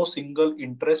is no single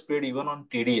interest paid even on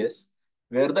TDS,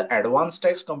 where the advance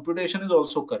tax computation is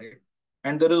also correct.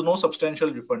 And there is no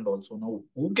substantial refund also. Now,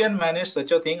 who can manage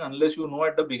such a thing unless you know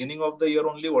at the beginning of the year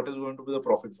only what is going to be the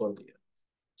profit for the year?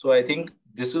 So I think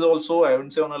this is also, I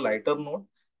would say, on a lighter note,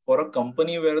 for a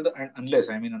company where unless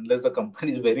the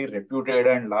company is very reputed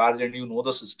and large and you know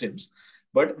the systems,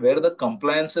 but where the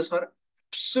compliances are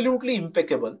absolutely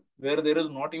impeccable, where there is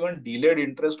not even delayed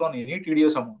interest on any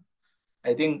TDS amount,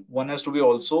 I think one has to be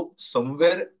also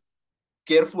somewhere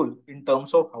careful in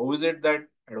terms of how is it that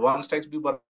advance tax भी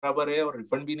बराबर है और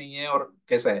refund भी नहीं है और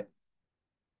कैसा है.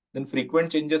 Then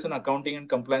frequent changes in accounting and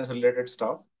compliance related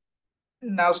stuff.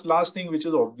 Now, last thing, which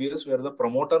is obvious, where the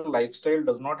promoter lifestyle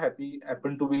does not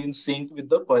happen to be in sync with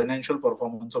the financial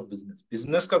performance of business.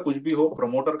 Business का कुछ भी हो,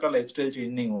 promoter का lifestyle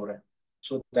change नहीं हो रहा है.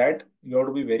 So that you have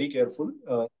to be very careful.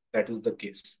 That is the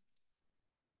case.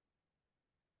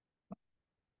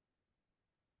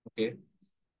 Okay.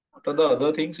 What are the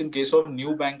other things in case of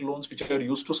new bank loans which are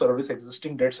used to service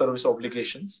existing debt service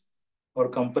obligations or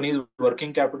companies'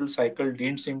 working capital cycle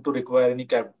didn't seem to require any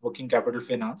working capital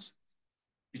finance?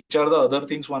 Which are the other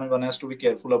things one has to be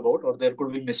careful about? Or there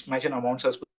could be mismatch in amounts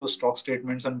as per stock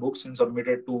statements and books and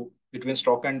submitted to between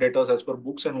stock and debtors as per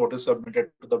books and what is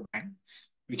submitted to the bank,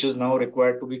 which is now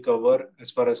required to be covered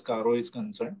as far as Caro is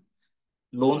concerned.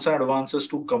 Loans and advances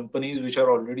to companies which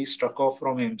are already struck off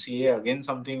from MCA, again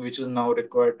something which is now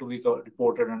required to be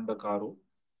reported under Caro.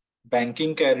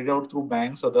 Banking carried out through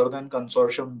banks other than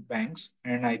consortium banks,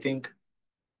 and I think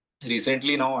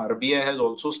recently now RBI has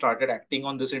also started acting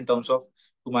on this in terms of,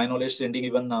 to my knowledge, sending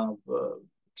even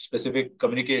specific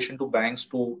communication to banks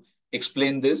to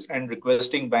explain this and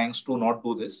requesting banks to not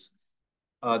do this.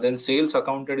 Then sales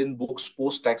accounted in books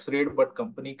post tax rate, but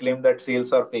company claimed that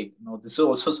sales are fake. Now this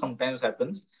also sometimes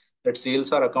happens that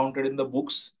sales are accounted in the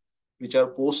books which are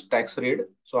post tax rate.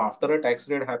 So after a tax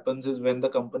rate happens is when the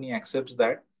company accepts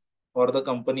that, or the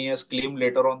company has claimed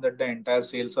later on that the entire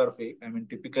sales are fake. I mean,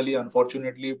 typically,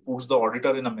 unfortunately, puts the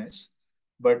auditor in a mess,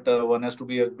 but one has to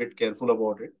be a bit careful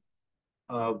about it.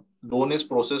 Loan is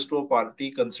processed to a party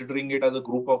considering it as a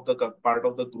group of the part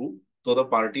of the group, though the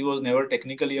party was never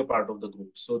technically a part of the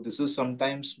group. So this is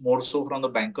sometimes more so from the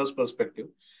banker's perspective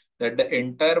that the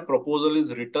entire proposal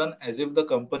is written as if the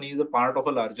company is a part of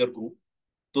a larger group.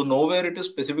 So nowhere it is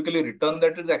specifically written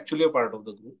that it is actually a part of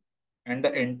the group. And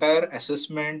the entire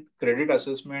assessment, credit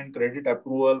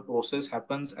approval process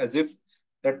happens as if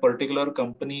that particular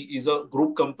company is a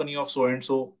group company of so and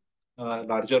so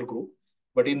larger group.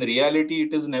 But in reality,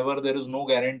 it is never, there is no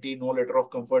guarantee, no letter of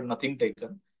comfort, nothing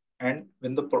taken. And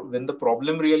when the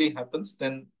problem really happens,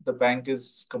 then the bank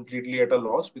is completely at a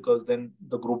loss because then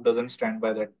the group doesn't stand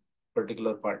by that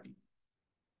particular party.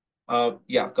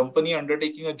 Yeah, company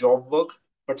undertaking a job work,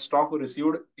 but stock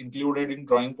received included in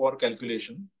drawing power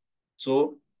calculation.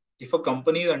 So if a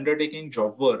company is undertaking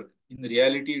job work, in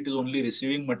reality, it is only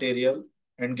receiving material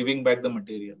and giving back the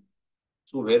material.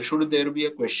 So where should there be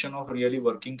a question of really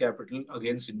working capital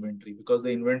against inventory? Because the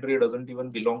inventory doesn't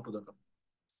even belong to the company.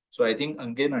 So I think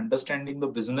again, understanding the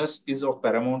business is of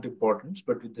paramount importance,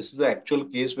 but this is the actual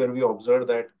case where we observed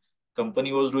that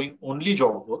company was doing only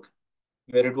job work,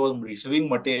 where it was receiving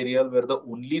material, where the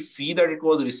only fee that it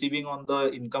was receiving on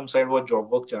the income side was job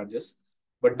work charges.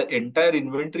 But the entire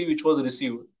inventory which was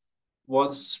received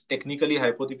was technically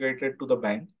hypothecated to the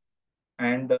bank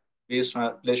and placed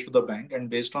to the bank, and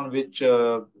based on which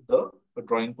the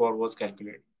drawing power was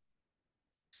calculated.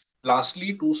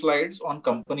 Lastly, two slides on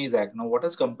Companies Act. Now, what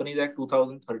has Companies Act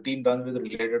 2013 done with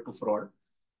related to fraud?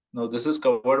 Now, this is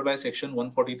covered by Section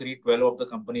 143(12) of the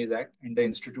Companies Act, and the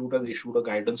Institute has issued a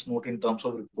guidance note in terms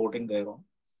of reporting thereon.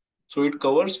 So, it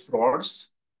covers frauds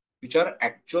which are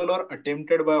actual or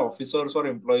attempted by officers or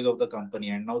employees of the company.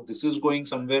 And now, this is going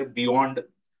somewhere beyond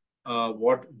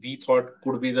what we thought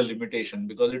could be the limitation,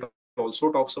 because it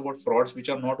also talks about frauds which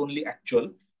are not only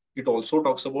actual, it also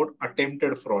talks about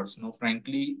attempted frauds. Now,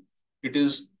 frankly, it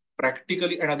is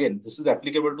practically, and again, this is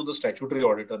applicable to the statutory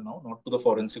auditor now, not to the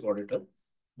forensic auditor,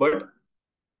 but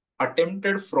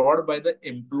attempted fraud by the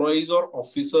employees or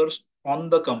officers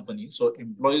on the company. So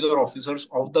employees or officers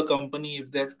of the company, if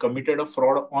they have committed a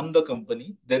fraud on the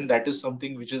company, then that is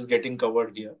something which is getting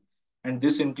covered here. And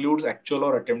this includes actual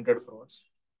or attempted frauds.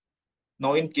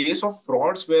 Now, in case of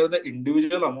frauds where the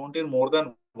individual amount is more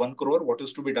than 1 crore, what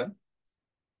is to be done?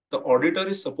 The auditor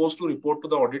is supposed to report to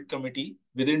the audit committee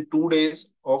within 2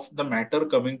 days of the matter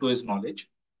coming to his knowledge.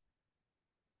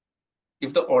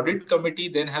 If the audit committee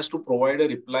then has to provide a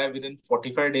reply within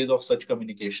 45 days of such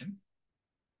communication,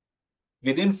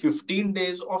 within 15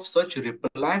 days of such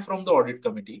reply from the audit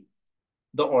committee,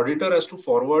 the auditor has to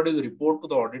forward his report to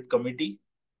the audit committee,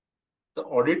 the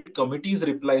audit committee's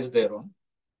replies thereon,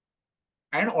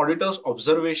 and auditor's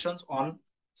observations on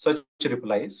such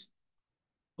replies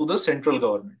to the central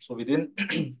government. So within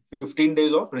 15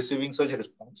 days of receiving such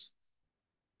response,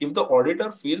 if the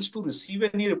auditor fails to receive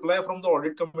any reply from the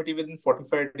audit committee within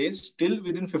 45 days, still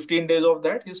within 15 days of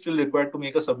that, he is still required to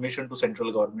make a submission to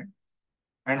central government.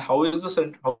 And how is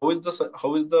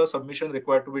the submission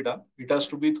required to be done? It has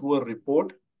to be through a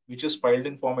report which is filed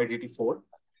in Form 884,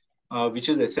 which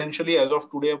is essentially as of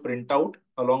today a printout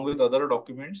along with other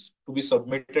documents to be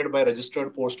submitted by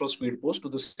registered post or speed post to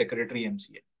the Secretary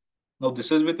MCA. Now,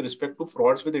 this is with respect to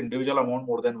frauds with individual amount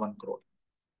more than 1 crore.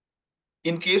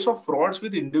 In case of frauds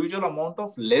with individual amount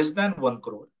of less than 1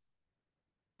 crore,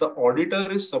 the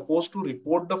auditor is supposed to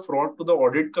report the fraud to the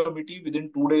audit committee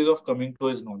within 2 days of coming to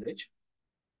his knowledge.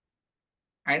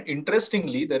 And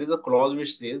interestingly, there is a clause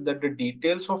which says that the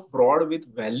details of fraud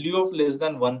with value of less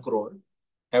than 1 crore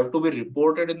have to be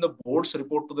reported in the board's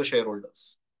report to the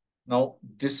shareholders. Now,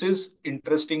 this is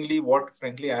interestingly what,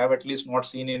 frankly, I have at least not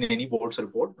seen in any board's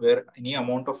report where any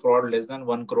amount of fraud less than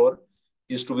 1 crore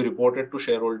is to be reported to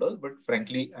shareholders. But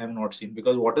frankly, I have not seen,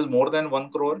 because what is more than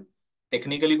 1 crore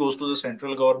technically goes to the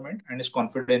central government and is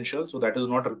confidential. So that is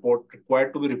not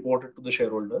required to be reported to the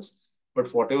shareholders.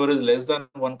 But whatever is less than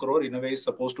 1 crore in a way is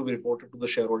supposed to be reported to the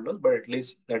shareholders. But at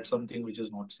least that's something which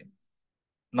is not seen.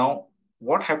 Now,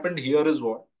 what happened here is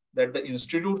that the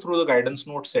institute through the guidance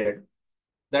note said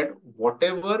that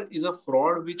whatever is a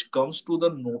fraud which comes to the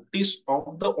notice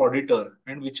of the auditor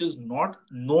and which is not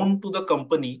known to the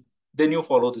company, then you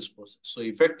follow this process. So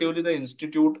effectively, the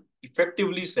institute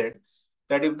effectively said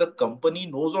that if the company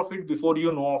knows of it before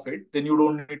you know of it, then you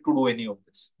don't need to do any of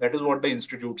this. That is what the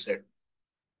institute said.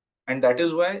 And that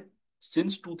is why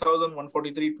since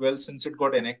 2001-43-12, since it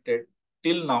got enacted,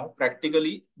 till now,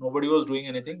 practically nobody was doing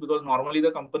anything, because normally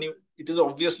the company, it is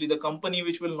obviously the company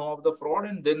which will know of the fraud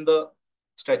and then the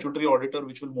statutory auditor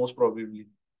which will most probably.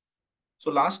 So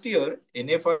last year,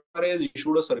 NFRA has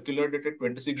issued a circular dated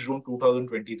 26 June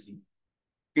 2023.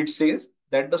 It says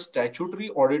that the statutory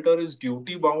auditor is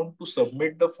duty bound to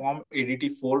submit the Form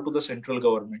ADT4 to the central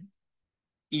government,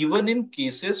 even in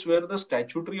cases where the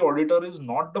statutory auditor is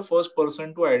not the first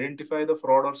person to identify the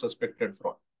fraud or suspected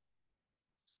fraud.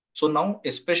 So now,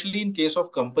 especially in case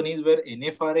of companies where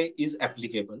NFRA is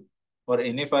applicable or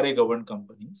NFRA governed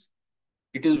companies,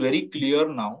 it is very clear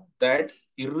now that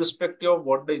irrespective of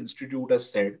what the institute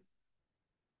has said,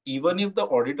 even if the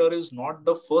auditor is not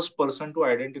the first person to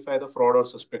identify the fraud or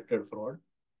suspected fraud,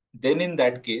 then in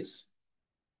that case,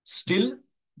 still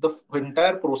the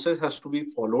entire process has to be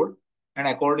followed, and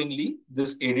accordingly,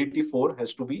 this ADT4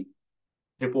 has to be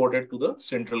reported to the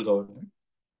central government.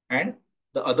 And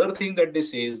the other thing that they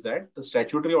say is that the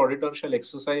statutory auditor shall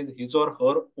exercise his or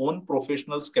her own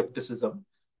professional skepticism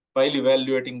while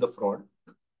evaluating the fraud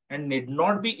and need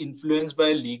not be influenced by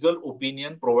a legal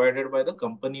opinion provided by the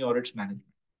company or its management.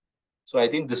 So I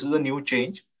think this is a new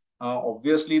change.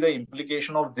 Obviously, the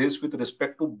implication of this with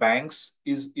respect to banks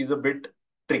is a bit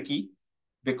tricky,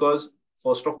 because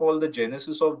first of all, the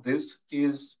genesis of this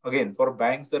is, again, for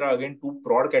banks, there are again two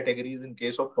broad categories in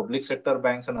case of public sector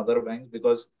banks and other banks,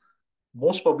 because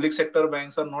most public sector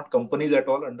banks are not companies at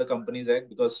all under Companies Act,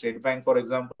 because State Bank, for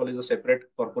example, is a separate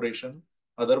corporation.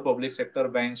 Other public sector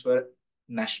banks were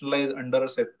nationalized under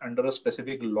a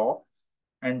specific law,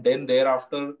 and then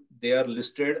thereafter they are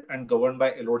listed and governed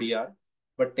by LODR.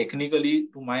 But technically,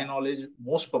 to my knowledge,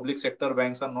 most public sector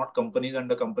banks are not companies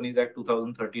under Companies Act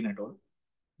 2013 at all.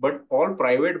 But all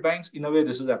private banks, in a way,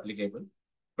 this is applicable.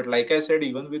 But like I said,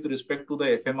 even with respect to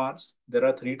the FMRs, there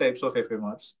are three types of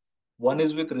FMRs. One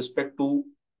is with respect to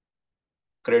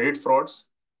credit frauds,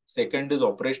 second is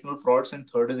operational frauds, and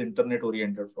third is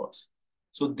internet-oriented frauds.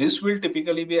 So this will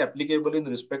typically be applicable in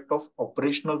respect of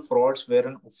operational frauds where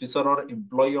an officer or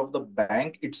employee of the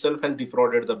bank itself has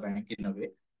defrauded the bank in a way.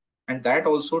 And that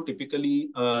also typically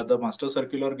the master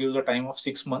circular gives a time of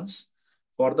 6 months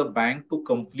for the bank to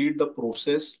complete the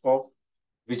process of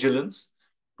vigilance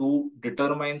to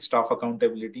determine staff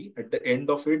accountability. At the end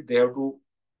of it, they have to,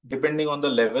 depending on the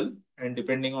level and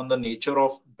depending on the nature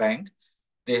of bank,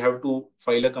 they have to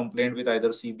file a complaint with either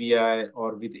CBI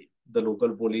or with the local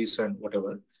police and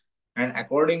whatever. And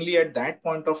accordingly, at that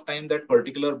point of time, that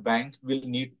particular bank will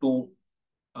need to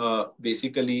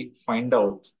basically find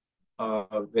out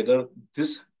whether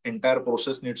this entire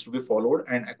process needs to be followed,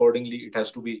 and accordingly, it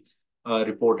has to be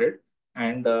reported.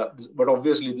 And but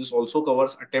obviously, this also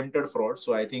covers attempted fraud.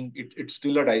 So I think it's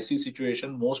still a dicey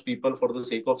situation. Most people, for the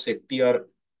sake of safety, are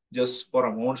just for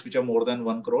amounts which are more than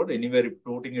 1 crore, anyway,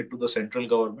 reporting it to the central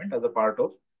government as a part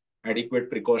of adequate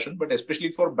precaution. But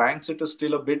especially for banks, it is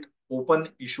still a bit open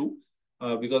issue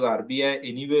because RBI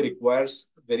anyway requires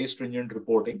very stringent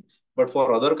reporting. But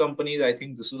for other companies, I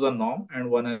think this is a norm and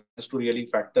one has to really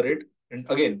factor it. And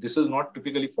again, this is not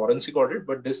typically forensic audit,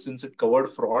 but this, since it covered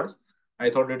frauds, I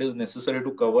thought it is necessary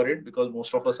to cover it because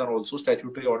most of us are also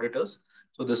statutory auditors.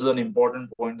 So this is an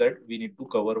important point that we need to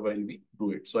cover while we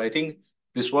do it. So I think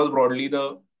this was broadly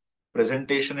the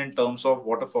presentation in terms of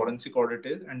what a forensic audit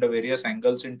is and the various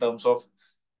angles in terms of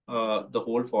the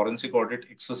whole forensic audit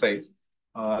exercise.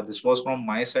 This was from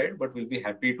my side, but we'll be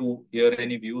happy to hear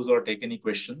any views or take any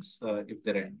questions if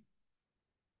there are any.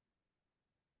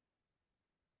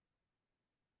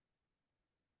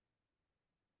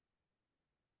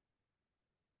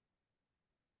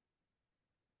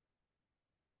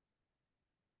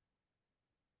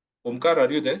 Omkar,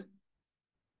 are you there?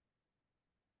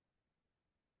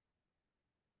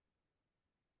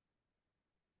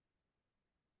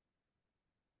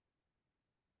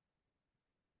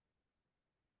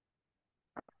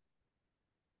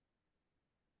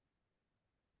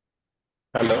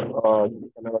 Hello,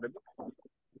 am I audible?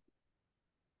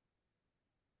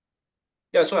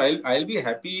 Yeah, so I'll be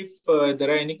happy if there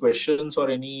are any questions or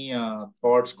any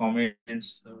thoughts,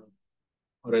 comments,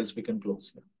 or else we can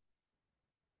close. Yeah.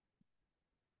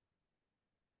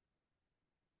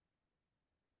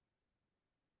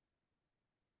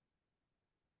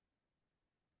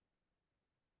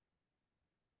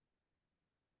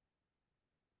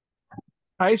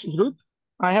 Hi, Sushrut.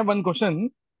 I have one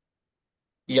question.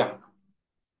 Yeah.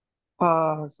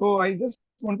 So I just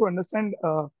want to understand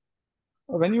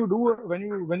when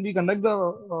we conduct the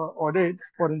audit,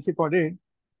 forensic audit,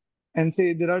 and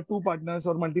say there are two partners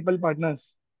or multiple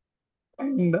partners,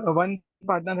 and one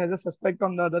partner has a suspect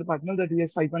on the other partner that he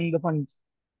has siphoned the funds.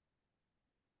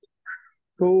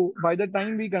 So by the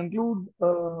time we conclude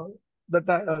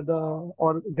the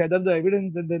or gather the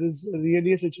evidence that there is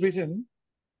really a situation,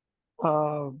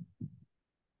 uh,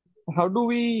 how do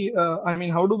we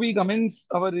commence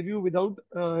our review without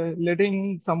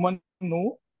letting someone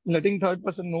know, letting third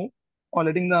person know, or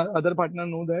letting the other partner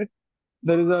know that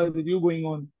there is a review going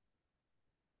on?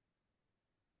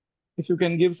 If you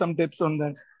can give some tips on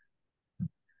that.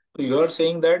 So you are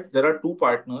saying that there are two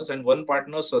partners and one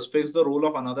partner suspects the role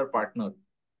of another partner.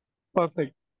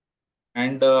 Perfect.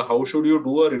 And how should you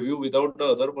do a review without the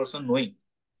other person knowing?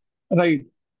 Right.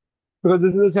 Because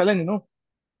this is a challenge, you know.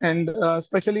 And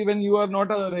especially when you are not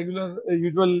a regular,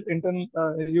 usual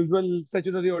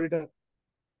statutory auditor,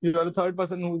 you are a third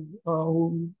person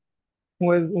who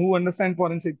understand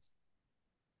forensics.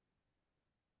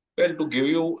 Well, to give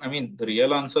you, I mean, the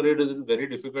real answer it is very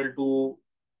difficult to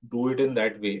do it in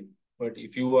that way. But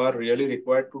if you are really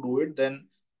required to do it, then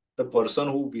the person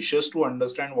who wishes to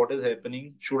understand what is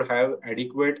happening should have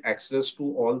adequate access to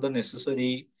all the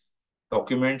necessary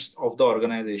documents of the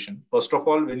organization. First of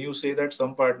all, when you say that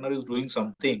some partner is doing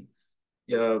something,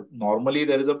 yeah, normally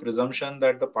there is a presumption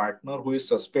that the partner who is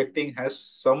suspecting has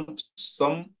some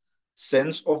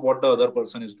sense of what the other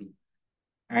person is doing.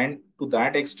 And to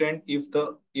that extent, if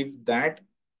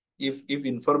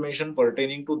information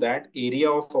pertaining to that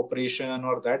area of operation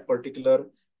or that particular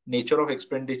nature of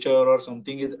expenditure or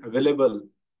something is available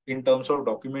in terms of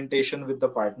documentation with the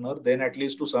partner, then at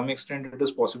least to some extent it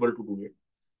is possible to do it.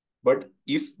 But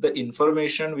if the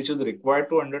information which is required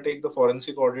to undertake the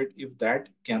forensic audit, if that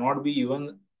cannot be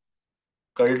even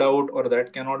culled out or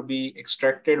that cannot be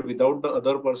extracted without the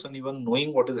other person even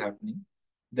knowing what is happening,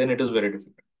 then it is very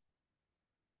difficult.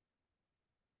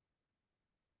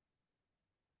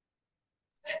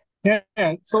 Yeah.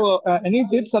 Yeah. So any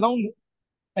tips around,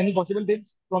 any possible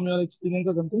tips from your experience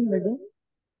or something like that?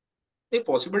 A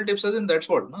possible tips as in that's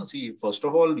what, no? See, first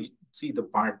of all, see the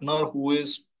partner who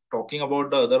is talking about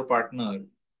the other partner,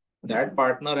 that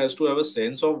partner has to have a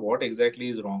sense of what exactly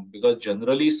is wrong. Because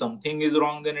generally something is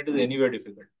wrong, then it is anyway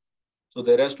difficult. So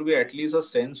there has to be at least a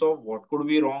sense of what could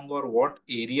be wrong or what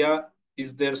area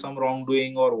is there some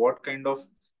wrongdoing or what kind of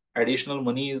additional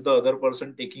money is the other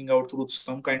person taking out through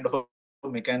some kind of a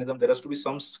mechanism. There has to be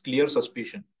some clear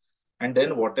suspicion. And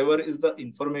then whatever is the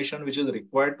information which is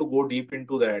required to go deep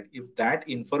into that, if that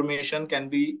information can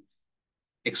be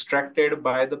extracted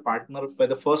by the partner, by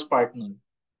the first partner,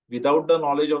 without the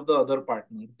knowledge of the other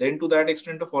partner, then to that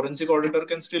extent, a forensic auditor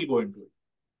can still go into it.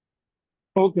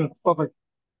 Okay, perfect.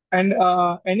 And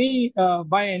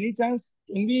by any chance,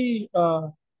 can we,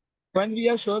 when we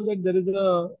are sure that there is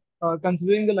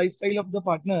considering the lifestyle of the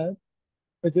partner,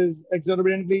 which is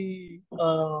exorbitantly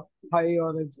high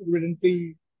or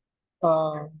exorbitantly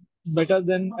uh, better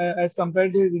than as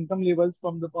compared to his income levels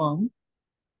from the firm,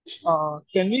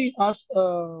 can we ask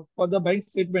for the bank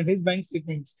statement, his bank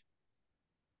statements?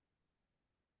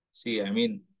 See, I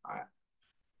mean,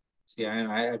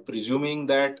 I presuming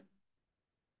that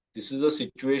this is a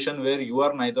situation where you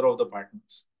are neither of the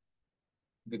partners.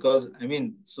 Because, I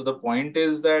mean, so the point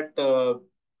is that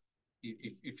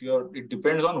if you are, it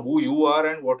depends on who you are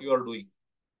and what you are doing.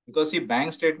 Because, see,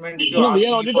 bank statement, if you No, we ask are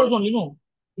me auditors for, only, no.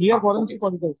 We are okay. forensic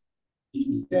auditors.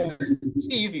 Yeah.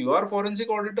 See, if you are forensic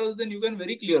auditors, then you can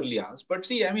very clearly ask. But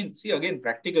see, I mean, see, again,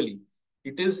 practically,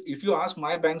 it is if you ask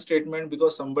my bank statement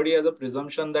because somebody has a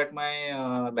presumption that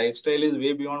my lifestyle is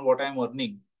way beyond what I'm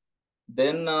earning,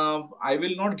 then I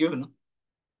will not give. No?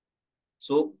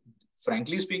 So,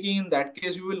 frankly speaking, in that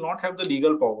case, you will not have the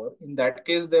legal power. In that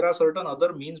case, there are certain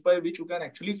other means by which you can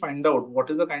actually find out what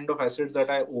is the kind of assets that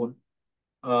I own.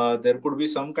 There could be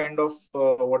some kind of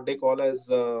what they call as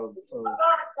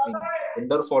in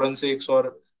vendor forensics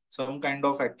or some kind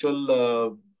of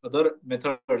actual other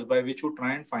methods by which you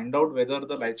try and find out whether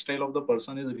the lifestyle of the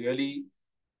person is really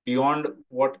beyond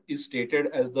what is stated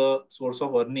as the source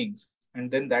of earnings.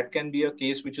 And then that can be a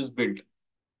case which is built.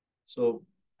 So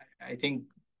I think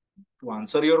to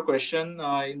answer your question,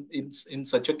 in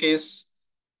such a case,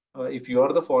 if you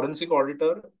are the forensic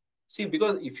auditor, see,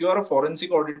 because if you are a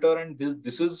forensic auditor and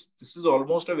this is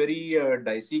almost a very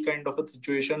dicey kind of a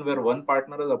situation where one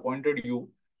partner has appointed you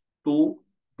to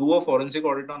do a forensic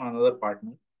audit on another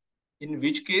partner, in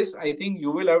which case I think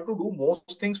you will have to do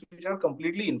most things which are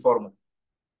completely informal.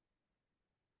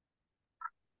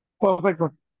 Perfect.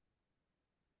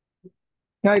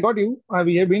 Yeah, I got you.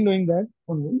 We have been doing that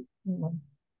only.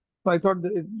 So I thought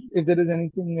that if there is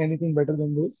anything better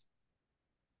than this.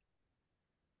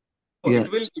 So Yeah.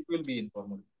 it will be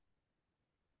informal.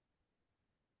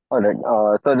 All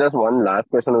right. So just one last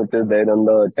question, which is there on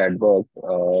the chat box.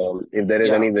 If there is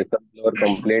Yeah. any whistleblower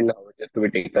complaint, how it is to be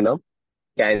taken up?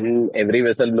 Can every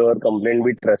whistleblower complaint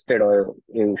be trusted, or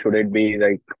should it be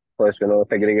like first,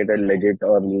 segregated, legit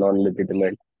or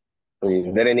non-legitimate? So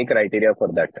is there any criteria for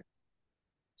that?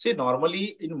 See,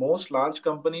 normally in most large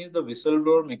companies, the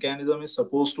whistleblower mechanism is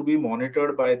supposed to be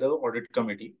monitored by the audit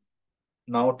committee.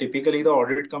 Now, typically, the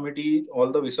audit committee,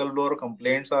 all the whistleblower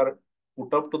complaints are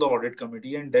put up to the audit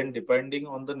committee, and then depending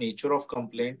on the nature of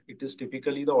complaint, it is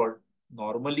typically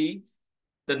normally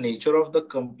the nature of the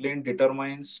complaint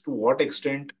determines to what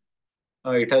extent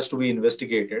it has to be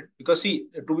investigated. Because, see,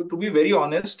 to be very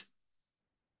honest,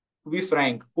 to be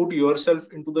frank, put yourself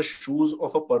into the shoes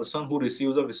of a person who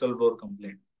receives a whistleblower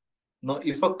complaint. Now,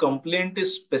 if a complaint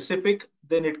is specific,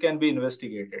 then it can be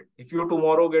investigated. If you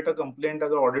tomorrow get a complaint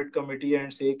as an audit committee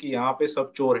and say कि यहाँ पे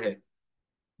सब चोर है,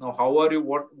 now how are you?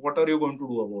 What are you going to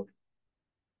do about it?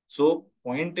 So,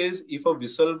 point is, if a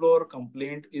whistleblower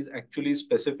complaint is actually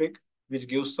specific, which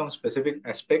gives some specific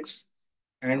aspects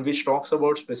and which talks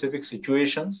about specific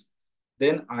situations,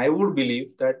 then I would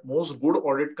believe that most good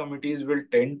audit committees will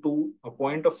tend to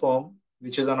appoint a firm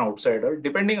which is an outsider,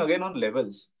 depending again on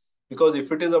levels. Because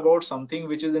if it is about something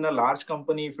which is in a large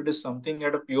company, if it is something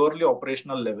at a purely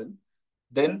operational level,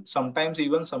 then sometimes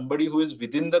even somebody who is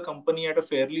within the company at a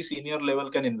fairly senior level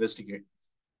can investigate.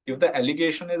 If the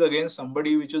allegation is against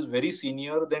somebody which is very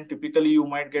senior, then typically you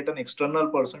might get an external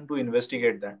person to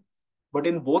investigate that. But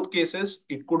in both cases,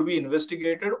 it could be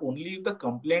investigated only if the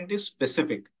complaint is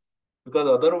specific, because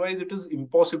otherwise it is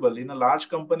impossible. In a large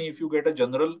company, if you get a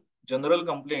general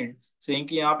complaint saying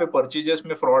कि यहाँ पे purchases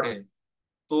में fraud है,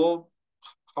 तो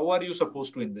how are you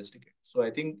supposed to investigate? So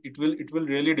I think it will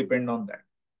really depend on that.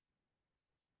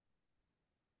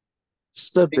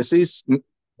 Sir, this is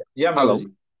Yeah, hello. Mehul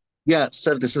ji. Yeah,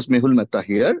 sir, this is Mehul Mehta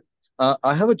here.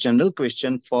 I have a general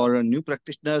question for new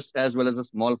practitioners as well as the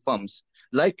small firms.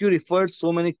 Like you referred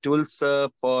so many tools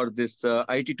for this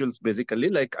IT tools basically,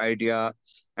 like IDEA,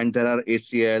 and there are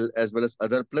ACL as well as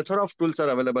other plethora of tools are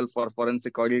available for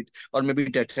forensic audit or maybe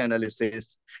data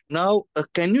analysis. Now,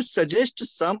 can you suggest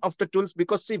some of the tools?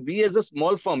 Because see, we as a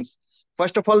small firms,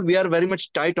 first of all, we are very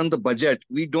much tight on the budget.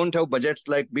 We don't have budgets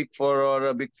like big four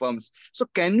or big firms. So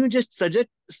can you just suggest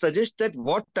that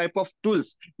what type of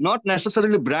tools, not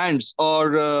necessarily brands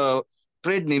or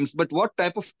trade names, but what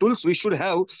type of tools we should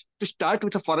have to start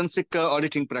with a forensic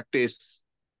auditing practice?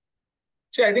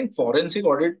 See, I think forensic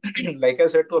audit, like I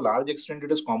said, to a large extent,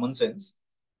 it is common sense.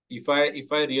 If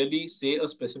I really say a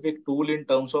specific tool in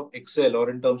terms of Excel or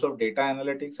in terms of data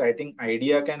analytics, I think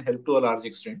IDEA can help to a large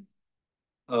extent.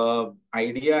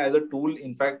 IDEA as a tool,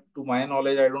 in fact, to my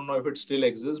knowledge, I don't know if it still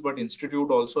exists, but Institute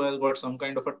also has got some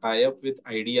kind of a tie-up with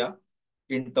IDEA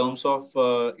in terms of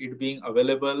it being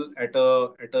available at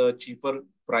a cheaper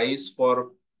price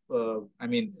for, I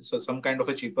mean, so some kind of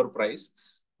a cheaper price.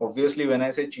 Obviously, when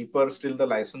I say cheaper, still the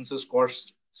licenses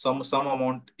cost some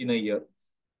amount in a year.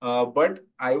 But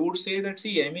I would say that,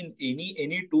 see, I mean,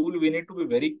 any tool we need to be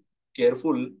very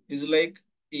careful is like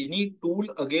any tool,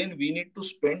 again, we need to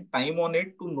spend time on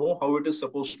it to know how it is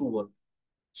supposed to work.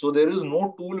 So there is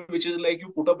no tool which is like you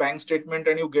put a bank statement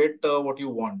and you get what you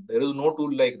want. There is no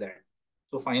tool like that.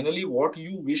 So finally, what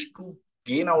you wish to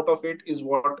gain out of it is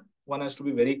what one has to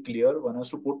be very clear. One has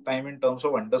to put time in terms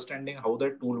of understanding how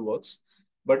that tool works.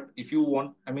 But if you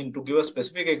want, I mean, to give a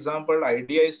specific example,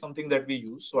 IDEA is something that we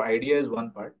use. So IDEA is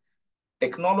one part.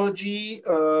 Technology,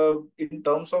 in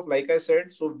terms of, like I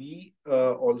said, so we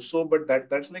also, but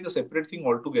that's like a separate thing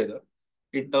altogether.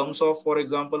 In terms of, for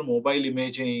example, mobile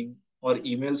imaging or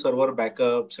email server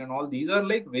backups and all, these are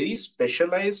like very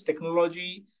specialized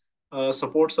technology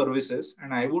support services.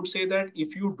 And I would say that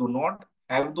if you do not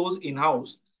have those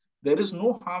in-house, there is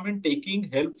no harm in taking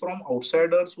help from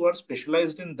outsiders who are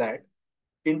specialized in that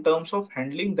in terms of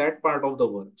handling that part of the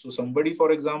work. So somebody,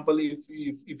 for example,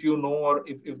 if you know, or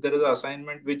if there is an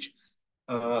assignment which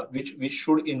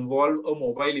should involve a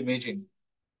mobile imaging,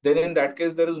 then in that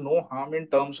case there is no harm in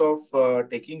terms of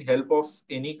taking help of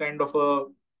any kind of a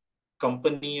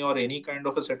company or any kind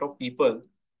of a set of people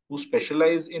who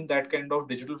specialize in that kind of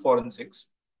digital forensics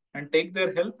and take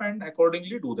their help and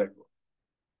accordingly do that work.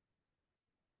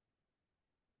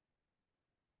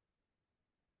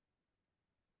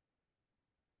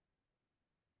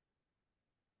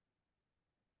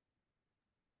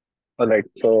 All right.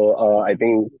 So I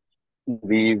think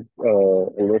we've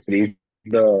almost reached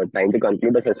the time to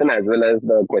conclude the session as well as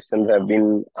the questions have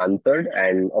been answered.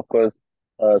 And of course,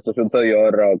 Sushrut sir,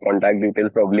 your contact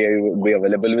details probably will be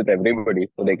available with everybody,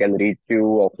 so they can reach you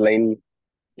offline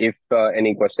if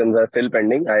any questions are still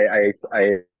pending. I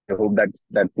hope that's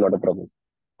not a problem.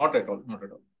 Not at all. Not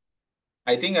at all.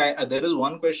 I think there is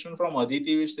one question from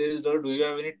Aditi which says, do you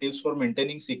have any tips for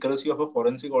maintaining secrecy of a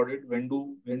forensic audit? When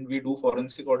we do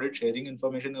forensic audit, sharing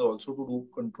information is also to do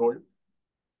control.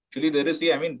 Actually, there is,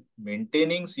 see, I mean,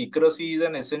 maintaining secrecy is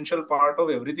an essential part of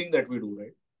everything that we do,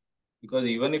 right? Because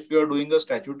even if you are doing a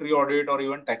statutory audit or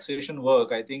even taxation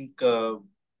work, I think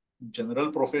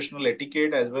general professional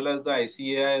etiquette as well as the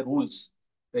ICAI rules,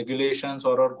 regulations,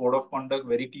 or our code of conduct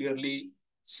very clearly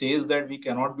says that we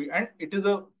cannot be, and it is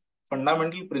a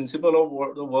fundamental principle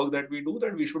of the work that we do,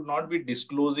 that we should not be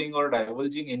disclosing or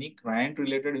divulging any client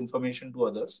related information to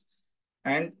others.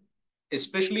 And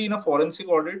especially in a forensic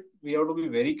audit, we have to be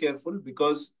very careful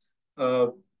because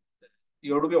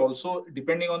you have to be also,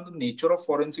 depending on the nature of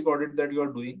forensic audit that you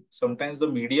are doing, sometimes the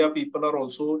media people are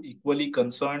also equally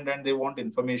concerned and they want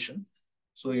information.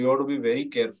 So you have to be very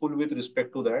careful with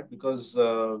respect to that, because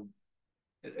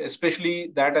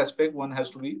especially that aspect, one has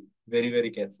to be very,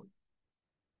 very careful.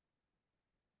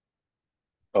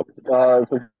 Okay. So,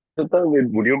 sir,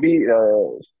 would you be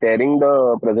sharing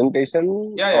the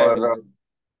presentation Yeah, or?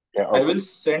 Yeah, I okay. will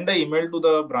send an email to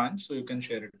the branch so you can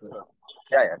share it to them.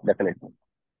 Yeah, definitely.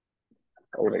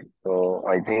 All right. So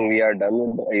I think we are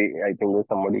done. I think if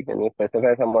somebody can you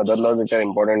specify some other laws which are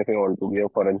important if you want to be a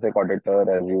forensic auditor,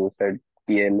 as you said,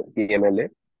 PMLA,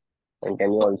 and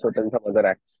can you also tell some other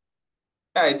acts?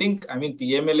 Yeah, I mean,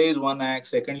 TMLA is one act.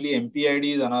 Secondly,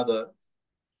 MPID is another.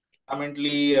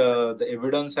 Fundamentally, the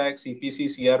Evidence Act, CPC,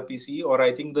 CRPC, or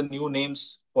I think the new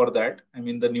names for that. I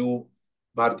mean, the new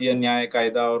Bharatiya Nyaya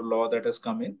Kaida or law that has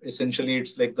come in. Essentially,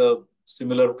 it's like the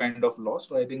similar kind of law.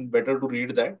 So I think better to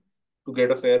read that to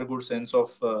get a fair, good sense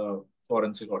of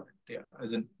forensic audit. Yeah,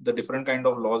 as in the different kind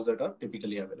of laws that are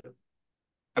typically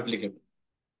applicable.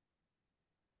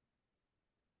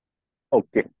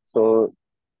 Okay. So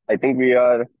I think we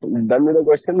are done with the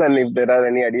questions, and if there are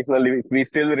any additional, if we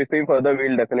still receive further,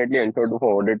 we'll definitely ensure to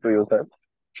forward it to you, sir.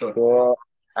 Sure. So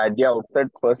at the outset,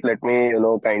 first let me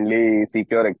kindly seek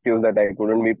your excuse that I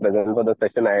couldn't be present for the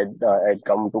session. I had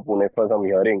come to Pune for some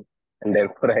hearing, and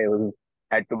therefore I was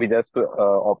had to be just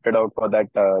opted out for that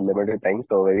limited time.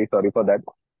 So very sorry for that.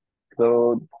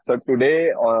 So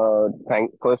today,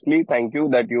 firstly, thank you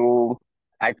that you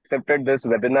accepted this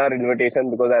webinar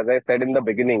invitation, because as I said in the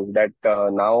beginning that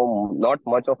now not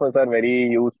much of us are very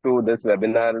used to this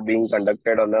webinar being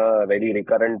conducted on a very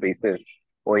recurrent basis,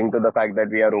 owing to the fact that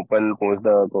we are open post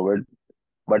the COVID.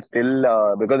 But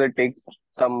still, because it takes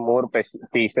some more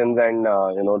patience and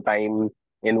time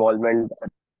involvement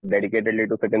dedicatedly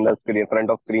to sit in the front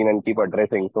of screen and keep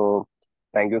addressing. So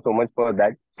thank you so much for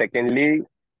that. Secondly,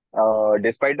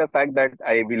 despite the fact that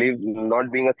I believe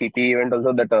not being a CP event,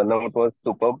 also the turnout was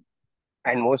superb.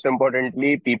 And most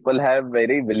importantly, people have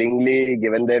very willingly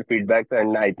given their feedbacks.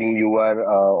 And I think you are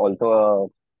also a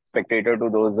spectator to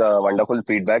those wonderful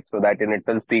feedbacks. So that in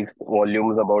itself speaks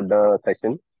volumes about the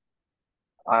session.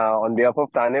 On behalf of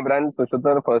Thane branch,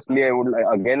 Sushrut, firstly, I would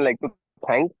again like to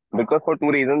thank, because for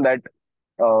two reasons that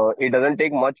it doesn't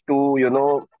take much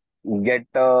to, get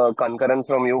concurrence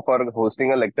from you for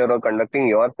hosting a lecture or conducting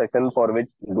your session, for which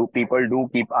people do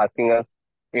keep asking us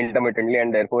intermittently,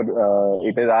 and therefore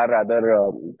it is our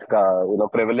rather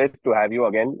privilege to have you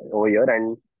again over here.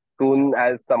 And soon,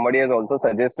 as somebody has also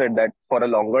suggested that for a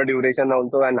longer duration,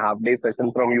 also an half day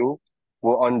session from you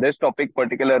on this topic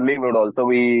particularly would also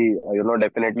be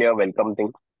definitely a welcome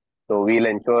thing. So we'll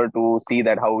ensure to see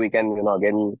that how we can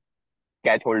again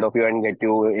catch hold of you and get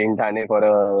you in Thane for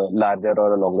a larger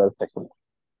or a longer session.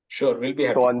 Sure, we'll be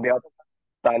happy. So on behalf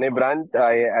of Thane branch,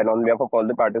 and on behalf of all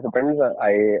the participants,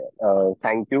 I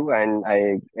thank you, and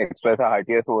I express a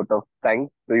heartiest vote of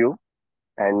thanks to you.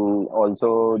 And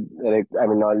also,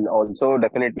 also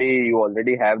definitely you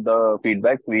already have the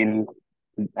feedback. We'll,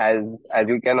 as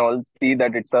you can all see,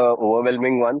 that it's a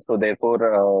overwhelming one. So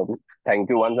therefore,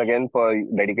 thank you once again for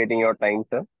dedicating your time,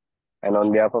 sir. And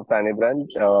on behalf of Thane branch,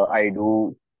 I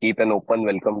do keep an open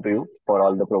welcome to you for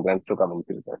all the programs to come in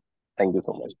future. Thank you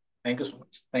so much. Thank you so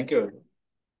much. Thank you, everyone.